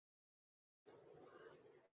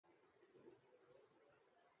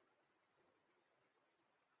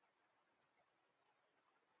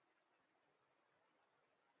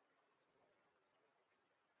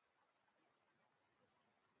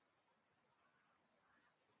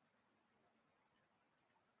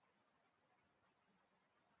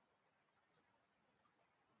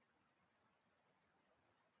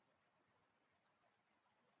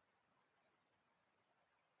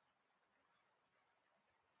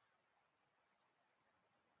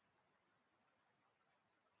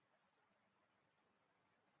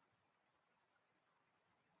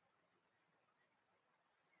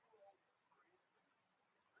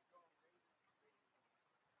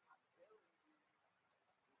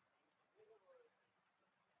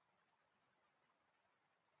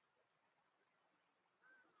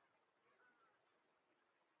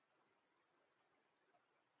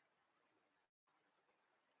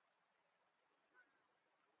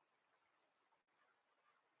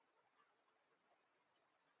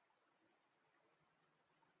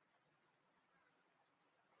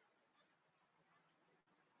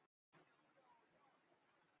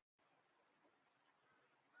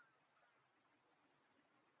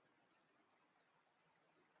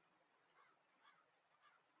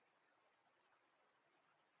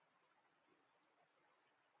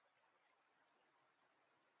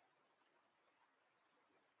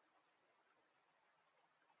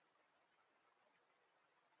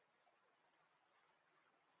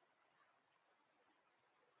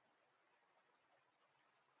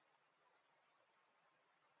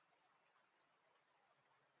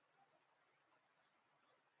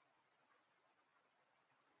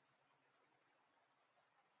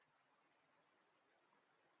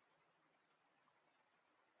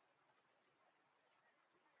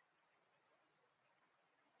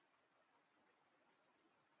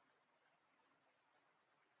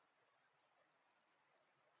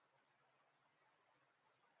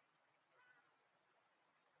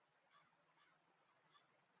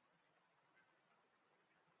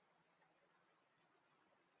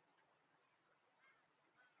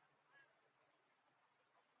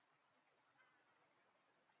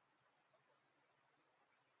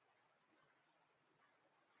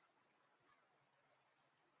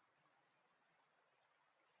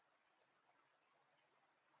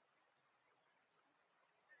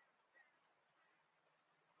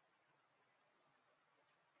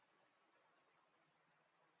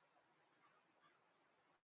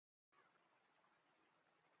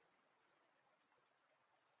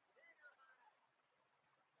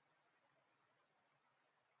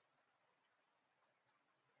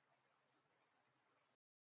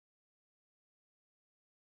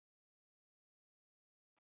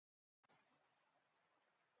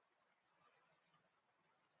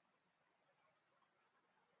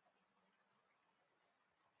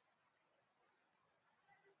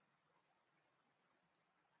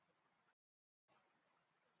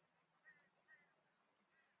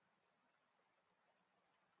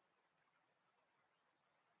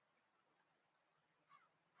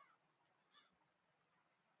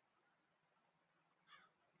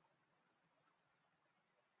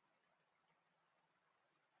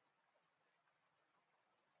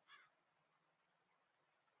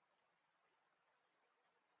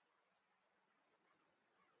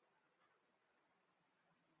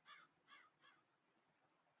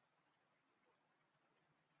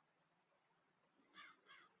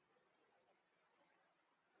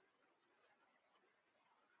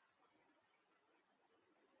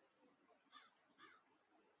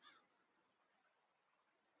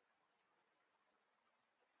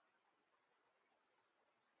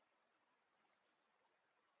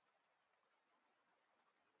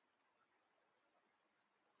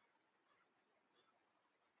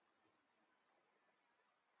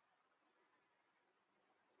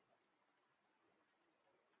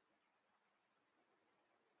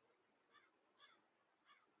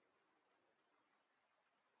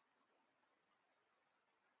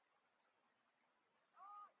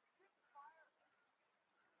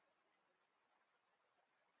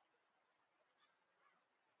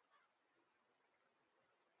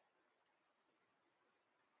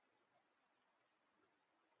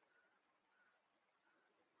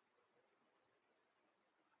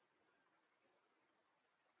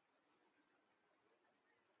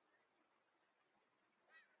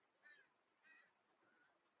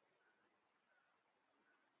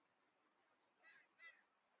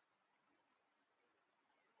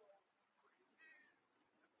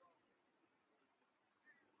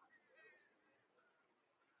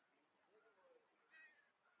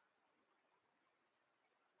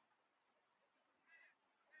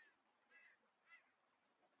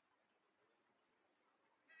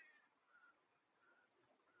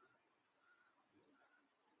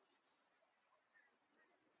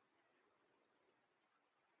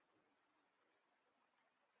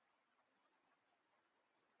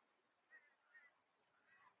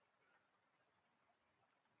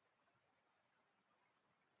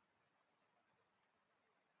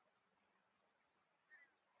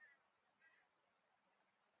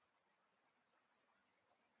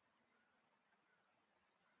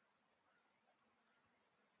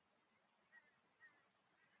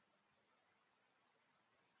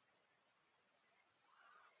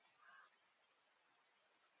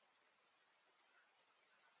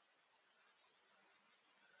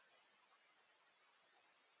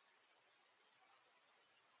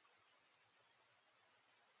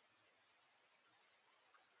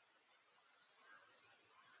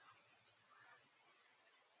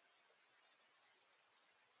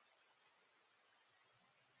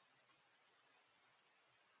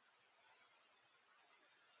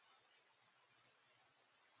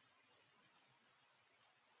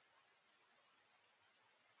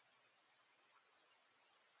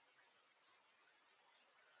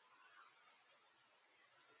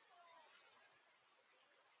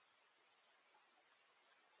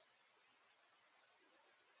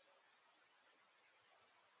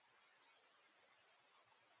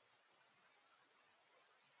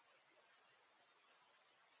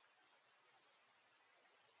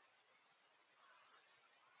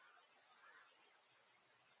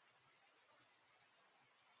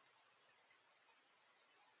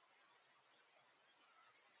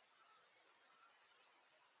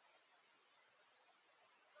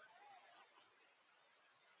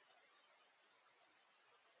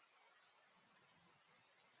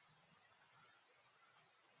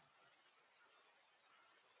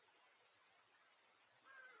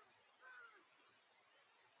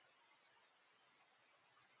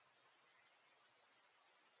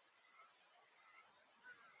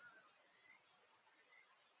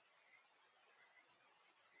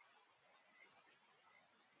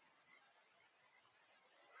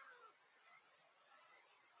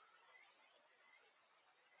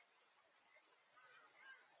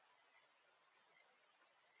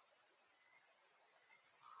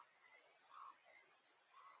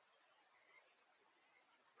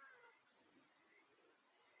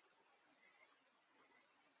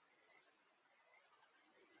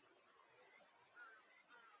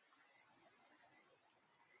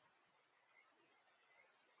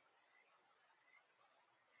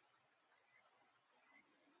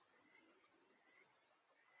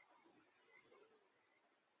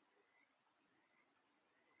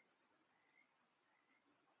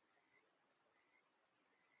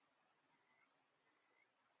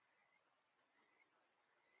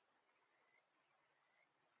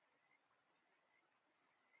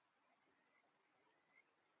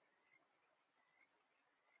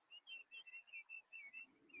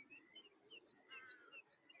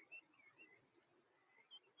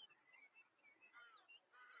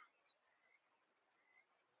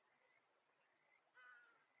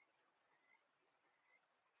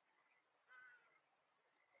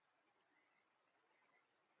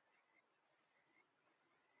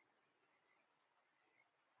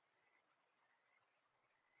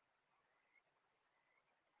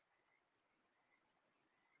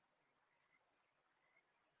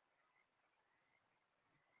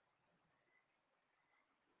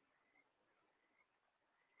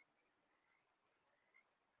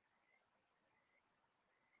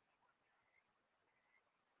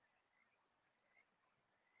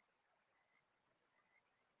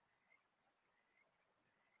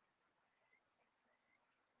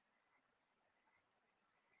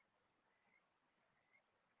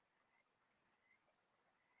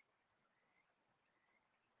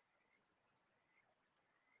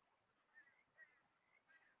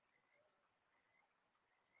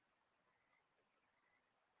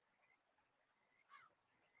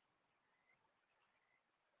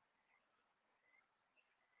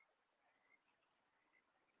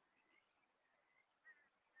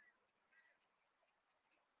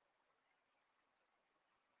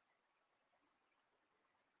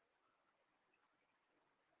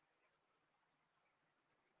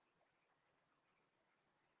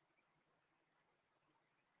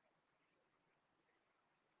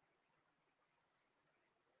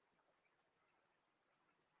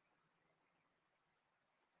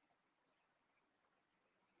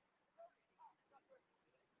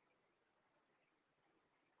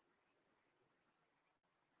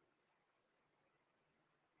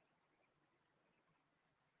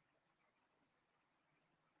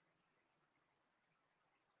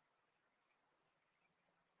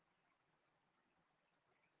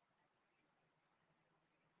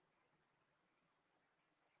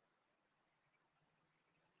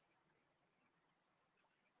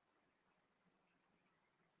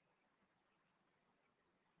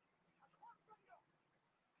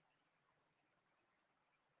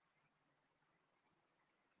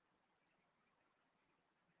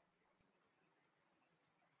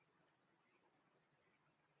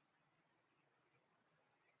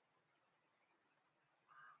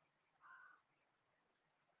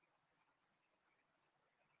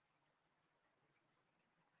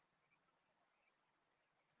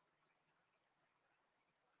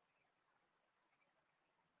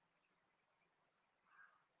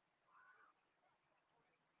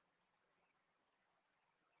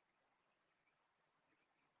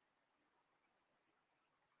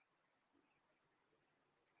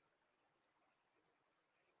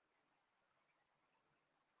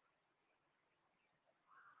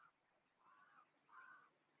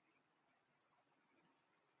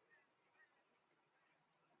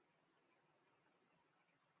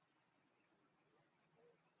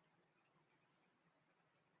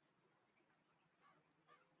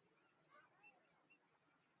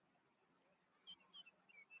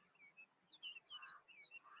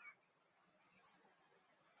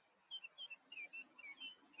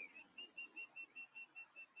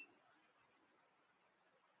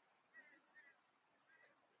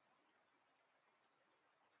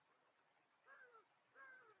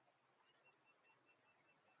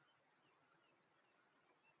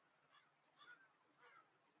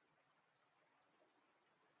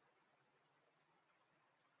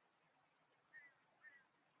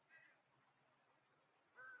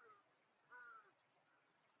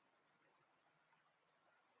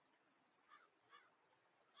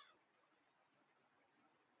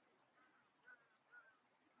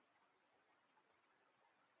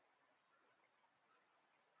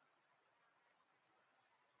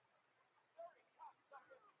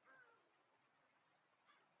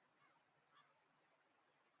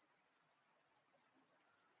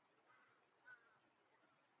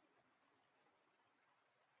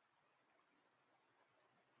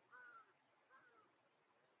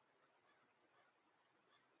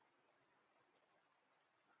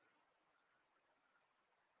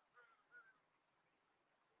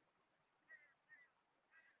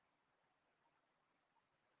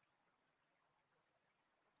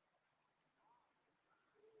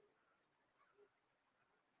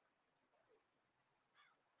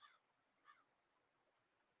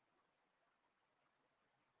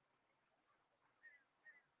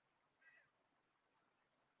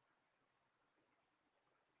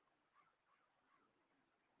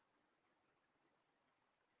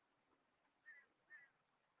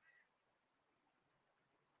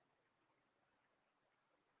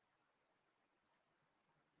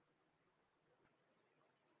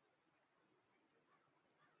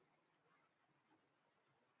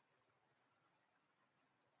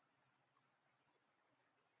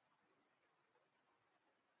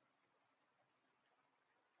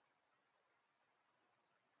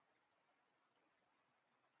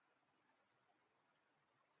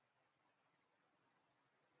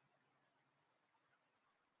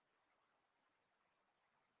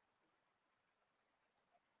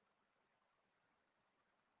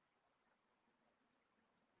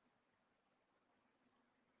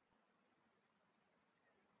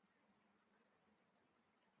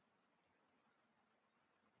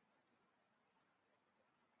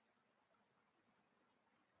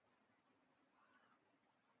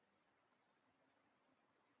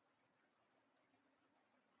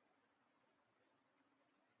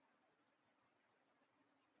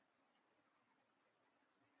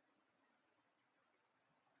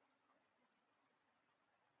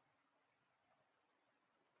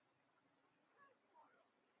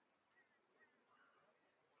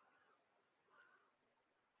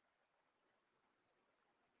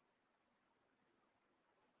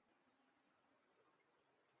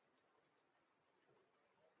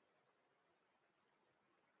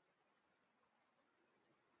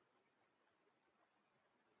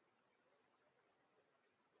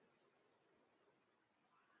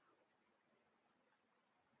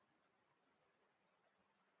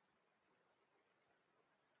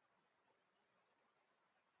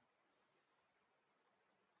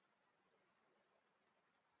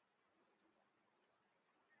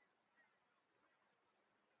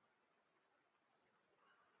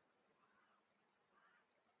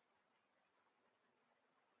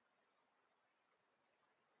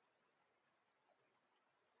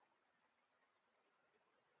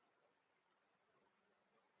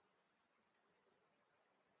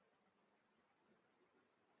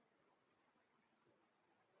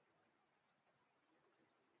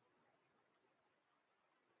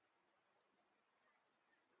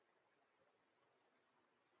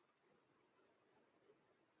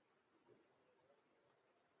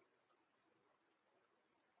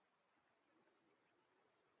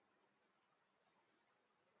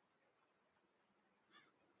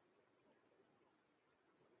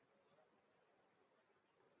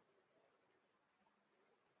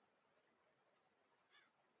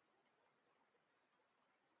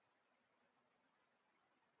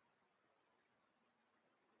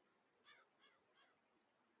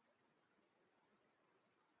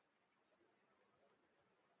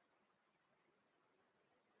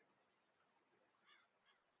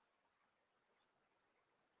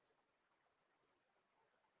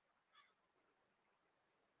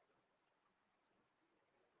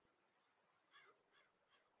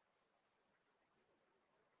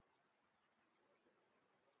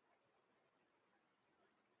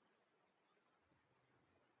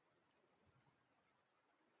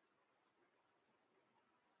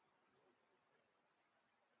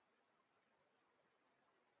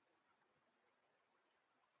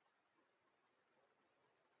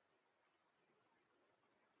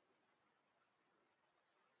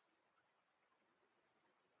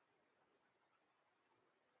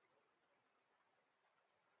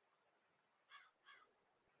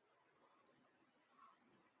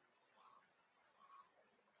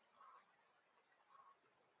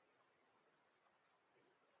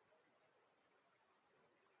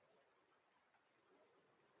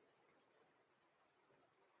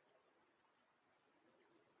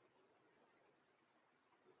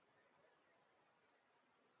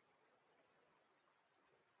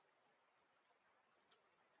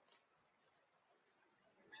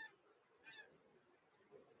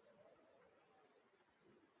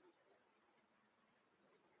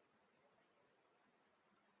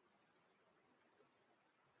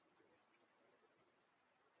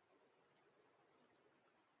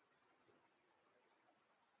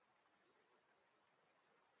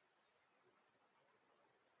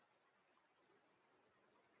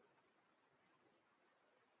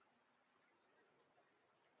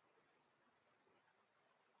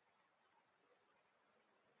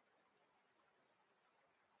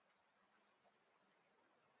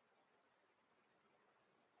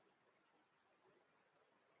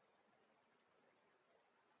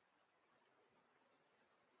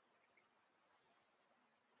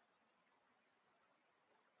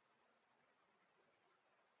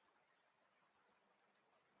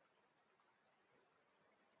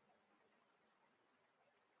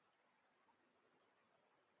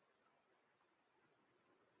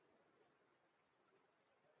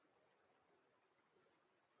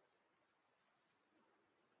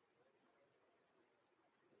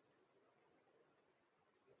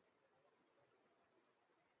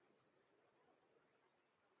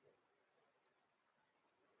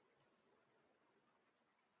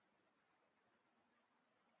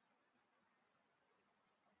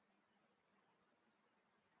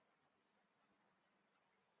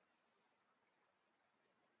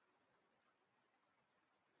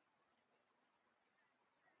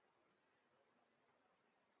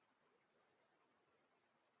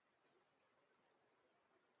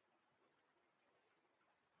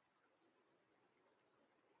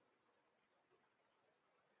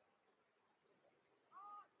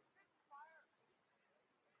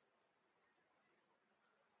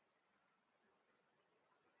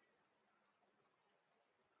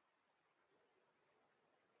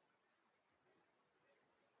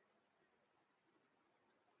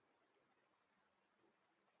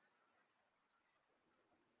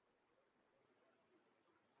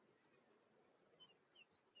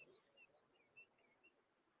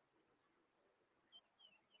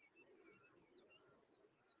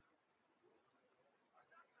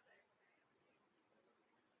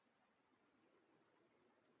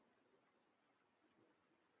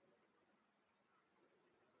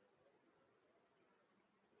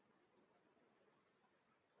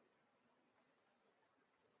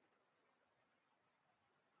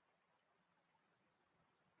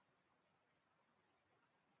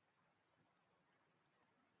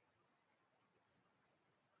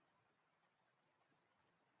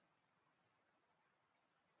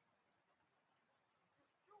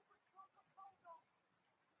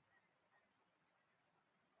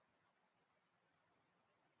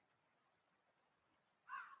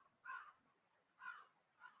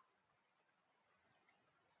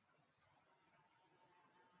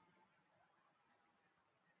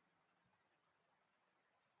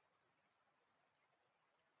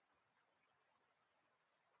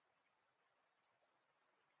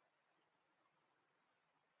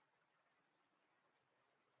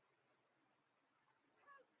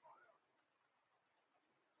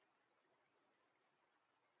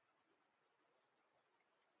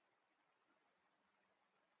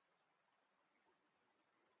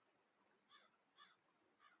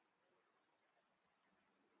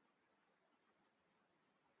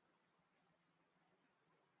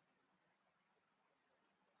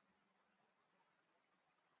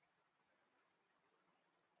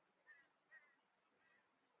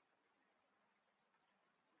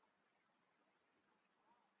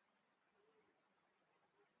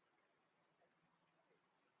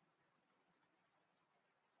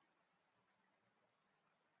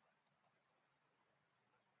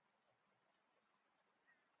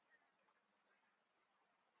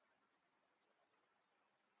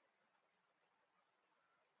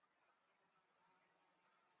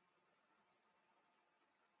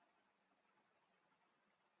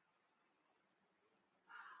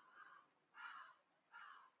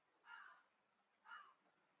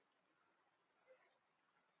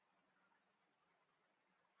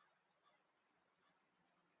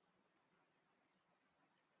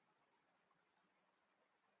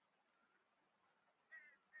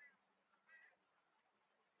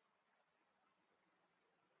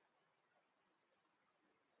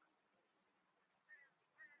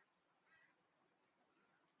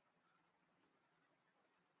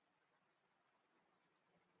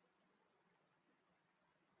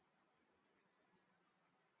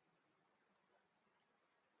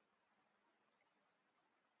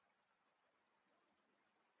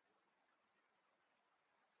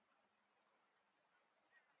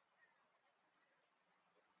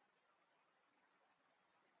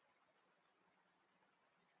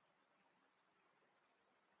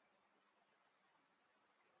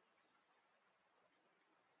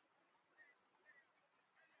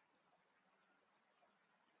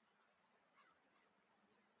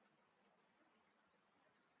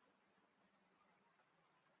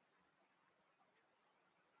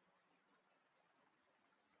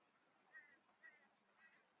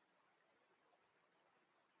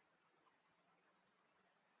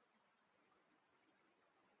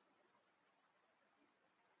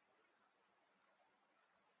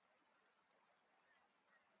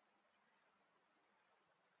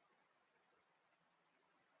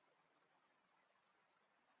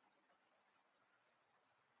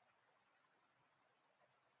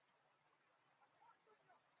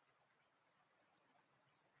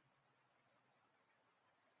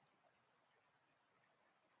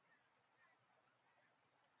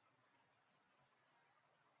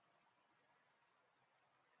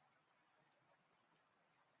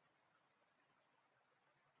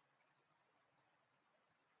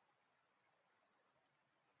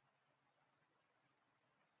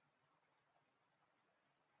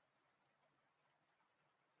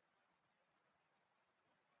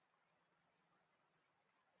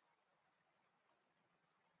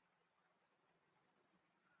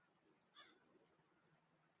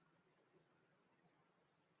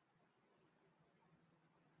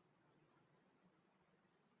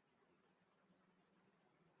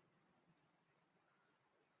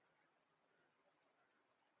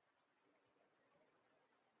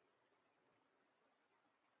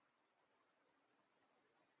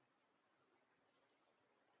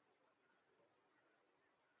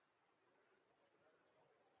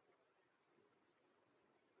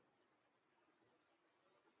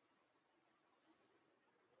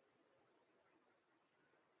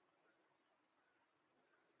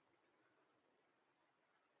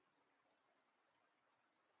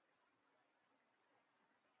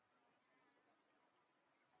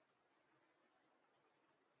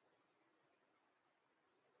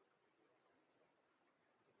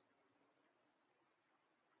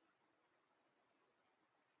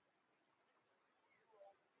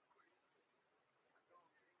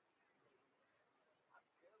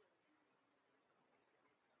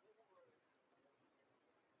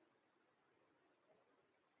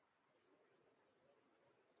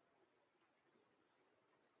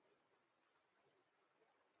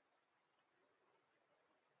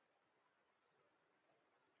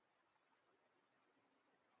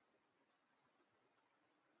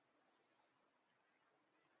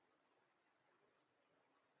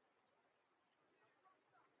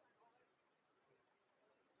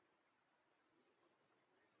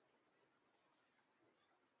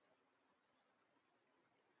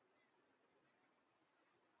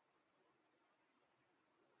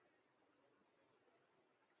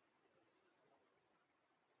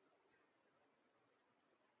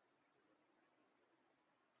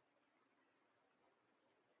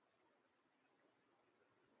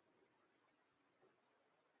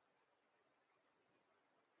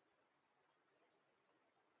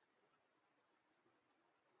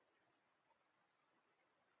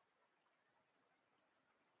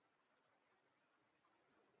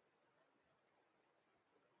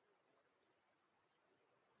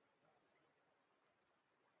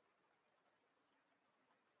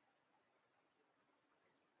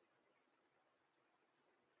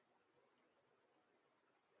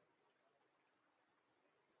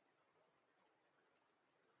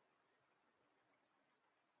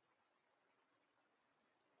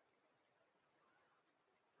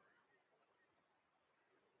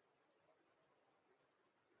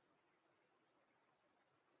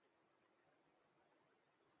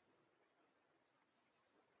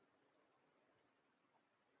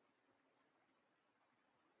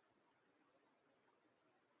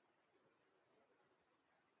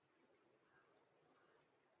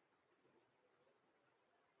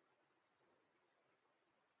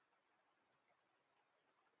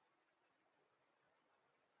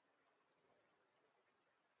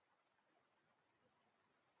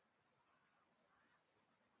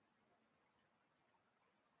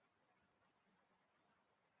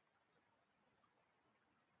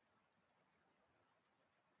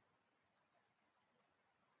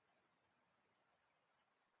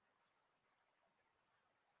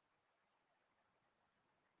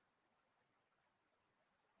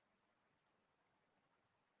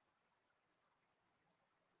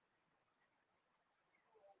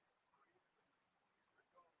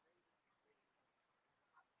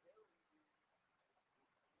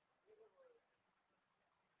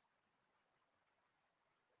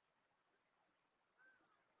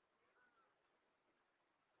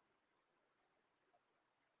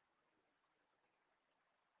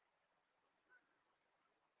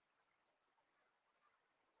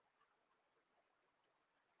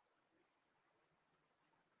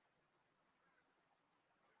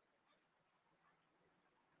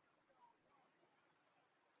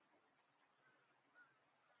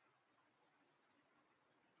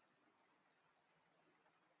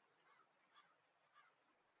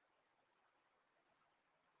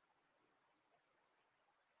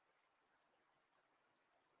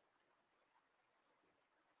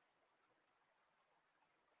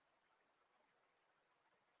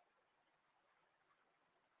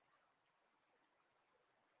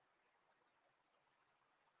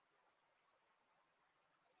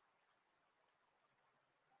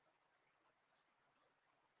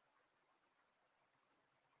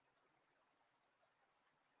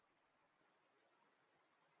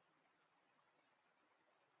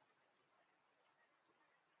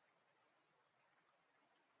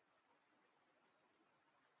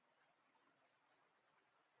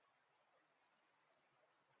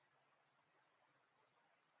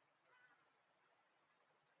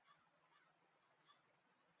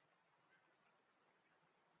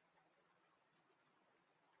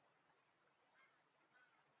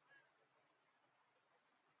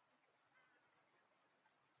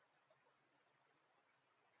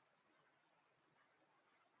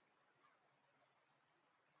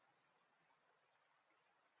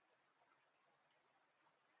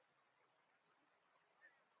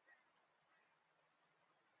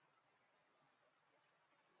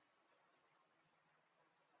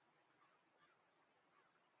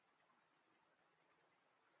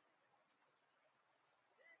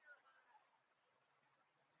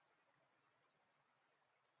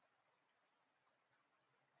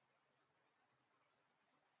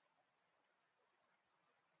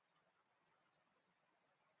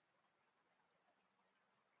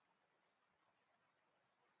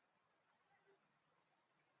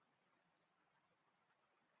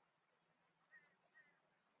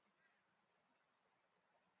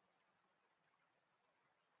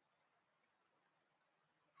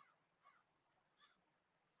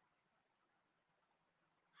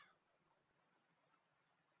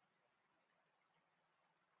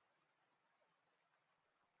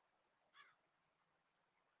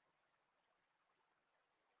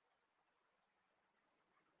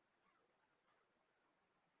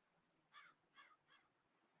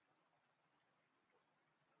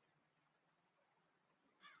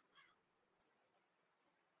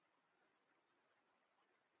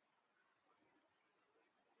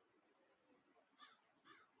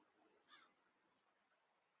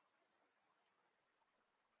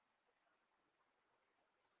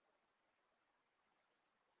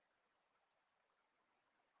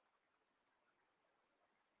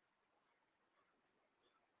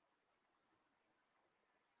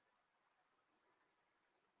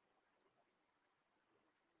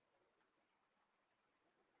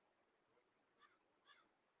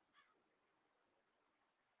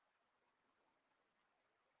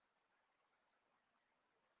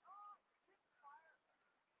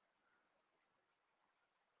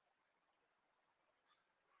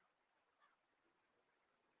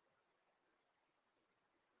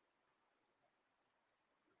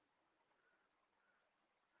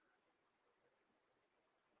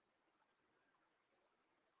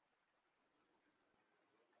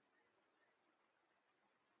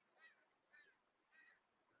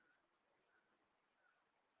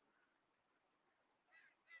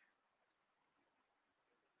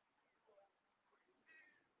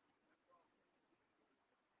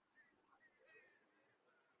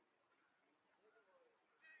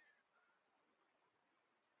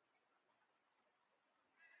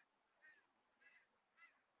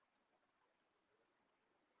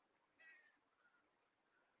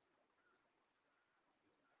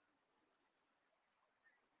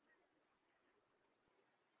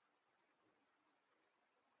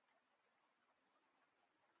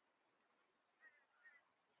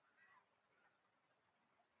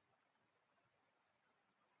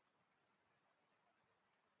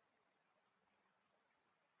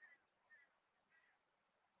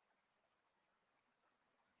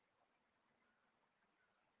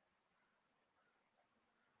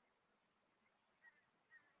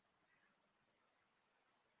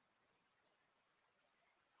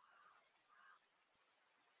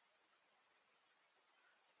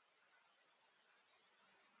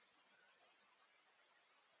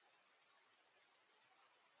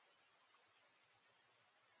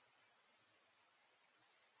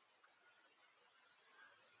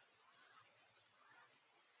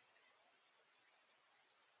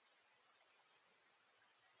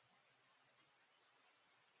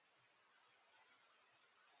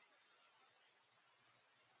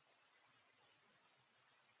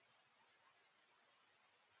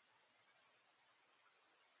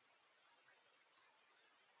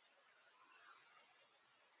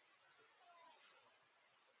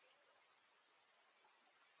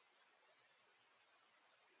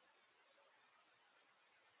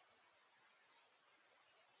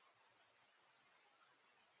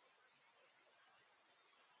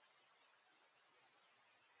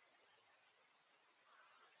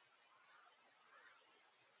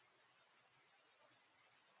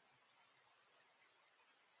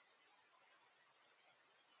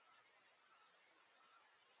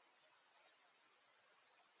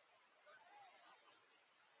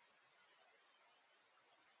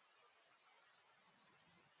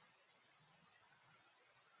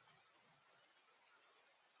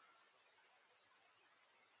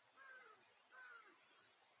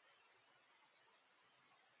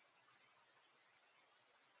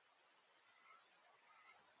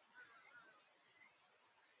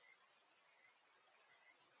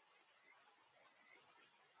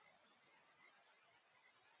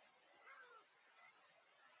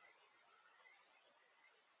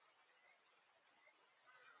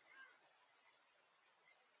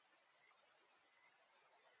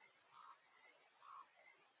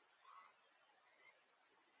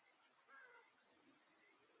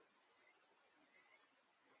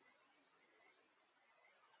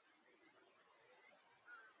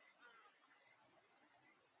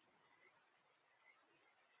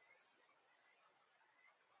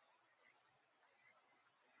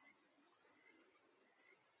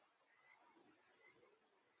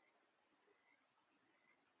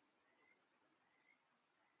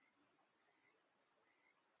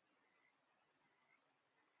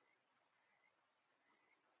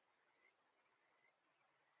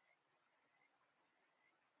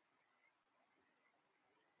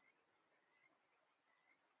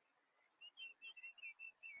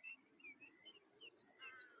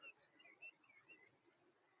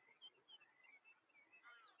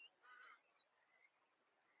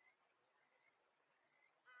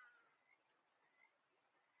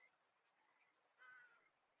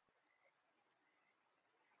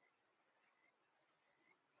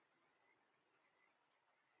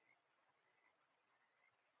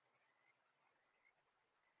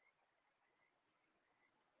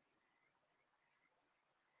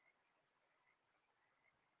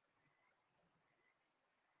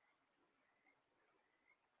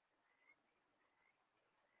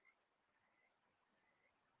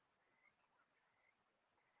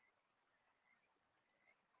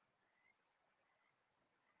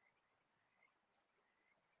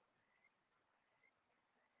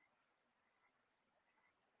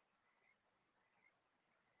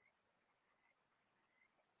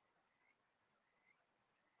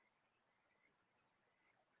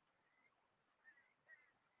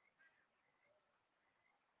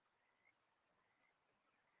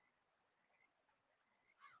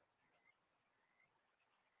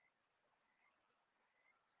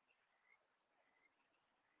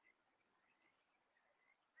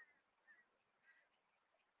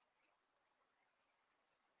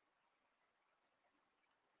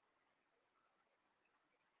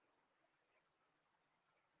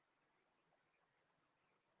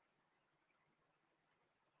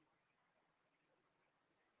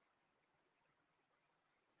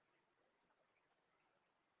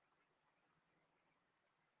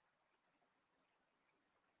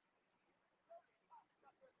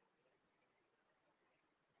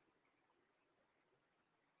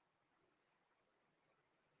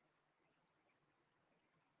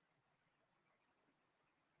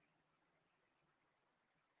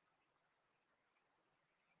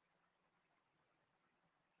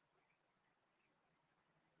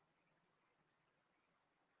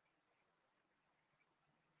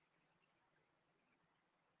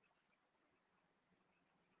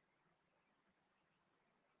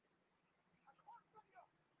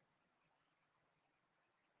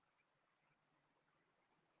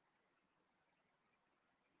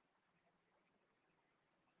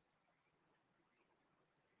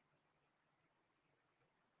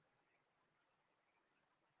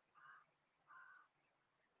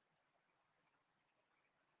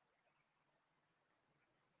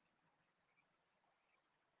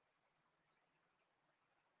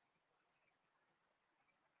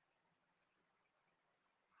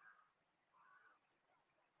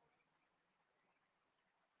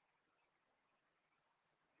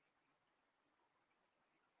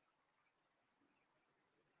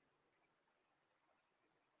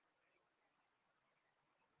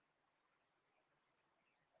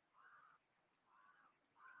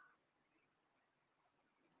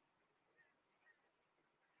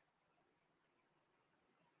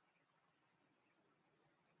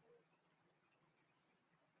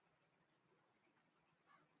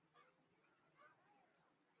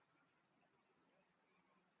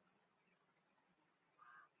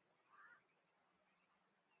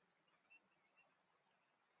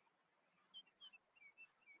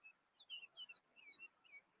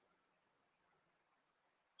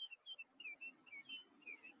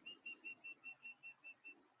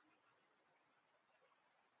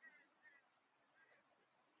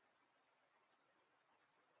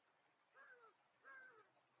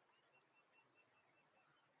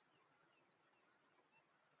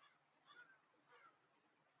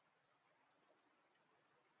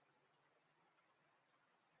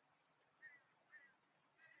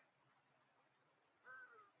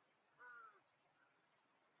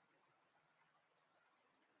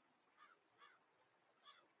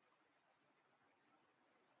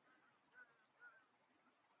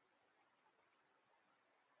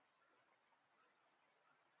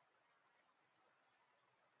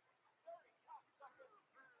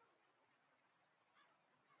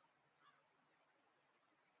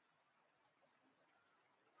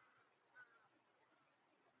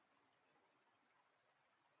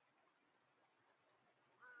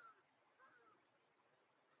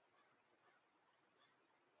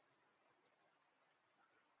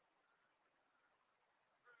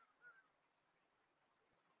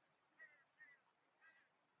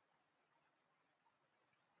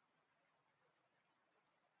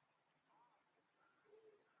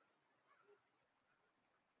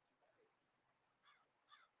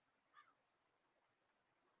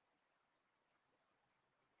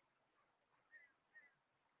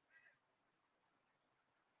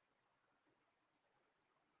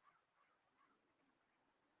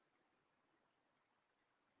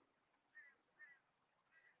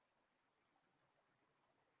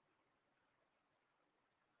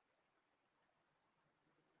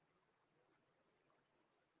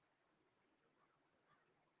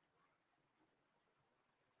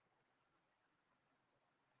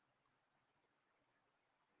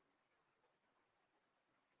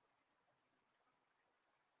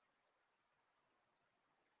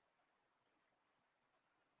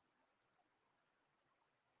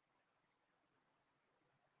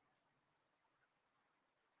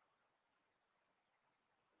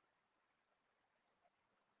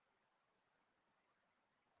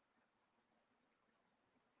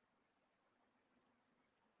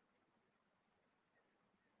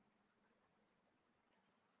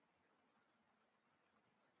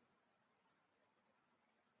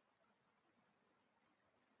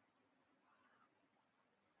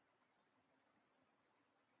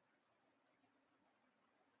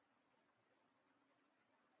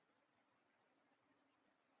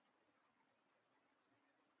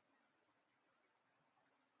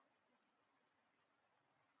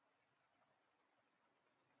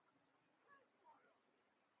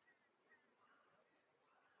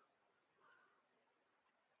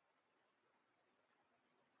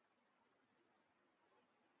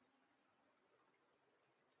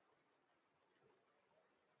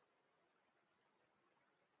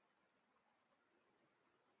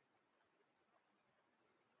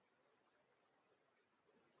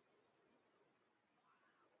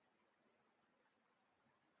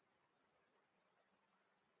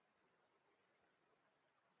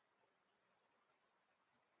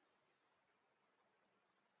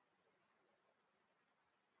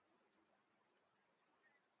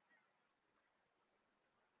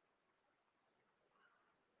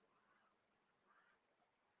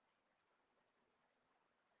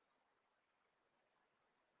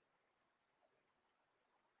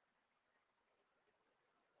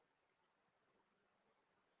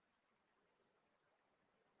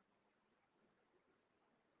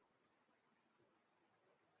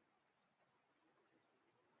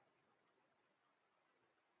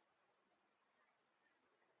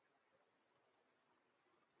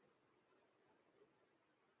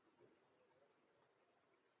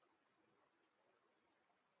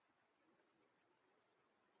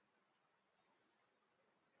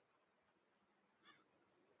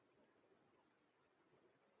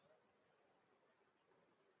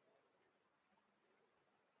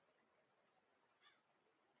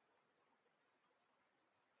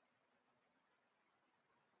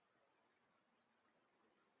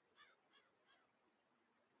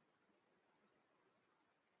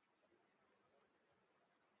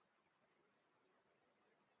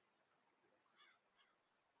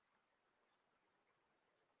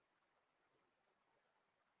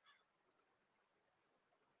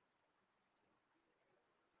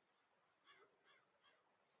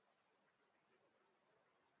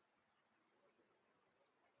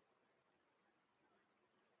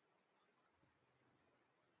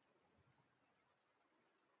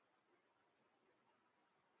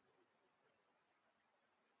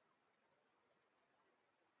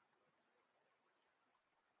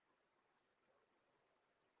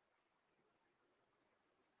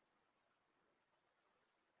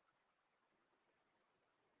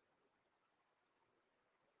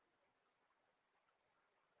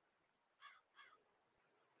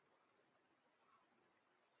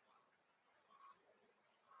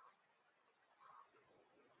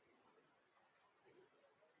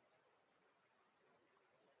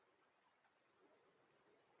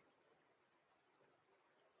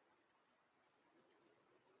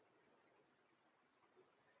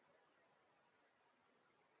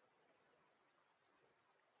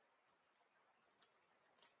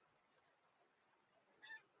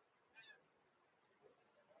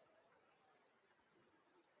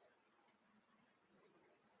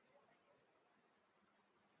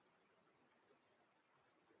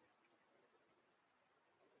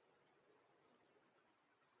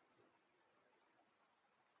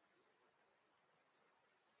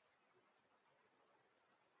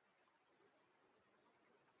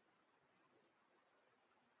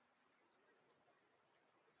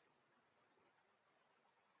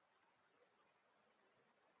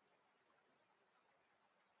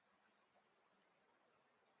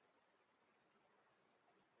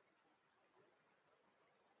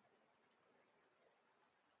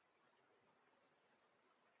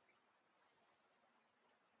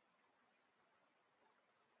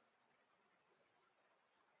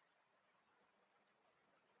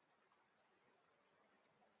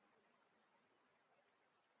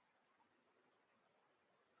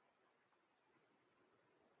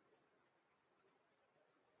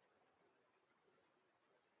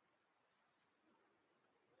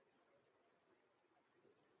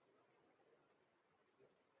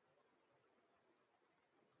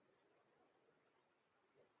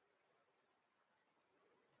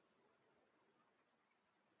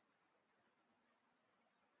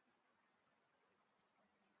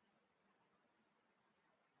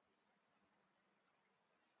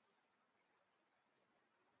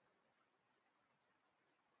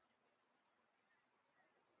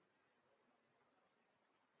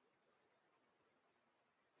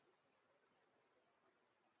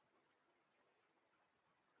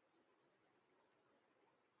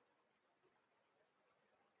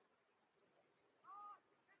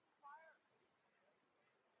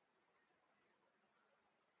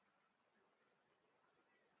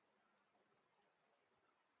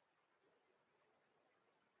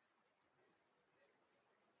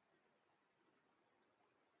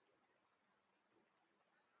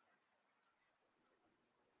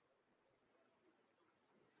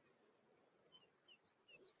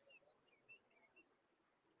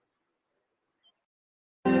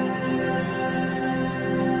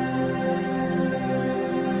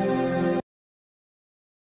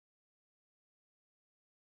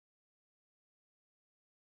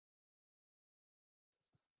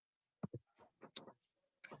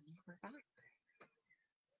 back.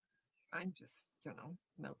 I'm just,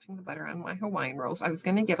 melting the butter on my Hawaiian rolls. I was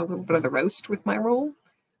going to get a little bit of the roast with my roll,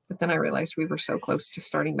 but then I realized we were so close to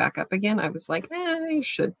starting back up again. I was like, I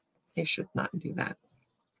should not do that.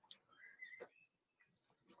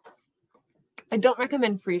 I don't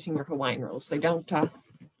recommend freezing your Hawaiian rolls. They don't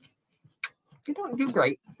do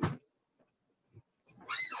great.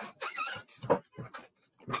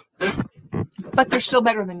 But they're still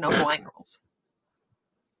better than no Hawaiian rolls.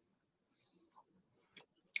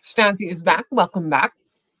 Stasi is back. Welcome back.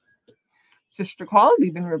 Sister called.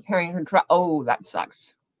 We've been repairing her truck. Oh, that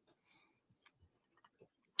sucks.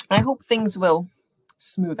 I hope things will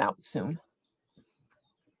smooth out soon.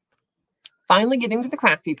 Finally getting to the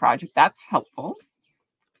crafty project. That's helpful.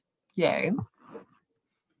 Yay.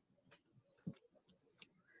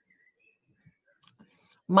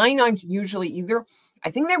 Mine aren't usually either.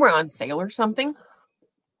 I think they were on sale or something.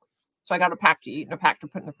 So I got a pack to eat and a pack to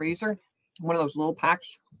put in the freezer. One of those little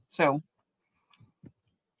packs. So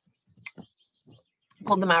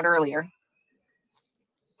pulled them out earlier.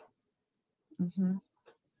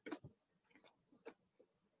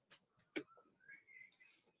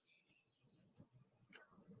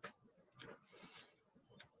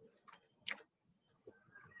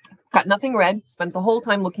 Got nothing red. Spent the whole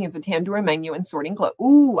time looking at the Tandoori menu and sorting clothes.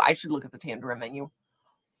 Ooh, I should look at the Tandoori menu.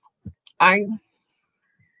 I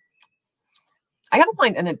got to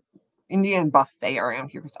find an Indian buffet around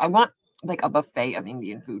here because I want like a buffet of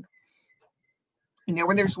Indian food. You know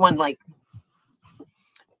where there's one like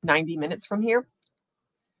 90 minutes from here?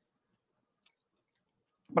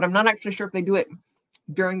 But I'm not actually sure if they do it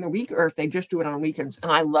during the week or if they just do it on weekends.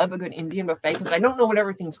 And I love a good Indian buffet because I don't know what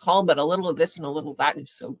everything's called, but a little of this and a little of that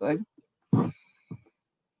is so good.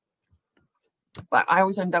 But I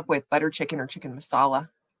always end up with butter chicken or chicken masala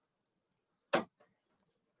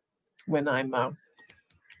when I'm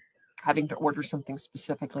having to order something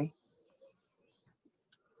specifically.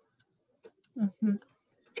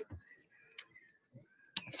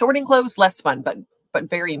 Sorting clothes, less fun, but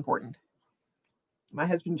very important. My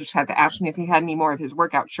husband just had to ask me if he had any more of his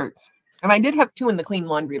workout shirts. And I did have 2 in the clean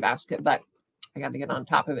laundry basket, but I got to get on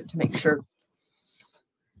top of it to make sure.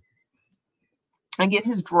 I get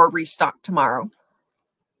his drawer restocked tomorrow.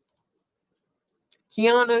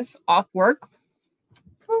 Kiana's off work.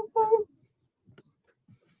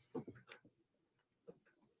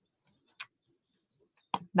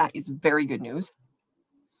 That is very good news.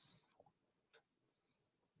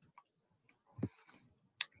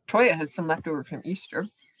 Toya has some leftover from Easter.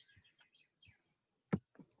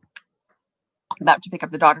 About to pick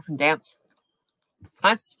up the daughter from dance.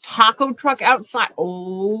 Nice taco truck outside.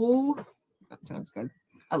 Oh, that sounds good.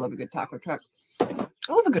 I love a good taco truck. I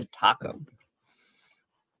love a good taco.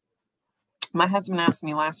 My husband asked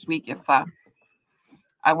me last week if I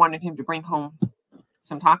wanted him to bring home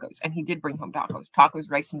some tacos, and he did bring home tacos. Tacos,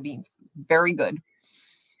 rice, and beans. Very good.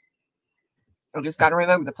 I just got to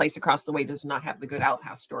remember the place across the way does not have the good Al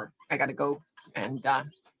House store. I got to go and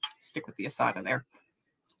stick with the asada there.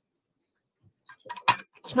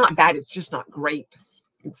 It's not bad. It's just not great.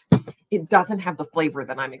 It doesn't have the flavor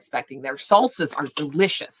that I'm expecting. Their salsas are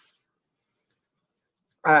delicious.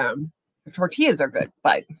 The tortillas are good,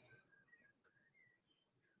 but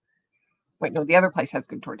wait, no, the other place has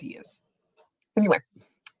good tortillas. Anyway,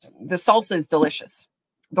 the salsa is delicious.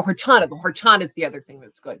 The horchata is the other thing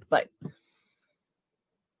that's good, but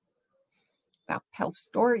that Pell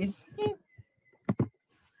store is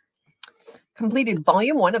completed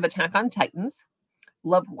volume 1 of Attack on Titans.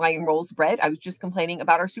 Love Hawaiian rolls bread. I was just complaining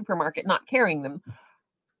about our supermarket not carrying them.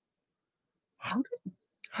 How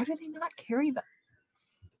do they not carry them?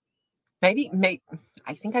 Maybe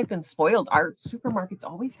I think I've been spoiled. Our supermarkets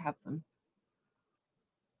always have them.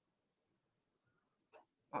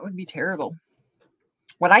 That would be terrible.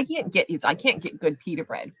 What I can't get is I can't get good pita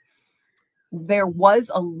bread. There was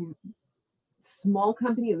a small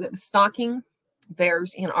company that was stocking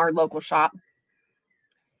theirs in our local shop.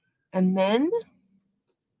 And then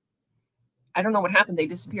I don't know what happened. They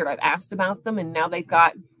disappeared. I've asked about them, and now they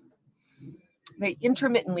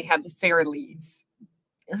intermittently have the Sara Lee's.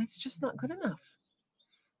 And it's just not good enough.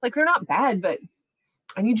 Like, they're not bad, but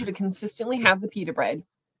I need you to consistently have the pita bread.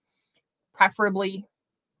 Preferably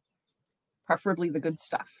the good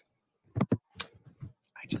stuff.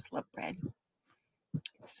 I just love bread.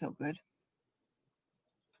 It's so good.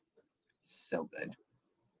 So good.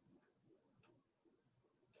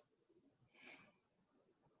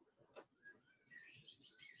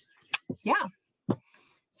 Yeah.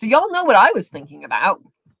 So y'all know what I was thinking about.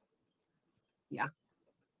 Yeah.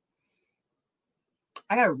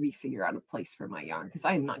 I got to refigure out a place for my yarn because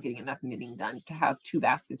I am not getting enough knitting done to have 2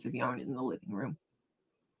 baskets of yarn in the living room.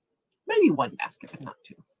 Maybe 1 basket, but not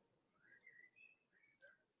 2.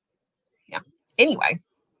 Yeah. Anyway,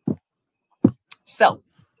 so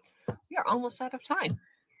we are almost out of time.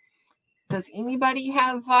 Does anybody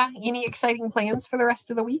have any exciting plans for the rest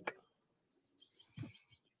of the week?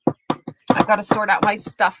 I've got to sort out my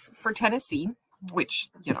stuff for Tennessee, which,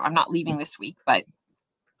 you know, I'm not leaving this week, but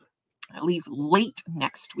I leave late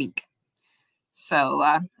next week. So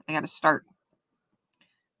I got to start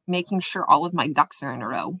making sure all of my ducks are in a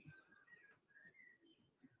row.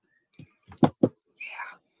 Yeah.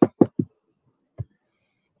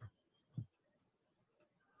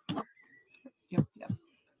 Yep.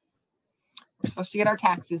 We're supposed to get our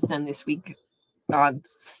taxes done this week. On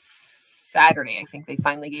Saturday, I think they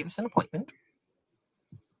finally gave us an appointment.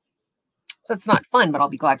 So it's not fun, but I'll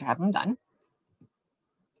be glad to have them done.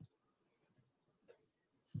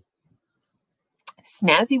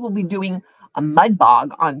 Snazzy will be doing a mud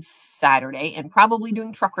bog on Saturday and probably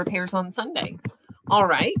doing truck repairs on Sunday. All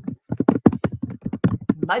right.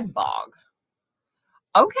 Mud bog.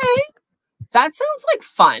 Okay. That sounds like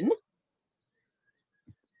fun.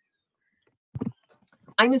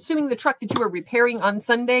 I'm assuming the truck that you are repairing on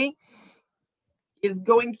Sunday is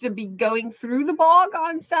going to be going through the bog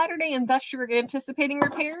on Saturday, and thus you're anticipating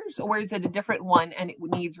repairs? Or is it a different one and it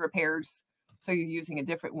needs repairs, so you're using a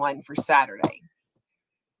different one for Saturday?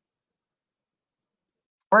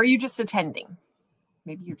 Or are you just attending?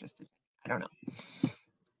 Maybe you're just, I don't know.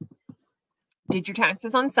 Did your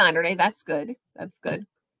taxes on Saturday. That's good. That's good.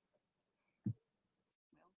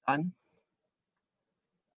 Well done.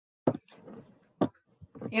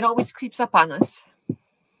 It always creeps up on us.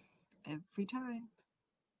 Every time.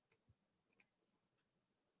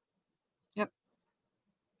 Yep.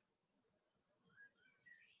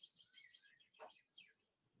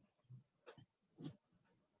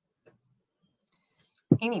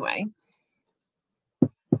 Anyway.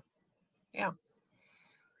 Yeah.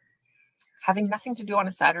 Having nothing to do on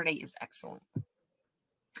a Saturday is excellent.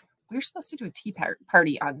 We're supposed to do a tea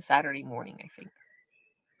party on Saturday morning, I think.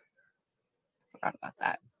 Forgot about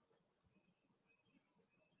that.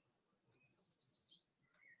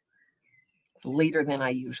 It's later than I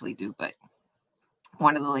usually do, but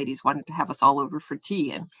one of the ladies wanted to have us all over for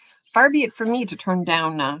tea, and far be it from me to turn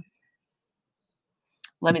down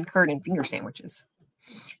lemon curd and finger sandwiches.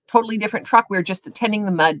 Totally different truck. We're just attending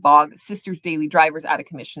the mud bog. Sister's daily driver's out of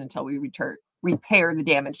commission until we repair the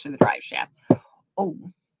damage to the drive shaft. Oh,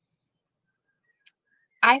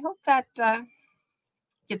 I hope that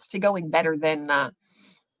gets to going better than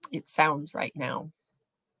it sounds right now.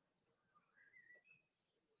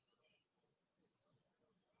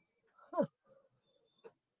 Huh.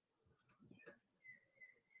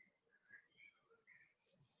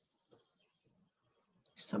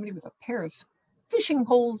 Somebody with a pair of fishing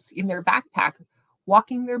poles in their backpack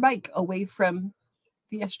walking their bike away from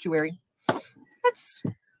the estuary. That's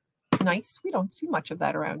nice. We don't see much of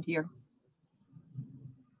that around here.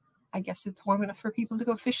 I guess it's warm enough for people to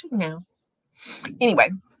go fishing now.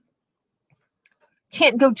 Anyway,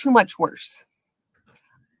 can't go too much worse.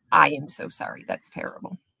 I am so sorry. That's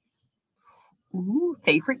terrible. Ooh,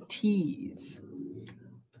 favorite teas.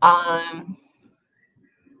 I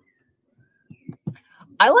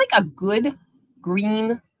like a good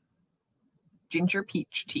green ginger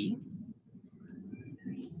peach tea.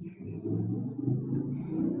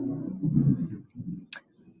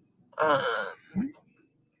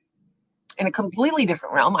 In a completely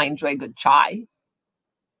different realm, I enjoy good chai.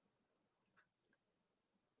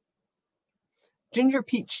 Ginger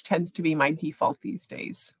peach tends to be my default these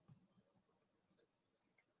days.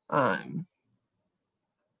 Or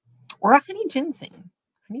a honey ginseng.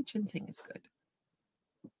 Honey ginseng is good.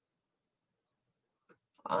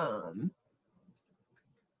 I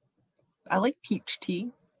like peach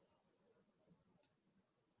tea.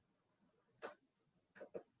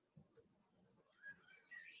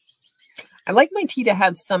 I like my tea to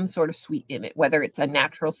have some sort of sweet in it, whether it's a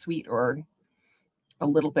natural sweet or a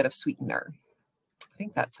little bit of sweetener. I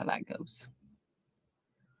think that's how that goes.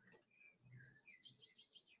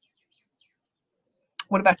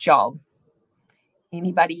 What about y'all?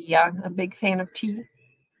 Anybody a big fan of tea?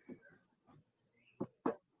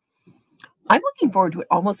 I'm looking forward to it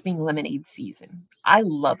almost being lemonade season. I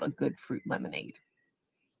love a good fruit lemonade.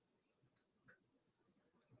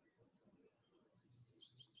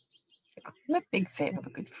 Yeah, I'm a big fan of a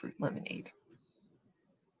good fruit lemonade.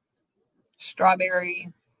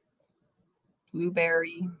 Strawberry,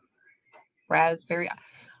 blueberry, raspberry.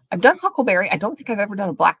 I've done huckleberry. I don't think I've ever done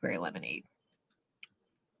a blackberry lemonade.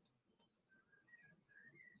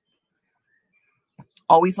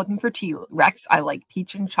 Always looking for tea. Rex, I like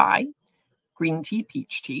peach and chai, green tea,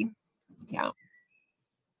 peach tea. Yeah.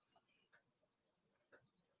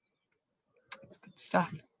 It's good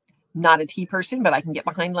stuff. Not a tea person, but I can get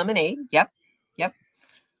behind lemonade. Yep. Yep.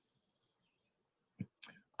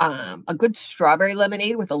 A good strawberry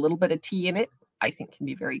lemonade with a little bit of tea in it, I think can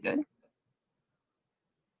be very good.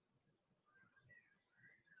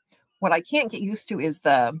 What I can't get used to is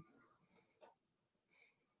the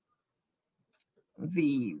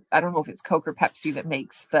I don't know if it's Coke or Pepsi that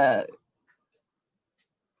makes the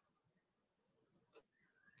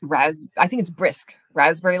I think it's Brisk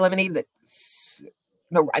raspberry lemonade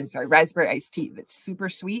raspberry iced tea that's super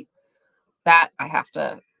sweet. That I have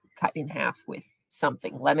to cut in half with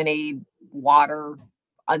something. Lemonade, water,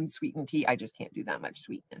 unsweetened tea. I just can't do that much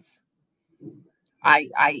sweetness. I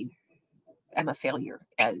am a failure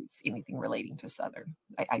as anything relating to Southern.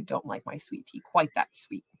 I don't like my sweet tea quite that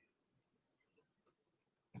sweet.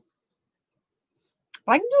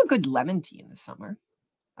 But I can do a good lemon tea in the summer.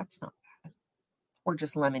 That's not bad. Or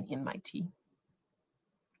just lemon in my tea.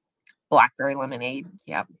 Blackberry lemonade.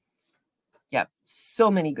 Yep. Yep. So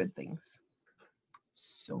many good things.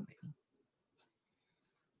 So many.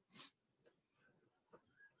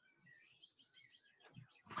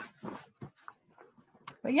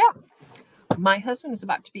 But yeah, my husband is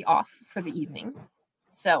about to be off for the evening.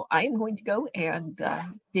 So I am going to go and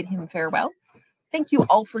bid him farewell. Thank you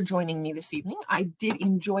all for joining me this evening. I did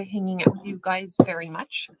enjoy hanging out with you guys very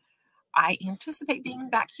much. I anticipate being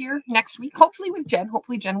back here next week, hopefully with Jen.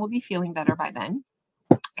 Hopefully Jen will be feeling better by then.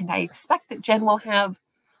 And I expect that Jen will have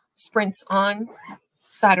sprints on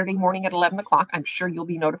Saturday morning at 11 o'clock. I'm sure you'll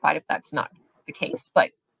be notified if that's not the case.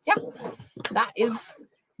 But yeah, that is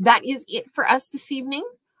it for us this evening.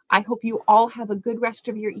 I hope you all have a good rest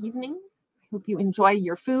of your evening. I hope you enjoy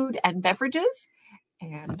your food and beverages.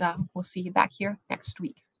 And we'll see you back here next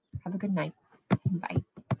week. Have a good night. Bye.